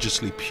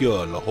religiously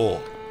pure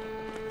Lahore.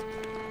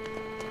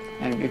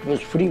 And it was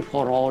free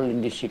for all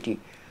in the city.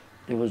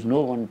 There was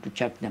no one to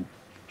check them.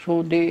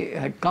 So they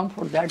had come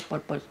for that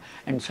purpose,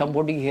 and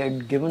somebody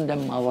had given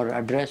them our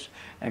address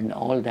and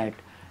all that,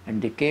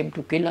 and they came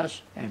to kill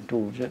us.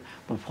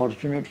 But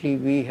fortunately,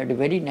 we had a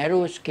very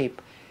narrow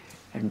escape,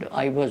 and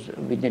I was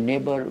with a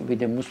neighbor,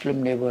 with a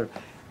Muslim neighbor,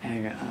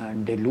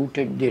 and they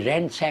looted, they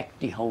ransacked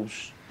the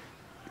house,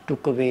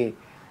 took away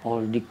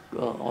all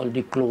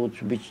the clothes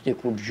which they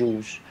could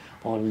use,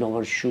 all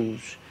our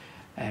shoes.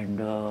 And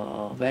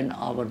when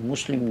our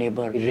Muslim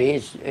neighbor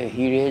raised a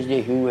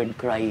hue and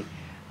cry,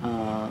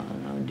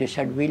 they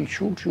said, "We'll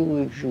shoot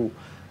you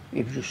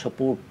if you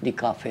support the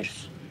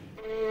Kafirs."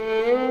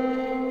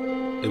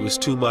 It was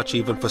too much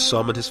even for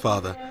Som and his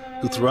father,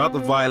 who throughout the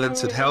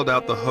violence had held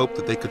out the hope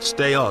that they could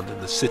stay on in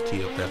the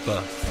city of their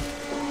birth.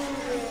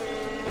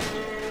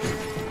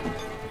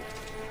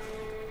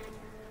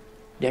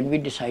 Then we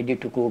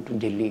decided to go to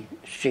Delhi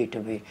straight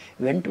away.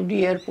 Went to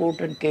the airport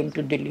and came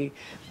to Delhi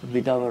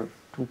with our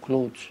 2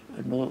 clothes,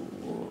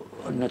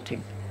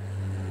 nothing.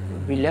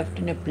 We left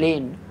in a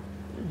plane.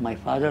 My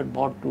father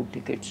bought 2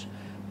 tickets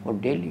for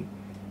Delhi.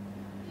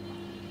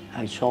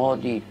 I saw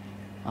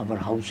our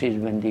houses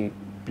when the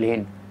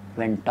plane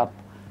went up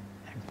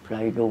and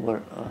flied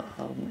over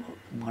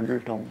model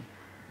town.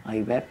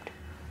 I wept.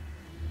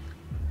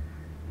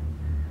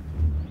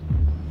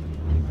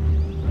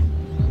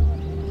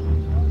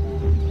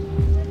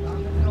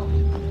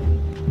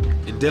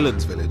 In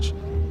Dillon's village,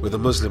 where the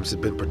Muslims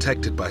had been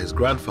protected by his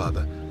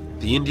grandfather,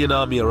 the Indian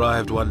army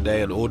arrived one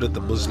day and ordered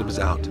the Muslims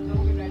out.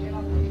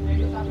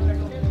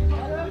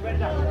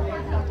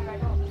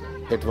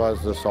 It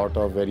was a sort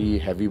of very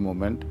heavy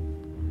moment.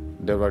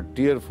 There were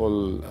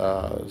tearful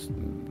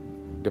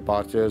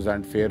departures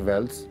and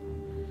farewells.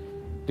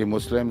 The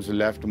Muslims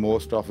left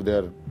most of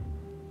their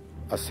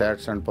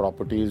assets and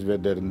properties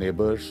with their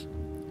neighbors,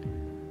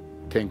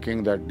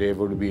 thinking that they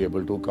would be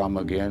able to come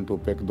again to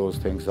pick those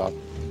things up.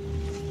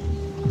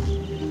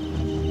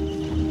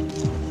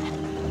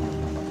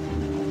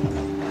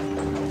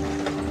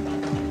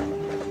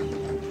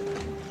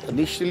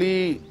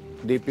 Initially,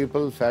 the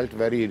people felt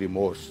very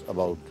remorse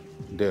about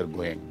their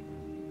going.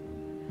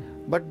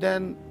 But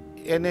then,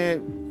 in a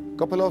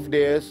couple of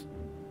days,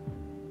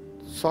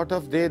 sort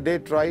of they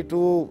try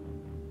to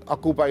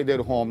occupy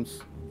their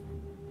homes.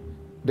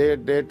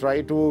 They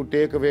try to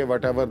take away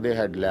whatever they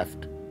had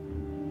left.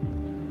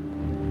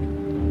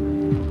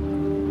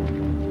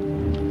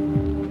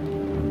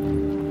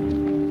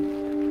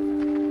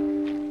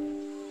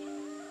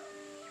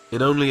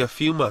 In only a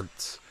few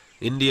months,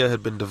 India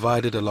had been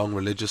divided along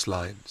religious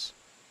lines.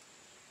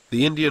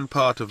 The Indian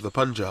part of the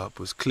Punjab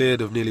was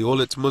cleared of nearly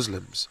all its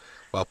Muslims,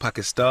 while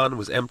Pakistan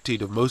was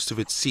emptied of most of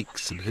its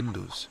Sikhs and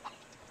Hindus.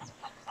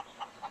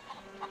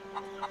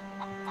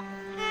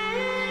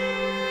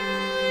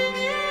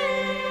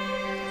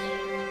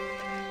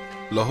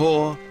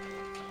 Lahore,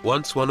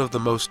 once one of the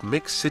most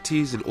mixed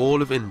cities in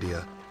all of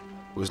India,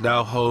 was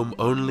now home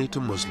only to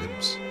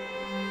Muslims.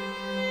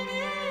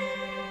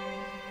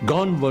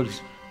 Gone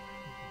was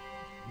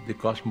the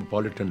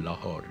cosmopolitan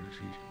Lahore.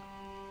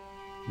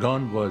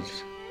 Gone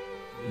was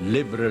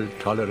liberal,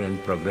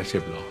 tolerant,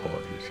 progressive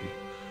Lahore, you see.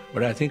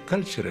 But I think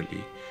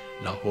culturally,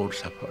 Lahore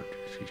suffered,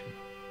 you see.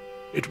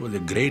 It was a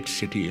great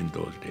city in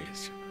those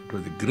days. It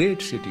was a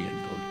great city in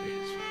those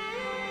days.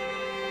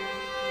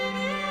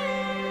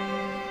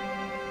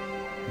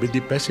 With the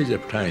passage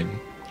of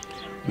time,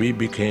 we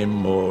became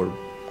more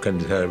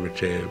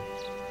conservative,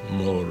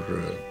 more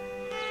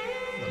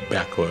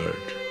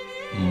backward,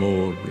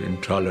 more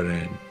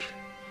intolerant,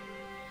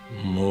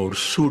 more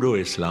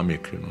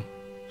pseudo-Islamic,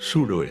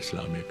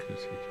 pseudo-Islamic.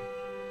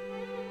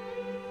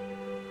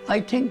 I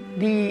think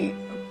the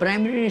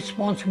primary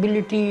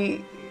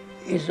responsibility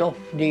is of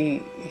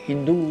the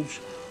Hindus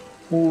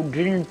who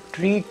didn't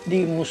treat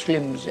the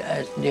Muslims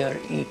as their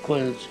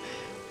equals.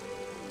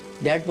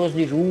 That was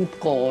the root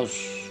cause.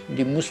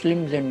 The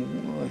Muslims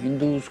and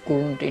Hindus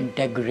couldn't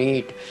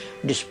integrate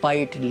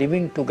despite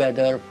living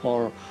together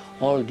for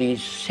all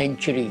these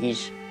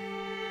centuries.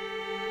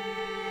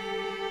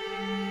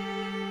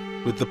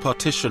 With the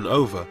partition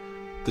over,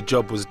 the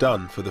job was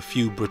done for the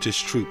few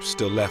British troops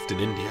still left in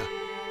India.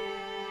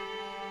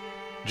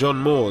 John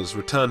Moores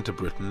returned to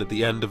Britain at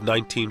the end of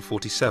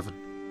 1947.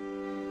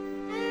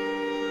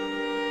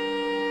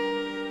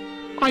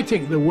 I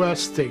think the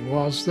worst thing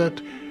was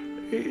that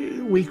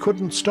we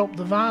couldn't stop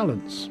the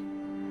violence.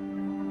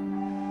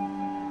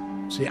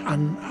 The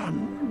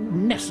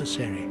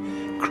unnecessary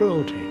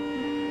cruelty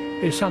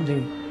is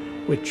something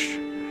which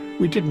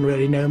we didn't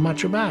really know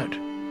much about.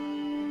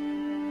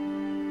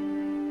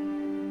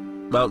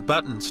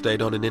 Mountbatten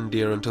stayed on in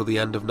India until the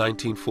end of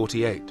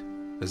 1948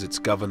 as its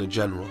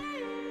Governor-General.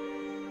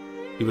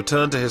 He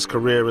returned to his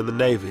career in the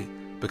Navy,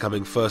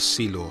 becoming First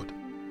Sea Lord.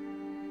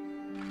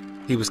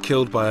 He was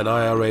killed by an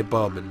IRA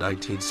bomb in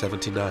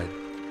 1979.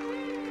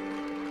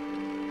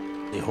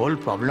 The whole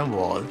problem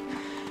was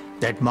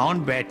that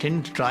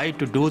Mountbatten tried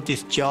to do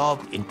this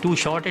job in too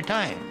short a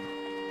time.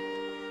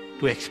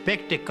 To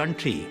expect a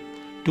country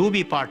to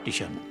be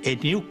partitioned, a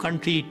new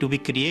country to be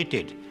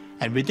created,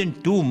 and within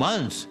 2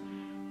 months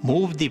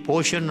move the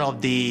portion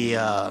of the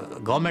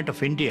government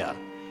of India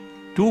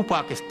to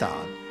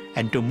Pakistan,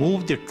 and to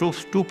move the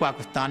troops to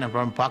Pakistan and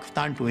from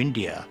Pakistan to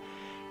India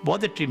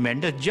was a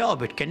tremendous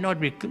job. It cannot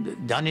be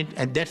done,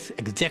 and that's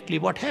exactly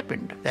what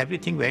happened.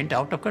 Everything went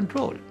out of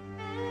control.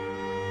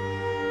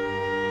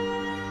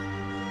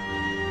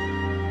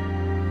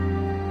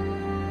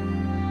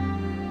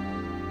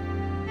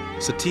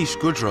 Satish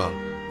Gujral,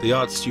 the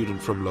art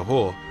student from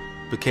Lahore,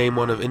 became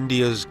one of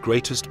India's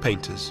greatest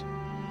painters.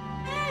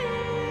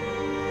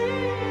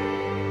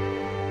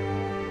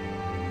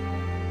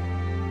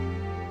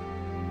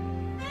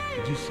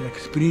 This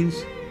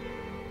experience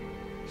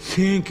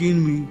sank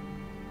in me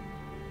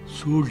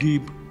so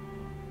deep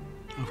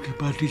after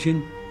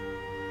partition,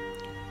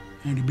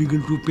 and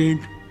began to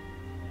paint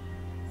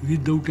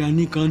without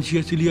any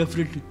consciously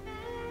effort.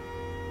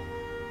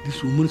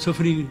 This woman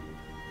suffering,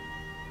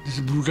 this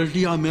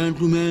brutality of man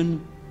to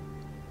man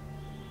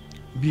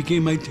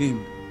became my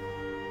theme.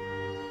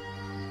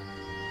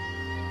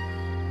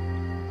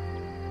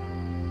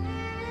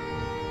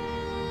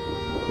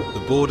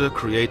 The border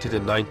created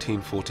in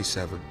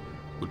 1947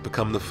 would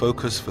become the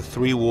focus for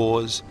 3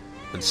 wars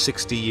and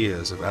 60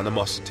 years of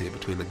animosity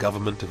between the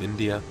government of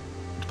India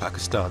and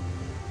Pakistan.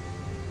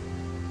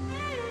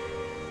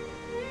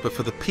 But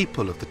for the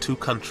people of the two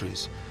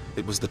countries,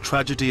 it was the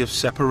tragedy of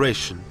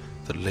separation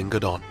that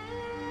lingered on.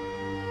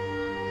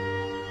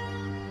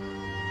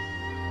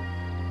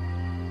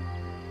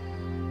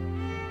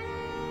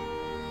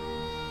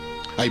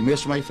 I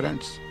missed my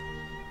friends.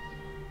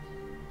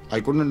 I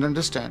couldn't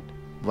understand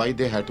why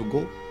they had to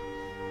go.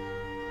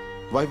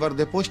 Why were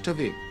they pushed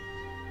away?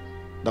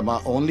 The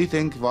only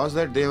thing was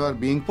that they were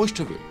being pushed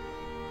away.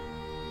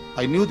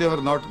 I knew they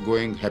were not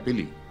going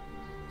happily,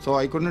 so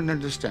I couldn't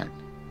understand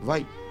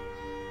why.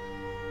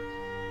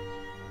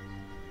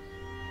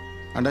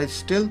 And I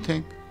still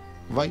think,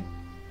 why?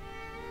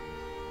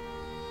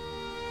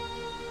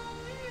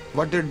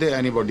 What did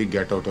anybody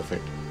get out of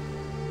it?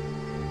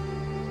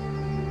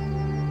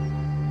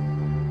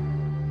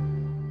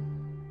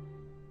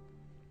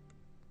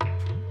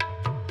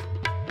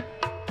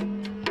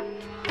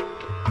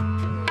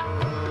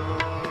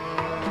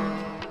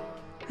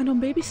 And on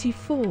BBC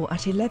 4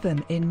 at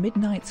 11 in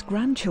Midnight's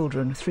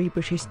Grandchildren, 3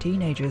 British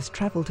teenagers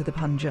travel to the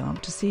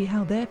Punjab to see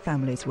how their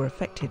families were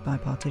affected by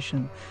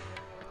partition.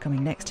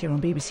 Coming next here on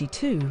BBC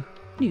 2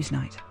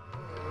 Newsnight.